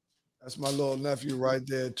 That's my little nephew right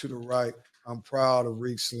there to the right. I'm proud of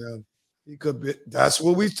Reek Slim. He could be. That's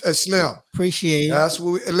what we Slim. Appreciate it. That's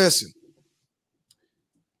what we listen.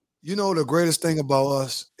 You know the greatest thing about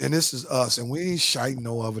us, and this is us, and we ain't shiting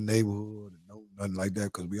no other neighborhood, no nothing like that,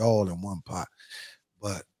 because we all in one pot.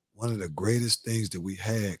 But one of the greatest things that we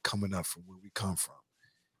had coming up from where we come from,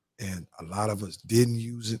 and a lot of us didn't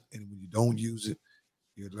use it, and when you don't use it,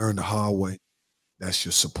 you learn the hard way. That's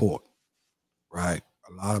your support, right?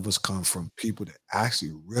 A lot of us come from people that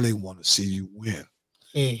actually really want to see you win.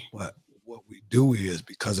 Yeah. But what we do is,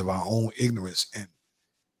 because of our own ignorance and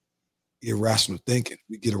irrational thinking,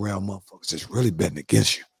 we get around motherfuckers that's really betting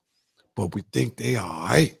against you. But we think they are all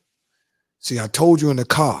right. See, I told you in the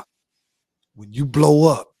car, when you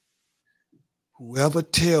blow up, whoever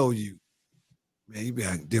tell you, man, you been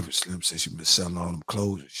acting different, Slim, since you've been selling all them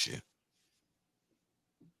clothes and shit.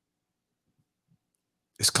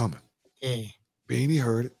 It's coming. Yeah. Beanie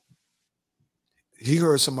heard it. he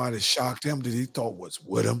heard somebody shocked him that he thought was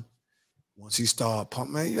with him. Once he started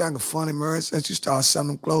pumping, man, you acting funny, man. Since you started selling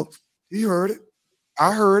them clothes, he heard it.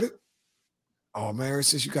 I heard it. Oh, man,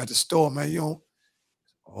 since you got the store, man, you don't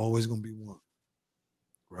always gonna be one.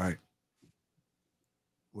 Right.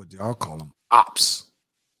 What do y'all call them? Ops.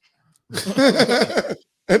 Ain't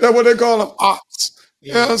that what they call them? Ops.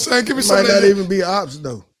 You know what I'm saying? Give me It some. might not even be ops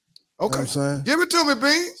though. Okay. You know what I'm saying? Give it to me,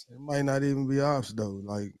 Beans. It might not even be ops though.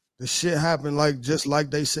 Like the shit happened just like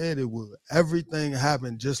they said it would. Everything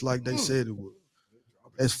happened just like they said it would.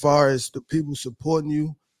 As far as the people supporting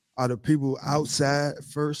you are the people outside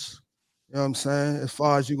first. You know what I'm saying? As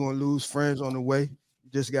far as you're gonna lose friends on the way, you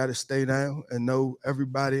just gotta stay down and know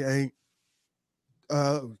everybody ain't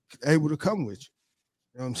able to come with you.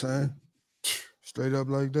 You know what I'm saying? Straight up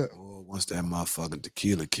like that. Oh, once that motherfucking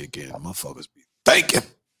tequila kick in, motherfuckers be thinking.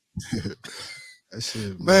 That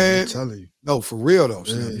shit, man. I'm telling you. No, for real though.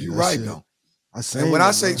 Yeah, You right shit. though. And when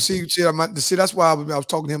I say, see, that's why I was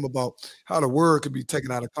talking to him about how the word could be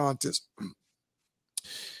taken out of context.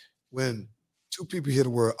 When two people hear the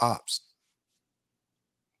word ops,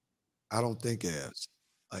 I don't think as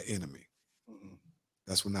an enemy.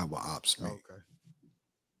 That's not what ops mean. Okay.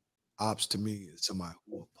 Ops to me is somebody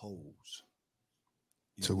who oppose.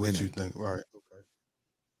 To what you think, right? Okay.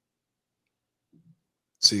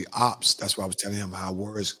 See, ops, that's why I was telling him how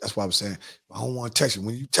words, that's why I was saying, I don't want to text you.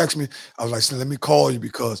 When you text me, I was like, let me call you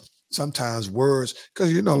because sometimes words,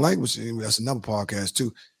 because language, that's another podcast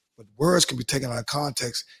too, but words can be taken out of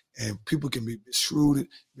context and people can be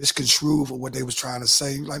misconstrued for what they was trying to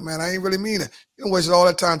say. You're like, man, I ain't really mean it. You don't waste all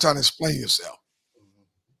that time trying to explain yourself.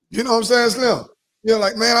 You know what I'm saying, Slim?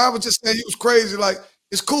 Like, man, I was just saying you was crazy. Like,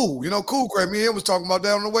 it's cool, cool, crazy. Me and him was talking about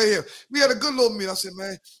that on the way here. We had a good little meeting. I said,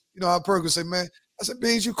 man, how Perkins said, man, I said,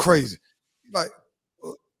 Beans, you crazy. He's like,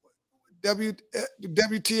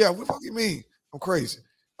 WTF, what the fuck you mean? I'm crazy.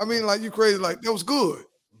 I mean, like, you crazy, like, that was good.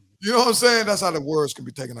 You know what I'm saying? That's how the words can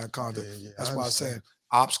be taken out of context. Yeah, that's why I'm saying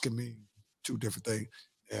ops can mean two different things.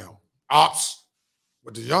 Ops,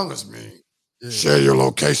 what the youngest mean, share your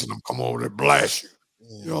location, I'm come over to blast you.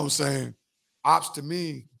 You know what I'm saying? Ops to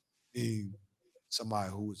me mean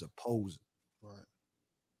somebody who is opposing. Right.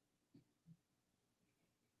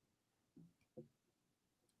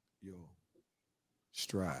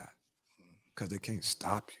 Stride. Because they can't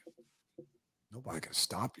stop you. Nobody can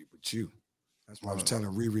stop you but you. That's why I was telling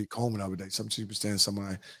Riri Coleman the other day. Some people saying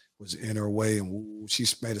somebody was in her way and she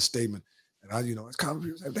made a statement. And it's common.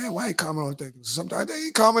 People say, damn, why ain't comment on things? Sometimes they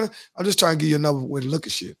ain't commenting. I'm just trying to give you another way to look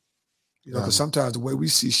at shit. Because sometimes the way we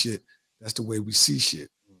see shit, that's the way we see shit.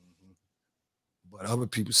 But other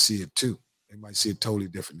people see it too. They might see it totally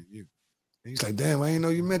different than you. And he's like, damn, I ain't know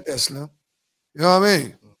you meant that, Slim. You know what I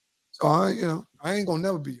mean? So I ain't gonna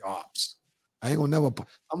never be ops. I'm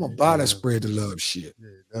gonna buy that spread the love shit.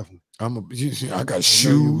 Yeah, definitely. I got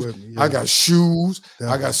shoes. I got shoes. Definitely.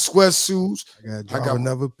 I got sweatsuits. I gotta drop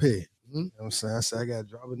another pair. You know what I'm saying? I said I gotta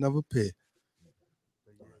drop another pair.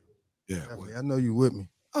 Yeah. I know you with me.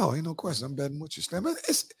 Oh, ain't no question. I'm betting with you, Slim.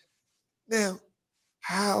 Now,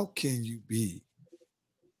 how can you be?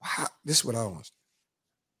 This is what I want.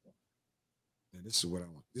 This is what I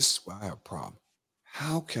want. This is why I have a problem.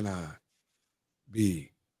 How can I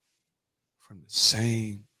be from the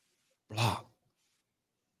same block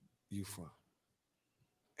you from,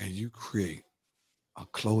 and you create a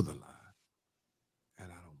clothing line, and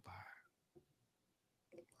I don't buy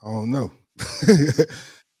it? I don't know.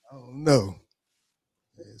 I don't know.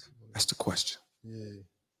 That's the question. Yeah.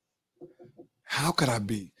 How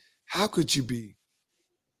could you be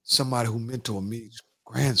somebody who mentored me's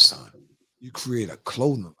grandson? You create a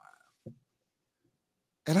clothing line,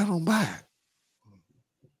 and I don't buy it.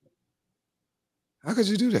 How could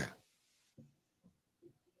you do that?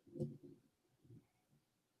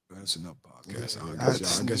 That's enough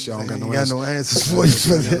podcast. I guess y'all don't got no answers. No answers for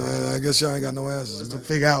you. I guess y'all ain't got no answers to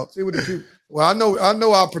figure out. See what the people. Well, I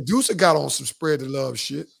know our producer got on some spread the love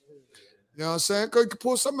shit. You know what I'm saying? You can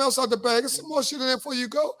pull something else out the bag. There's some more shit in there before you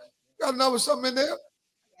go. Got another something in there.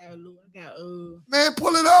 Man,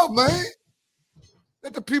 pull it out, man.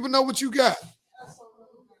 Let the people know what you got.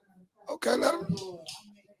 Okay, let them.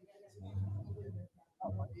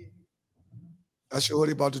 That's your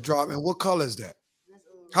hoodie about to drop. And what color is that?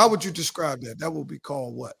 How would you describe that? That would be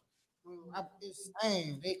called what? It's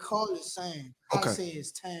Sam. They call it Sam. Okay. I say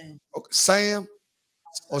it's Tam. Okay. Sam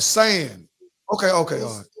or Sand? Okay, all right.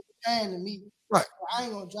 It's Tam to me. Right. I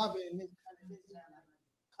ain't gonna drop it in this kind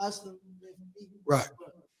of custom. Right.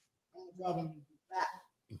 I'm dropping it back.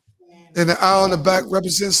 And the eye on the back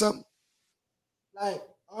represents something? Like,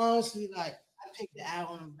 honestly, like, I picked the eye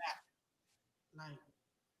on the back.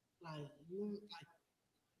 Like you, like,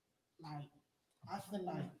 like I feel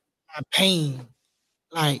like my pain,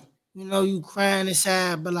 like you crying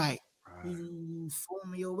inside, but like you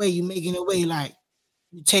forming your way, you making it way, like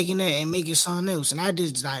you taking that and making something else. And I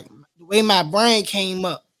just like the way my brain came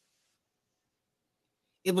up,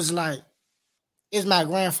 it was like it's my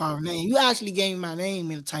grandfather's name. You actually gave me my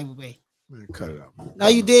name in a type of way. Man, cut it out. No,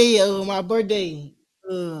 you did. My birthday.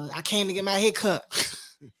 I came to get my hair cut.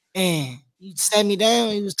 And you sat me down,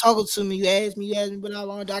 you was talking to me, you asked me what I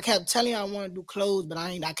wanted to do. I kept telling you I wanted to do clothes, but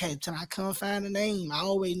I kept telling I couldn't find a name. I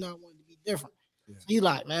always know I wanted to be different. Yeah. So you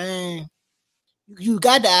like, man, you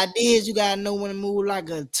got the ideas, you gotta know when to move like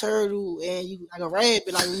a turtle and you like a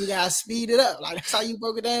rabbit, like you gotta speed it up. Like that's how you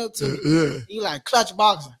broke it down to me. Yeah. You like clutch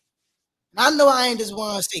boxing. And I know I ain't just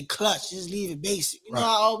want to say clutch, just leave it basic. You know,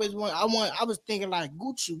 I was thinking like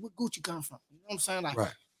Gucci, where Gucci come from? You know what I'm saying? Like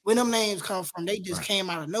where them names come from, they just came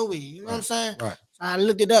out of nowhere. You know what I'm saying? Right. So I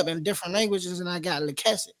looked it up in different languages and I got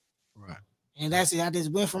LACESSIT. Right. And that's it. I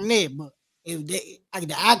just went from there. But if they like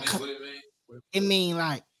the icon, it mean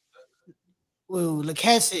like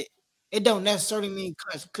LACESSIT, it don't necessarily mean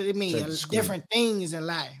clutch because it means different things in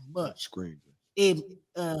life. But it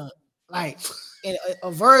like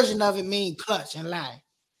a version of it mean clutch and lie.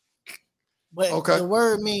 But the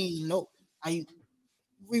word mean nope. I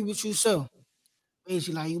agree with you so.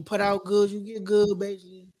 Basically, like you put out good, you get good.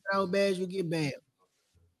 Basically, you put out bad, you get bad.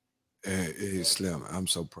 Hey, Slim, I'm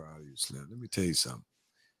so proud of you, Slim. Let me tell you something.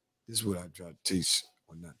 This is what I try to teach.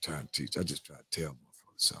 Well, not trying to teach. I just try to tell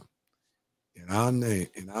motherfuckers something. In our name,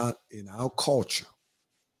 in our culture,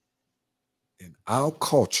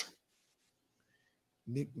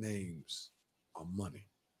 nicknames are money.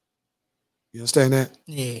 You understand that?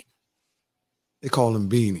 Yeah. They call him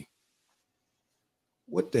Beanie.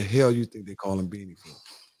 What the hell you think they call him Beanie for?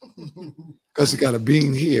 Because he got a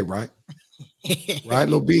bean here, right? Right?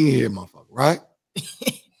 Little bean here, motherfucker, right?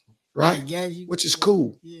 Right? Which is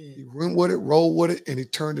cool. Yeah. He went with it, rolled with it, and he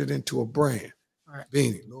turned it into a brand. Right.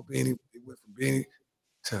 Beanie. Little Beanie. He went from Beanie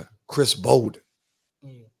to Chris Bolden.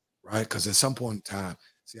 Yeah. Right? Because at some point in time,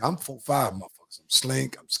 see, I'm 4'5", motherfuckers. I'm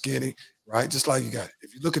slink, I'm skinny, right? Just like you got,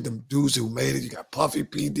 if you look at them dudes who made it, you got Puffy,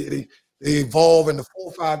 P. Diddy, they evolve into 4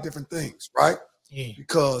 or 5 different things, right? Yeah.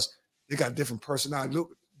 Because they got different personality. Look,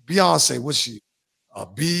 Beyonce, what's she? A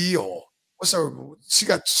B or what's her? She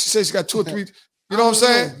says she got 2 or 3. You know what I'm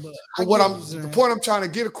saying? But the point I'm trying to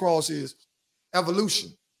get across is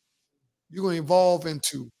evolution. You're gonna evolve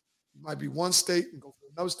into, you might be one state and go from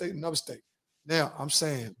another state. Now I'm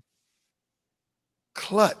saying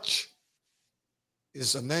clutch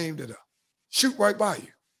is a name that'll shoot right by you.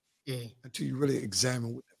 Yeah. Until you really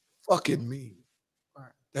examine what the fuck it means.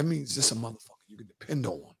 Right. That means this a motherfucker you can depend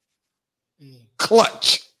on. Yeah.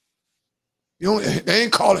 Clutch. They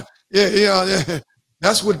ain't calling. Yeah.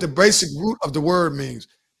 That's what the basic root of the word means.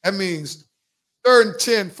 That means 3rd and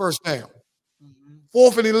 10, first down.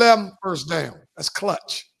 4th and 11, first down. That's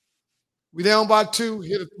clutch. We down by 2,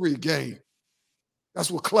 hit a 3, game. That's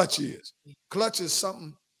what clutch is. Clutch is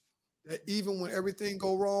something that even when everything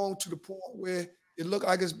go wrong to the point where it look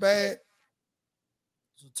like it's bad,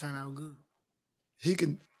 it'll turn out good. He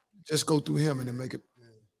can just go through him and then make it.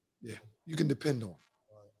 Yeah, you can depend on him.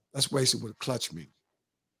 That's basically what clutch means.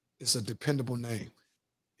 It's a dependable name.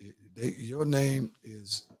 Your name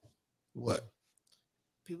is what?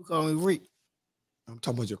 People call me Rick. I'm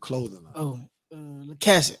talking about your clothing line. Oh,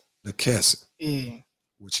 LACESSIT. LACESSIT. Yeah.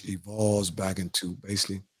 Which evolves back into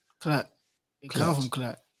basically clutch. It comes from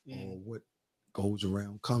clutch. Yeah. Or what goes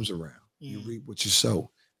around comes around. Yeah. You reap what you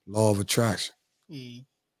sow. Law of attraction. Yeah.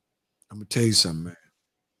 I'm gonna tell you something, man.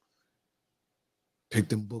 Pick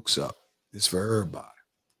them books up. It's for everybody.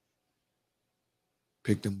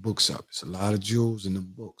 Pick them books up. It's a lot of jewels in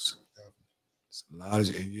them books. It's a lot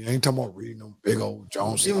of, and you ain't talking about reading them big old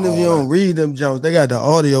Jones. Even if you don't read them Jones, they got the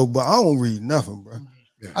audio, but I don't read nothing, bro.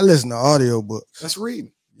 Yeah. I listen to audio books. That's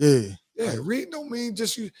reading. Yeah. Yeah. Reading don't mean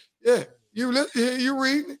just you. Yeah. You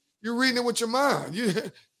reading it. You're reading it with your mind.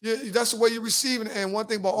 That's the way you're receiving it. And one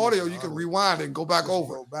thing about audio, you can rewind it and go back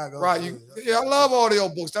over it. Right. I love audio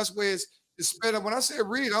books. That's where it's sped up. When I say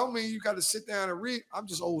read, I don't mean you got to sit down and read. I'm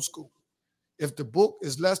just old school. If the book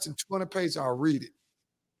is less than 200 pages, I'll read it.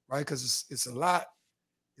 Right? Because it's a lot.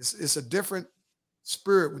 It's a different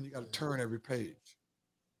spirit when you got to turn every page.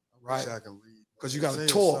 Right? Because you got to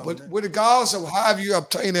talk. But regardless of how you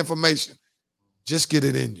obtain information, just get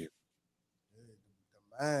it in you.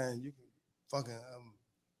 Man, you can fucking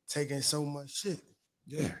take in so much shit.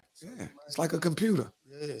 Yeah. It's like a computer.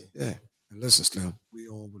 Yeah. And listen, Slim, we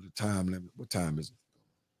on with the time limit. What time is it?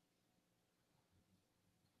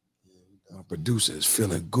 My producer is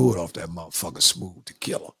feeling good off that motherfucker Smooth to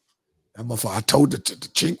kill him. That motherfucker, I told the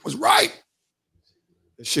chink was right.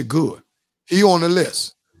 That shit good. He on the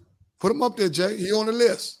list. Put him up there, Jay. He on the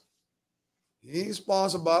list. He ain't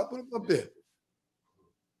sponsored by it. Put him up there.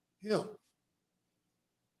 Him.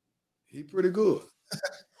 He pretty good.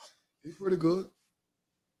 He pretty good.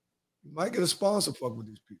 You might get a sponsor fuck with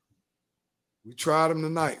these people. We tried him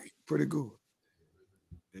tonight. He pretty good.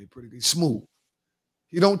 They pretty good. He's smooth.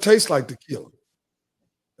 He don't taste like tequila.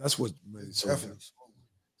 That's what made it so Definitely.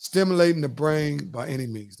 stimulating the brain by any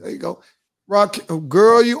means. There you go. Rock,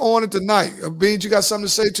 girl, you on it tonight. Beans, you got something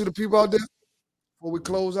to say to the people out there before we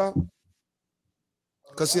close out?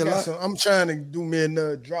 Cause see, I'm trying to do me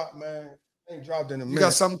another drop, man. Ain't dropped in a minute. You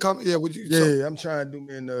got something coming? Yeah, would you? Yeah, I'm trying to do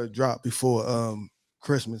me another drop before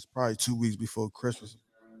Christmas, probably 2 weeks before Christmas.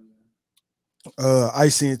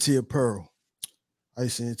 Icy and Tea of Pearl.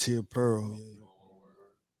 Icy and Tea of Pearl. Yeah.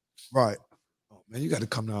 Right. Oh, man, you got to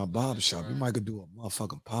come to our barbershop. You might could do a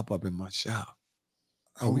motherfucking pop up in my shop.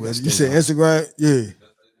 Oh, you said Instagram? Yeah.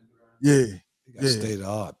 Yeah. We got state of the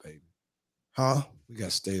art, baby. Huh? We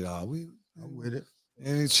got state of the art. I'm with it.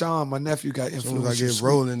 And Sean, my nephew, got influential. As soon as I get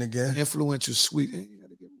rolling again. Influential sweet. You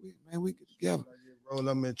gotta get, man, we get together.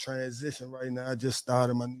 I'm in transition right now. I just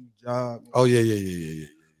started my new job. Oh, yeah. You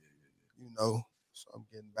know, so I'm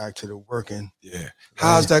getting back to the working. Yeah.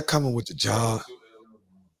 How's that coming with the job?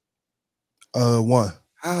 One.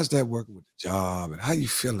 How's that working with the job? And how you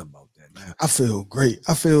feeling about that now? I feel great.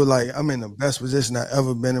 I feel like I'm in the best position I've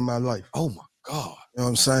ever been in my life. Oh my God. You know what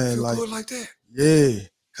I'm saying? Feel like good like that? Yeah.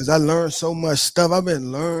 Cause I learned so much stuff. I've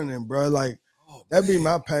been learning, bro. Like that be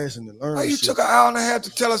my passion to learn. Why you took an hour and a half to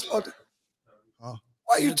tell us about that? Huh?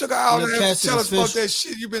 Why you took an hour and a half to tell us about that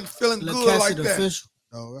shit? You been feeling good like that? Official.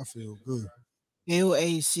 No, I feel good.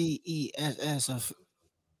 LACESS.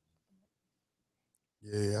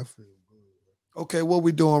 Yeah, I feel good. Okay, what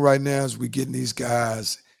we doing right now is we getting these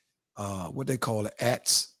guys, what they call it,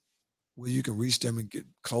 ats, where you can reach them and get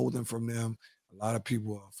clothing from them. A lot of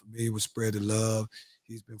people are familiar with Spread the Love.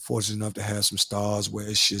 He's been fortunate enough to have some stars wear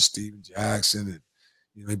his shit, Steven Jackson,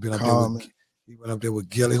 and he been up there. He went up there with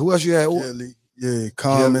Gilly. Who else you had? Gilly, yeah,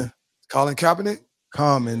 Common, Gilly. Colin Kaepernick,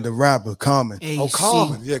 Common, the rapper, Common. Oh,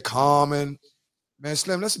 Common, yeah, Common. Man,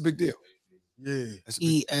 Slim, that's a big deal. Yeah,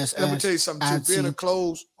 ESS. Let me tell you something too. Being a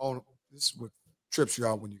clothes on this is what trips you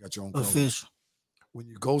out when you got your own clothes. Official. When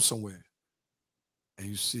you go somewhere and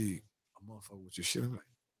you see a motherfucker with your shit, I'm like,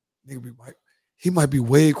 nigga he might be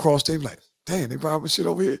way across there, like, damn, they brought my shit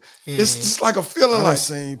over here. Yeah. It's just like a feeling like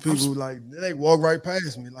seen people like they walk right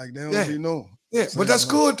past me, like they don't really know. Yeah, but that's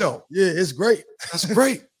good though. Yeah, it's great. That's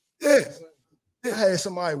great. Yeah. I had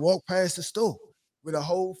somebody walk past the store with a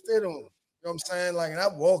whole fit on. You know what I'm saying? Like, and I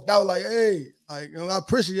walked out like, hey, like, you know, I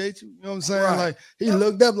appreciate you. You know what I'm saying? Right. Like, he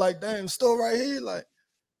looked up like, damn, store right here. Like,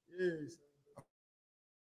 yeah.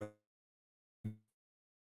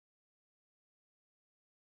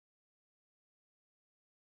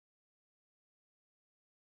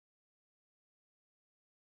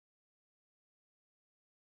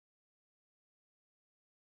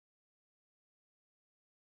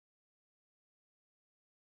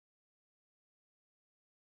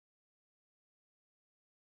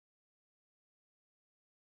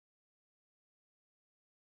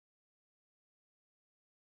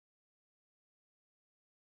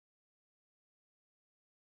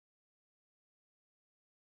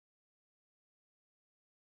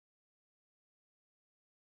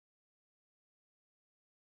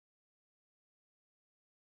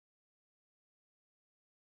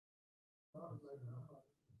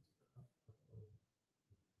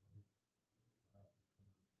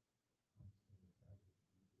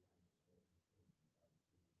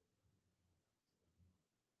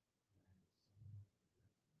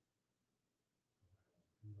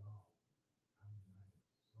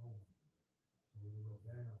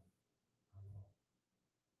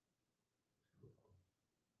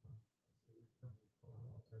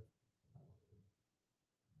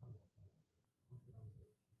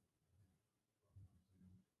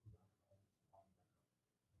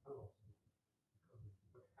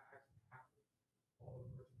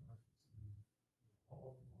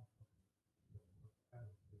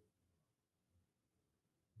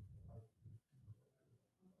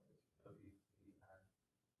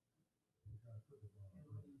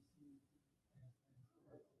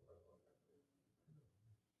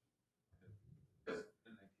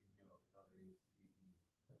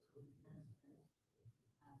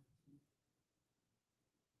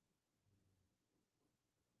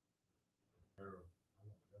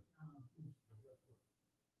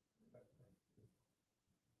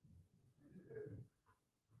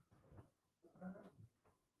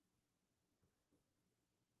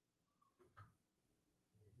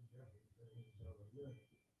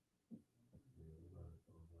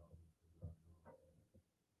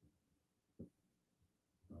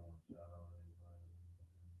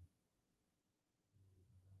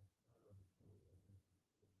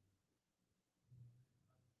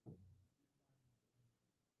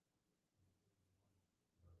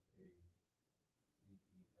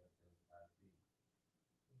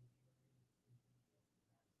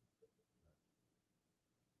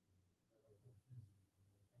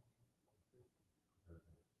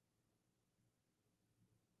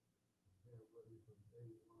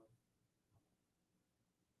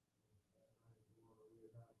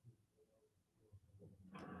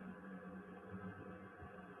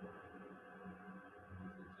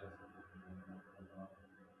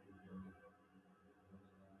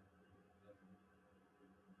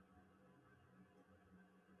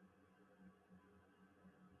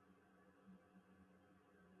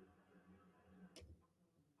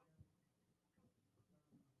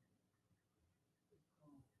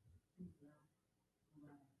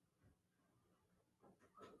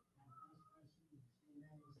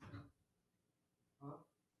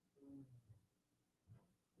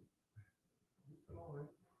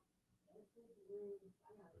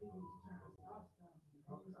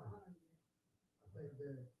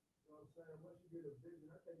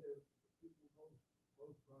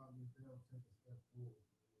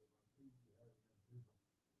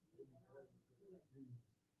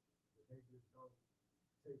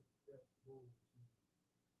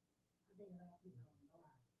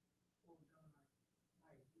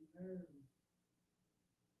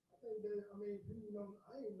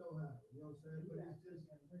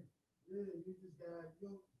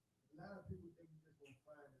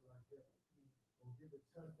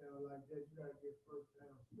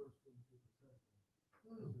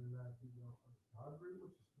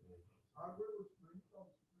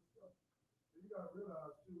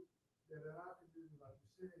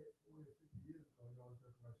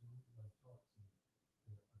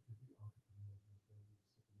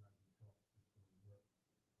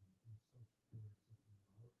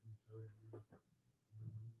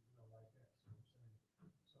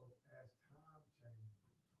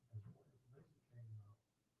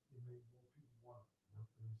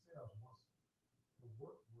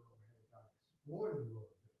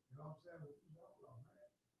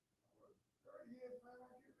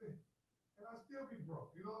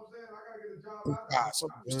 So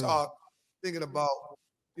you start thinking about,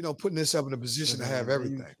 putting yourself in a position to have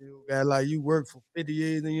everything. You got like you work for 50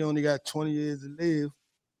 years and you only got 20 years to live.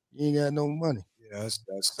 You ain't got no money. Yeah, that's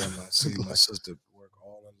them. I see my sister work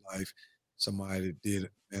all her life. Somebody that did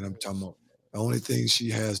it, and I'm talking about the only thing she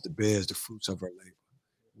has to bear is the fruits of her labor,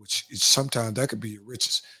 which is, sometimes that could be your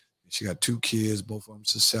riches. She got 2 kids, both of them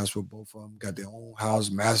successful, both of them got their own house,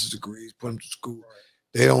 master's degrees, put them to school.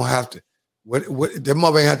 They don't have to. What their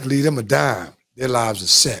mother ain't have to leave them a dime. Their lives are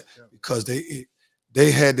set because they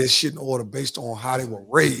had their shit in order based on how they were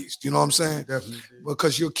raised. You know what I'm saying? Definitely.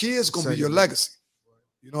 Because your kids gonna be your legacy.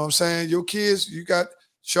 You know what I'm saying? Your kids, you got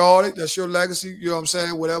Charlotte, that's your legacy. You know what I'm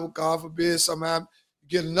saying? Whatever, God forbid, somehow you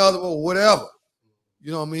get another one, whatever.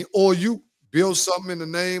 You know what I mean? Or you build something in the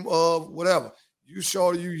name of whatever. You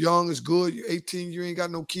Charlotte, you young, is good. You 18, you ain't got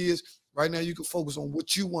no kids. Right now, you can focus on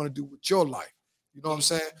what you want to do with your life. You know what I'm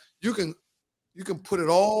saying? You can put it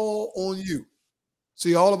all on you.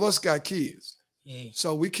 See, all of us got kids. Yeah.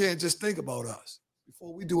 So we can't just think about us.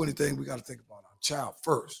 Before we do anything, we got to think about our child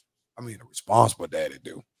first. I mean, a responsible daddy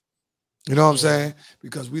do. You know what I'm saying?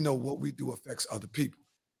 Because we know what we do affects other people.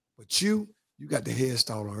 But you got the head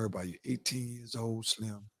start on everybody. You're 18 years old,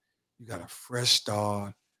 Slim. You got a fresh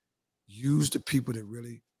start. Use the people that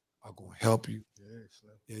really are going to help you.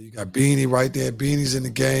 Yeah, you got Beanie right there. Beanie's in the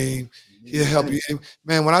game. He'll help you.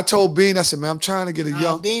 Man, when I told Beanie, I said, man, I'm trying to get a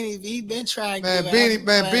young. Beanie, he been trying man, to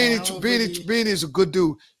Beanie's a good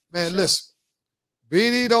dude. Man, listen.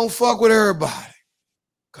 Beanie don't fuck with everybody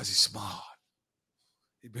because he's smart.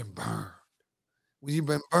 He been burned. When you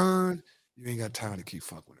been burned, you ain't got time to keep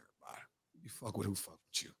fucking with everybody. You fuck with who fuck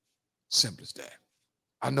with you. Simple as that.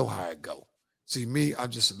 I know how it go. See, me,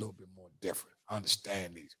 I'm just a little bit more different. I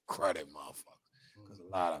understand these credit motherfuckers because a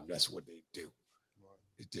lot of them, that's what they do.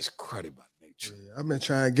 It's just credit by nature. Yeah, I've been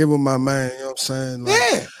trying to give him my man, you know what I'm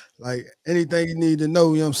saying? Like anything you need to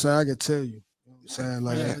know, you know what I'm saying, I can tell you. You know what I'm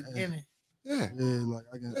saying?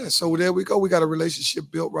 Like, So there we go. We got a relationship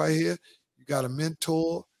built right here. You got a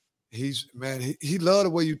mentor. He love the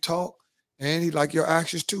way you talk, and he like your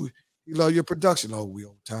actions too. He love your production. Oh, we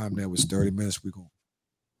on time now. It's 30 minutes. We going.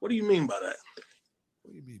 What do you mean by that?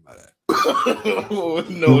 What do you mean by that?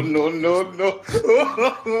 No.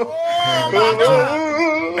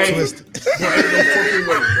 Hey, Twisted. boy, ain't no fucking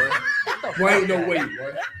way, boy. Boy, ain't no way,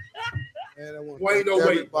 boy. Man, I want Boy, to ain't thank no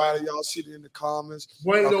way, everybody. Y'all see it in the comments.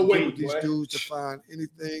 Boy, ain't Y'all no can way, get with these boy. dudes to find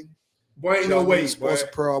anything. Boy, ain't Y'all no way, need Sports boy.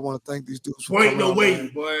 Apparel. I want to thank these dudes for Boy, ain't coming no on, way, man.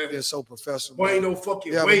 boy. They're so professional. Boy, ain't man. no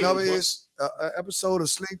fucking Yeah, way. but another boy. is episode of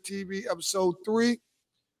Slink TV, episode 3.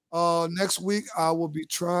 Next week I will be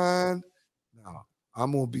trying. Now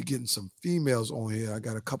I'm gonna be getting some females on here. I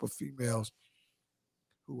got a couple females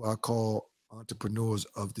who I call entrepreneurs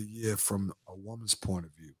of the year from a woman's point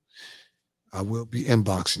of view. I will be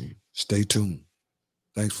inboxing you. Stay tuned.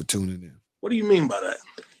 Thanks for tuning in. What do you mean by that?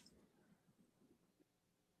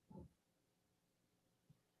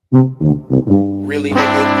 Really,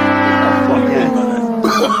 nigga? What do you mean by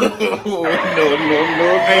that? No.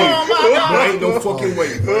 Hey, boy, ain't no fucking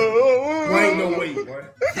way, boy. Boy, ain't no way, boy.